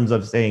 but in terms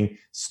of saying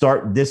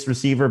start this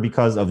receiver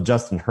because of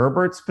Justin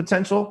Herbert's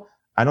potential,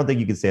 I don't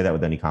think you could say that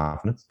with any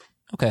confidence.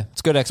 Okay, it's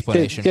a good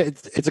explanation.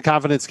 It's a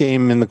confidence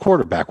game in the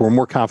quarterback. We're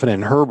more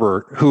confident in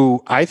Herbert,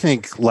 who I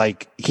think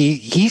like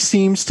he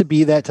seems to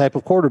be that type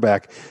of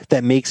quarterback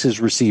that makes his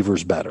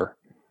receivers better.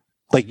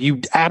 Like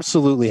you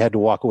absolutely had to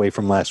walk away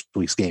from last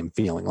week's game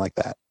feeling like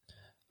that.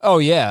 Oh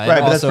yeah,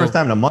 right. But that's first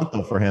time in a month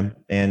though for him,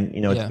 and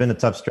you know it's Yeah. been a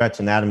tough stretch.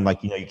 And Adam,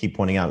 like you know, you keep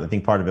pointing out, I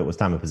think part of it was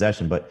time of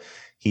possession, but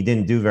he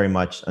didn't do very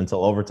much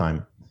until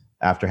overtime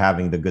after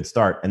having the good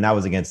start, and that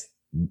was against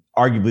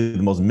arguably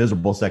the most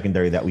miserable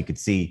secondary that we could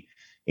see.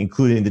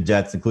 Including the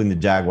Jets, including the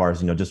Jaguars,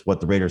 you know, just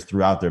what the Raiders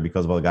threw out there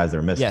because of all the guys that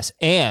are missing. Yes,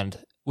 and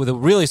what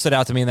really stood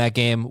out to me in that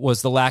game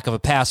was the lack of a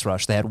pass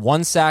rush. They had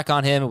 1 sack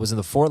on him. It was in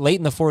the late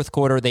in the fourth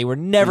quarter. They were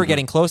never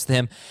getting close to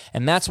him,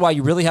 and that's why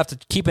you really have to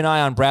keep an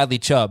eye on Bradley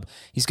Chubb.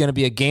 He's going to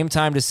be a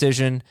game-time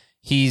decision.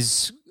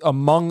 He's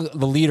among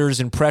the leaders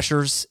in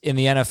pressures in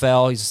the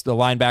NFL. He's the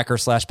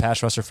linebacker /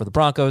 pass rusher for the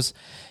Broncos,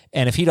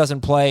 and if he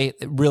doesn't play,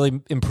 it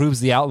really improves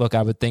the outlook,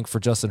 I would think,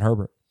 for Justin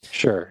Herbert.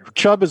 Sure.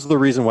 Chubb is the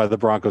reason why the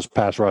Broncos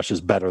pass rush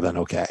is better than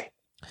okay.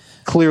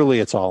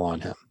 Clearly it's all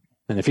on him.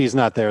 And if he's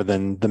not there,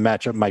 then the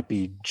matchup might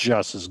be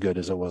just as good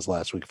as it was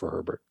last week for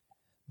Herbert.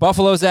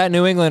 Buffalo's at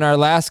New England, our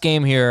last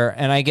game here.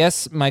 And I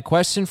guess my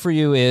question for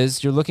you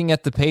is, you're looking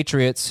at the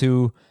Patriots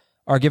who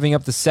are giving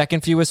up the second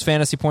fewest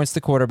fantasy points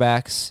to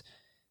quarterbacks.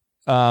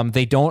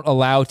 They don't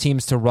allow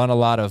teams to run a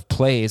lot of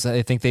plays.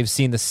 I think they've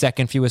seen the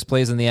second fewest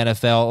plays in the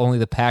NFL. Only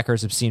the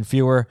Packers have seen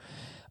fewer.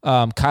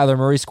 Kyler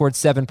Murray scored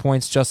 7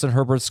 points. Justin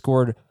Herbert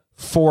scored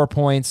 4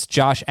 points.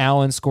 Josh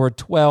Allen scored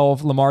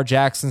 12. Lamar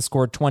Jackson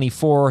scored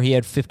 24. He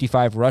had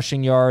 55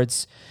 rushing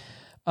yards.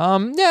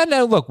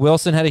 Look,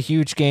 Wilson had a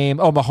huge game.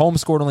 Oh, Mahomes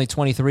scored only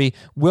 23.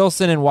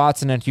 Wilson and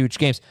Watson had huge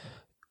games.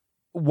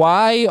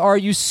 Why are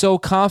you so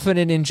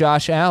confident in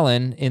Josh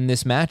Allen in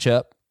this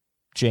matchup,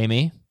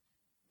 Jamie?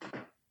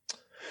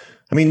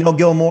 I mean, no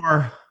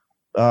Gilmore.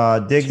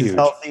 Diggs is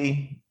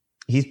healthy.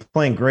 He's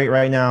playing great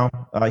right now.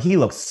 He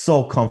looks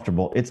so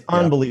comfortable. It's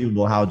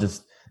unbelievable how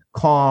just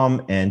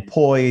calm and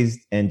poised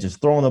and just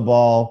throwing the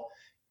ball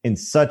in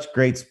such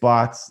great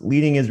spots,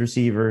 leading his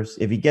receivers.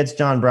 If he gets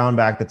John Brown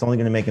back, that's only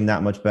going to make him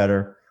that much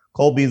better.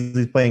 Cole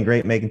Beasley's playing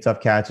great, making tough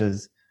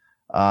catches.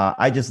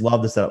 I just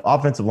love the setup.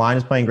 Offensive line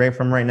is playing great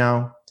for him right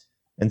now.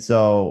 And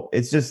so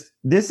it's just,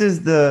 this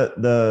is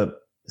the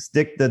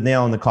stick the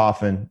nail in the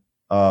coffin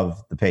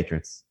of the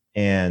Patriots.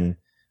 And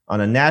on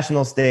a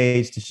national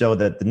stage to show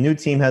that the new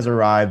team has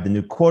arrived, the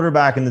new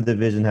quarterback in the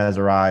division has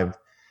arrived,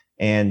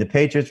 and the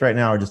Patriots right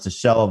now are just a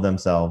shell of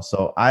themselves.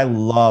 So I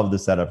love the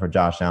setup for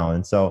Josh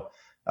Allen. So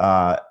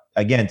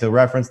again, to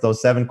reference those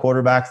 7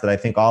 quarterbacks that I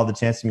think all have the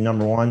chance to be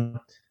number 1,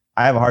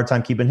 I have a hard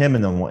time keeping him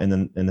in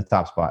the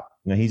top spot.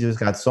 You know, he's just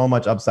got so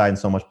much upside and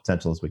so much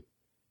potential this week.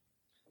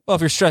 Well,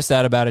 if you're stressed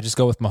out about it, just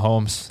go with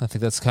Mahomes. I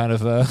think that's kind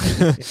of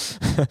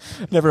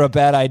never a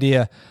bad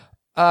idea.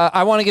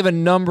 I want to give a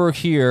number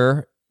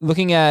here.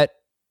 Looking at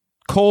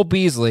Cole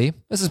Beasley,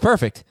 this is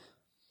perfect.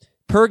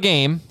 Per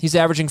game, he's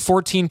averaging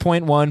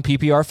 14.1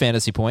 PPR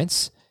fantasy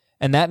points,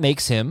 and that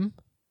makes him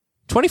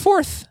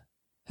 24th.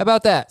 How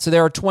about that? So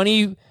there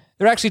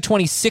are actually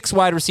 26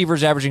 wide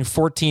receivers averaging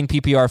 14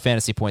 PPR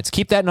fantasy points.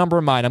 Keep that number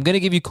in mind. I'm going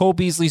to give you Cole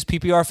Beasley's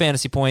PPR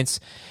fantasy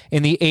points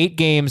in the 8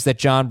 games that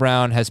John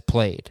Brown has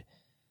played.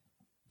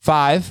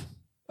 5.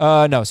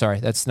 No, sorry,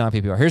 that's not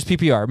PPR. Here's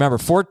PPR. Remember,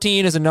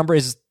 14 is a number,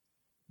 is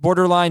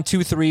borderline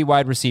 2-3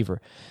 wide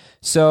receiver.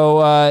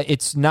 So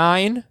it's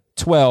 9,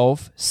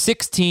 12,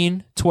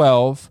 16,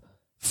 12,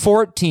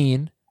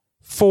 14,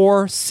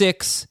 4,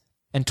 6,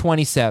 and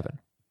 27.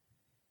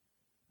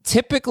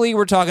 Typically,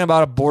 we're talking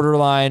about a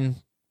borderline,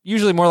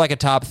 usually more like a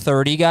top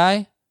 30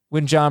 guy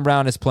when John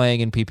Brown is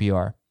playing in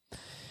PPR.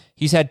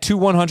 He's had 2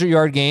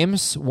 100-yard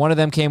games. One of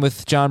them came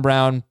with John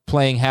Brown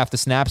playing half the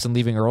snaps and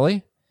leaving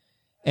early.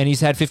 And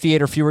he's had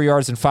 58 or fewer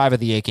yards in 5 of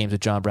the 8 games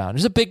with John Brown.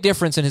 There's a big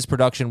difference in his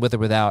production with or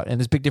without,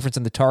 and there's a big difference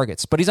in the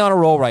targets. But he's on a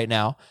roll right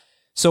now.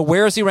 So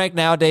where is he ranked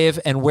now, Dave,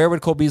 and where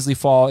would Cole Beasley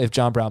fall if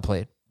John Brown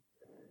played?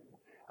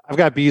 I've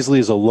got Beasley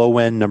as a low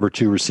end number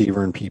 2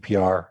 receiver in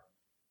PPR,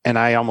 and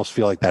I almost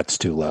feel like that's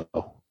too low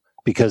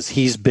because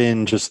he's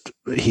been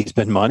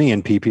money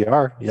in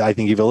PPR. Yeah, I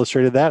think you've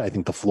illustrated that. I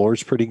think the floor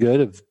is pretty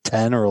good of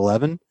 10 or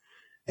 11,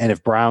 and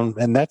if Brown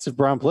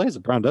plays,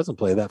 if Brown doesn't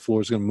play, that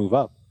floor is going to move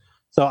up.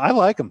 So I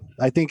like him.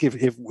 I think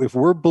if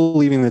we're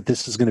believing that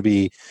this is going to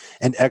be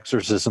an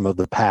exorcism of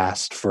the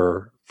past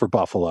for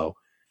Buffalo,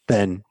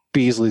 then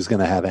Beasley's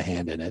going to have a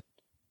hand in it,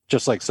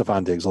 just like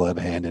Stephon Diggs will have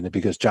a hand in it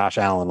because Josh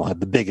Allen will have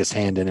the biggest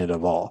hand in it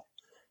of all.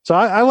 So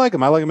I like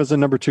him. I like him as a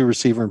number 2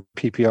 receiver in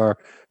PPR,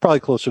 probably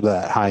closer to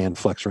that high-end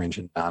flex range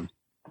in non.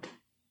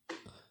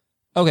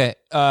 Okay,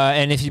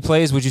 and if he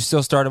plays, would you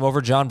still start him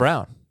over John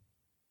Brown?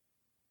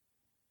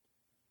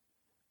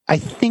 I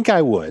think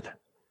I would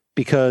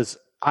because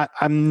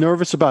I'm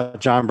nervous about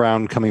John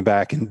Brown coming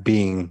back and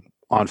being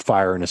on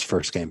fire in his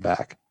first game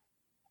back.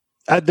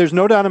 There's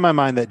no doubt in my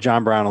mind that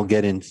John Brown will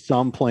get in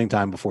some playing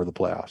time before the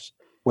playoffs,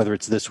 whether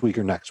it's this week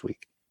or next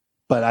week.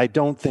 But I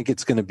don't think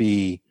it's going to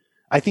be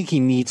 – I think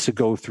he needs to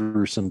go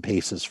through some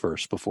paces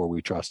first before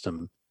we trust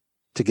him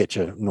to get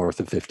you north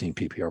of 15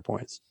 PPR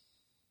points.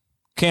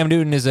 Cam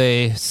Newton is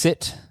a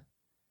sit.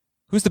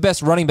 Who's the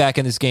best running back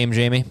in this game,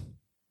 Jamie?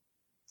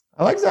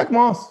 I like Zach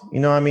Moss.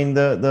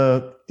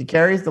 The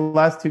carries the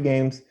last 2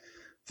 games,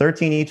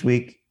 13 each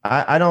week.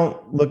 I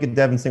don't look at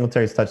Devin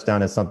Singletary's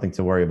touchdown as something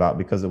to worry about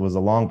because it was a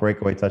long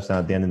breakaway touchdown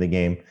at the end of the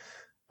game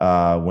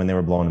when they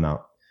were blowing him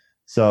out.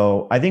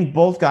 So I think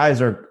both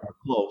guys are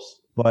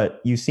close, but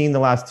you've seen the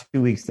last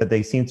 2 weeks that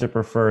they seem to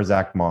prefer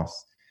Zach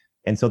Moss.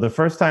 And so the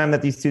first time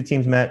that these 2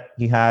 teams met,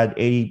 he had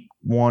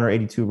 81 or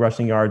 82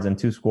 rushing yards and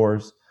 2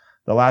 scores.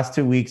 The last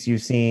 2 weeks,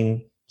 you've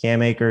seen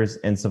Cam Akers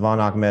and Savon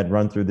Ahmed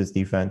run through this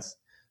defense.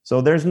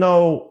 So there's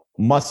no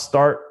must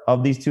start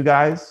of these 2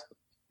 guys,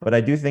 but I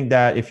do think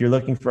that if you're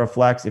looking for a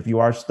flex, if you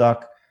are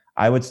stuck,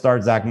 I would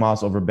start Zach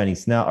Moss over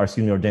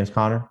or James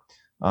Conner.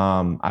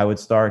 I would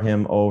start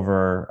him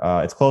over.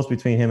 It's close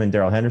between him and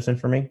Darrell Henderson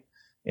for me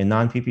in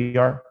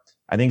non-PPR.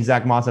 I think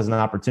Zach Moss has an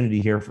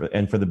opportunity here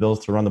for the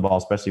Bills to run the ball,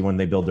 especially when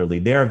they build their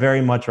lead. They are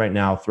very much right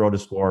now throw to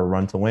score,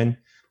 run to win,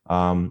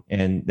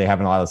 and they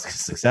haven't a lot of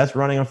success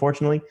running,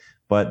 unfortunately,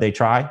 but they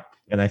try.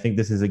 And I think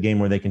this is a game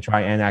where they can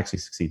try and actually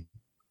succeed.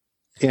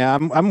 Yeah,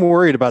 I'm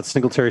worried about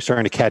Singletary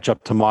starting to catch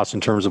up to Moss in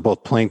terms of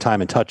both playing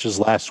time and touches.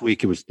 Last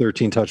week, it was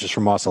 13 touches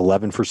for Moss,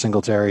 11 for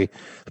Singletary.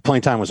 The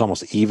playing time was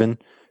almost even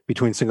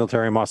between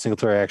Singletary and Moss.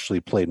 Singletary actually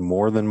played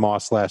more than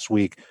Moss last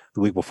week. The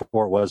week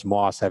before, it was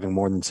Moss having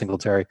more than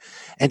Singletary.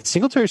 And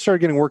Singletary started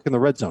getting work in the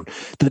red zone.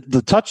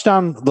 The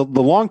touchdown, the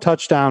long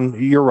touchdown,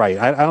 you're right.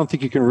 I don't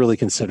think you can really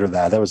consider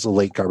that. That was a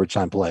late garbage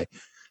time play.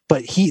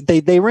 But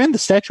they ran the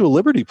Statue of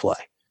Liberty play.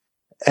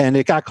 And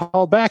it got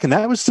called back, and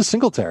that was to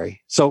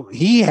Singletary. So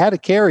he had a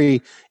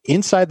carry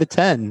inside the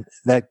 10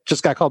 that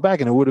just got called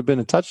back, and it would have been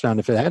a touchdown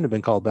if it hadn't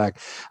been called back.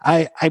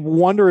 I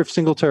wonder if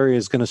Singletary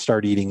is going to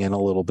start eating in a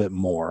little bit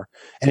more,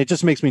 and it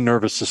just makes me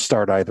nervous to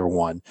start either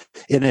one.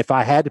 And if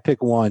I had to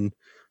pick one,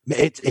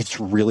 it's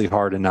really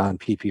hard in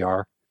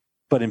non-PPR.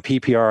 But in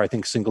PPR, I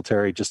think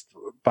Singletary, just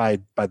by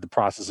the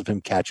process of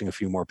him catching a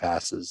few more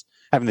passes,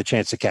 having the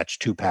chance to catch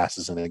 2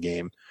 passes in a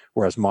game,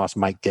 whereas Moss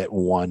might get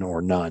 1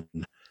 or none.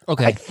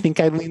 Okay. I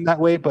think I lean that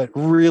way, but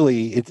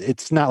really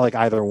it's not like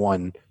either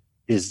one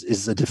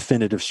is a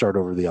definitive start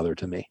over the other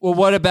to me. Well,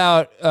 what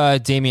about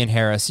Damian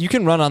Harris? You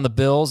can run on the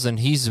Bills, and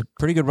he's a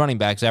pretty good running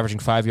back. He's averaging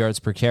 5 yards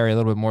per carry, a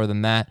little bit more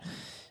than that.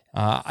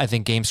 I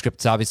think game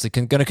script's obviously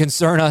going to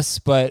concern us,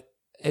 but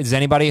does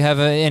anybody have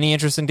any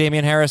interest in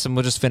Damian Harris? And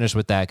we'll just finish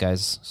with that,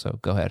 guys. So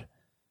go ahead.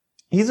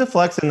 He's a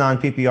flex in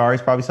non-PPR.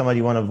 He's probably somebody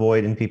you want to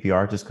avoid in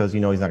PPR just because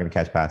he's not going to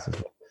catch passes.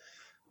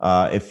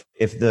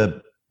 If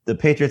the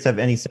Patriots have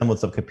any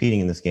semblance of competing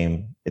in this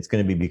game, it's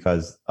going to be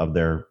because of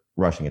their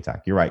rushing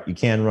attack. You're right. You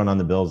can run on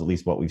the Bills, at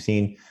least what we've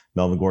seen.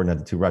 Melvin Gordon had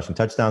the 2 rushing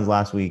touchdowns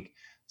last week.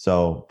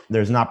 So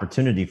there's an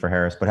opportunity for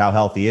Harris, but how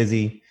healthy is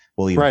he?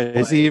 Will he play?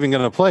 Is he even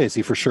going to play? Is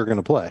he for sure going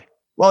to play?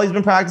 Well, he's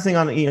been practicing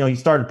he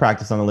started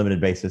practice on a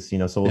limited basis,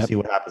 so we'll see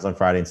what happens on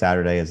Friday and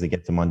Saturday as they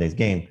get to Monday's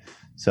game.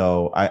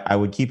 So I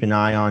would keep an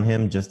eye on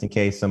him just in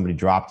case somebody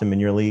dropped him in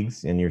your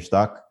leagues and you're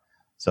stuck.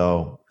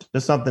 So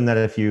just something that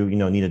if you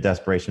need a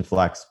desperation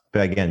flex,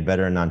 but again,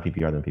 better in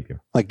non-PPR than PPR.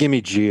 Like give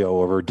me Gio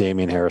over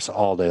Damian Harris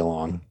all day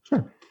long.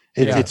 Sure.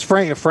 It's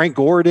Frank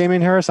Gore or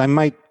Damian Harris. I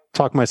might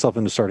talk myself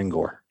into starting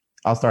Gore.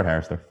 I'll start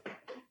Harris there.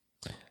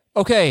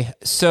 Okay,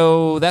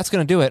 so that's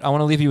going to do it. I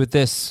want to leave you with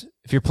this.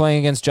 If you're playing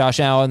against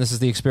Josh Allen, this is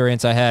the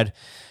experience I had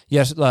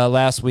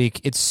last week.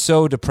 It's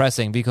so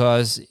depressing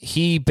because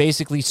he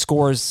basically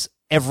scores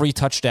every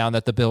touchdown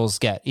that the Bills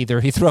get.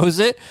 Either he throws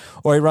it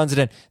or he runs it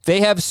in.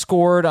 They have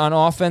scored on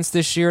offense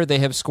this year. They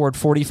have scored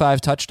 45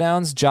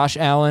 touchdowns. Josh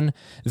Allen,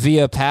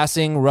 via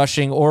passing,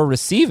 rushing, or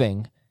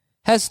receiving,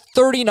 has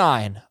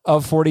 39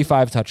 of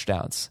 45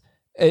 touchdowns.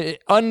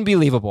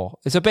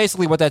 Unbelievable. So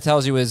basically what that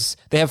tells you is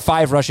they have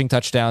 5 rushing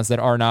touchdowns that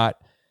are not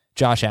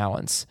Josh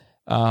Allen's.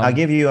 I'll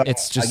give you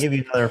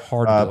another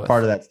hard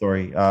part of that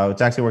story,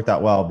 which actually worked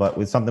out well, but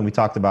with something we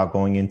talked about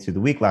going into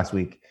the week last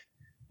week.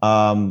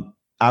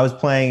 I was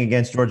playing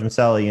against George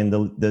Maselli, and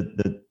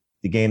the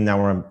the game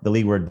now we're in the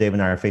league where Dave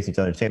and I are facing each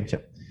other in the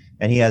championship.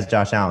 And he has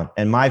Josh Allen.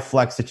 And my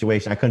flex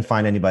situation, I couldn't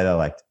find anybody that I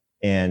liked.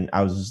 And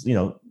I was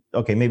just,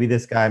 okay, maybe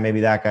this guy,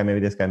 maybe that guy, maybe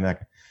this guy, maybe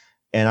that guy.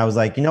 And I was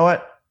like, you know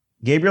what?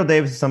 Gabriel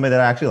Davis is somebody that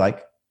I actually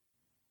like.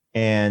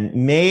 And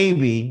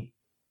maybe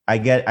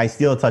I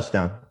steal a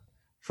touchdown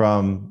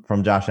from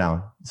Josh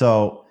Allen.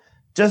 So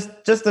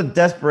just a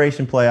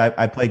desperation play.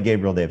 I played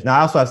Gabriel Davis. Now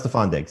I also have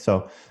Stephon Diggs.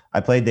 So I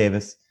played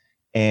Davis.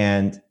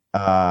 And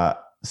so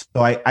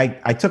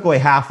I took away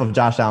half of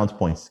Josh Allen's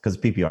points because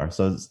of PPR.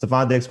 So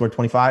Stephon Diggs scored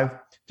 25.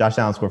 Josh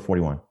Allen scored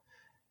 41.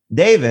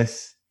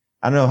 Davis,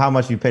 I don't know how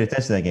much you paid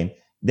attention to that game.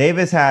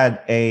 Davis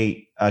had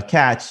a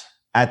catch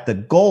at the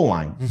goal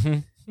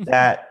line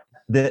that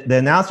the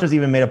announcers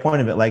even made a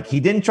point of it. Like, he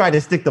didn't try to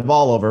stick the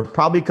ball over,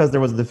 probably because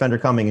there was a defender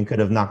coming and could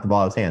have knocked the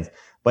ball out of his hands.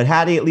 But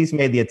had he at least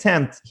made the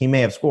attempt, he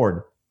may have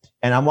scored.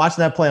 And I'm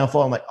watching that play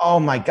unfold. I'm like, oh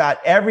my God,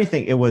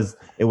 everything. It was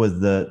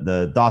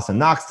the Dawson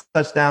Knox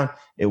touchdown.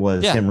 It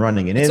was him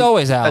running it in. It's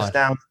always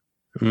touchdown.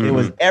 Mm-hmm. It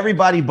was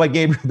everybody but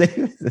Gabriel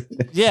Davis.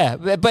 Yeah,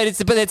 but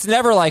it's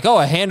never like, a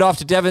handoff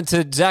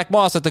to Zach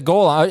Moss at the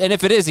goal line. And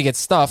if it is, he gets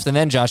stuffed, and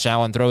then Josh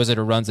Allen throws it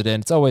or runs it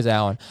in. It's always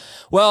Allen.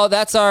 Well,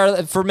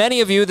 for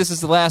many of you, this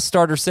is the last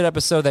Starter Sit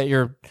episode that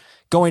you're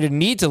going to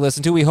need to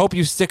listen to. We hope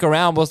you stick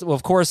around. Well,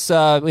 of course,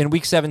 in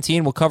week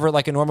 17, we'll cover it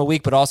like a normal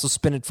week, but also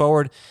spin it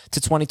forward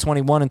to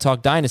 2021 and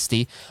talk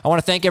Dynasty. I want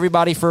to thank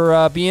everybody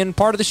for being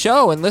part of the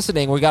show and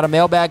listening. We got a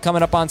mailbag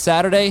coming up on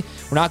Saturday.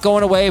 We're not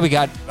going away. We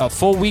got a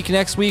full week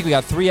next week. We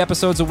got 3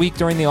 episodes a week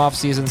during the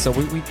offseason, so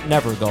we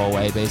never go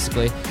away,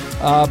 basically.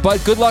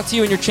 But good luck to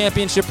you in your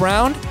championship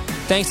round.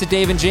 Thanks to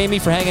Dave and Jamie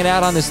for hanging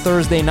out on this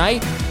Thursday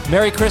night.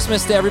 Merry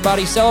Christmas to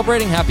everybody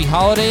celebrating. Happy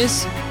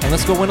holidays. And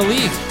let's go win a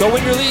league. Go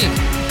win your league.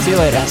 See you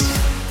later.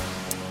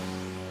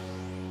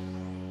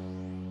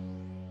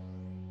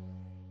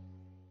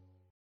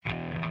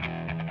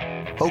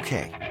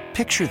 Okay,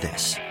 picture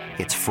this.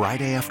 It's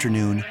Friday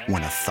afternoon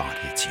when a thought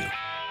hits you.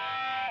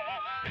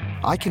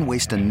 I can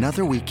waste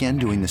another weekend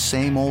doing the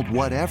same old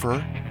whatever,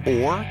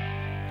 or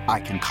I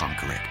can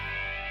conquer it.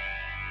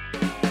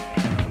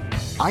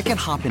 I can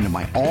hop into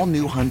my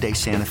all-new Hyundai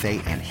Santa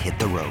Fe and hit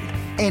the road.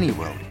 Any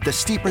road. The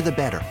steeper, the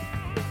better.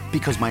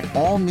 Because my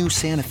all-new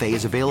Santa Fe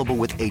is available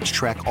with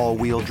H-Track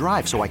all-wheel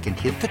drive, so I can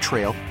hit the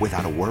trail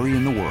without a worry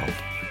in the world.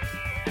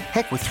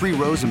 Heck, with 3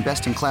 rows and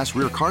best-in-class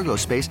rear cargo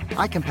space,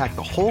 I can pack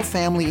the whole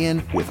family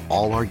in with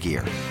all our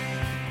gear.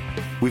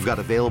 We've got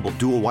available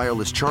dual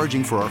wireless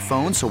charging for our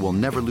phones, so we'll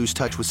never lose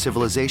touch with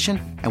civilization,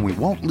 and we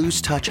won't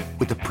lose touch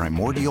with the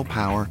primordial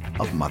power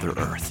of Mother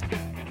Earth.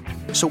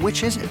 So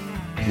which is it?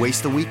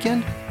 Waste the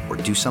weekend or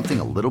do something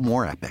a little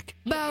more epic?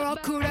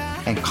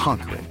 And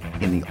conquer it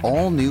in the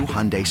all-new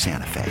Hyundai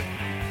Santa Fe.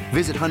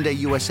 Visit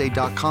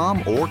HyundaiUSA.com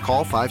or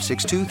call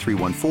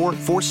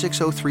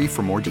 562-314-4603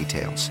 for more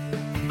details.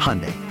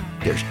 Hyundai,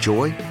 there's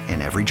joy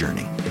in every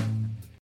journey.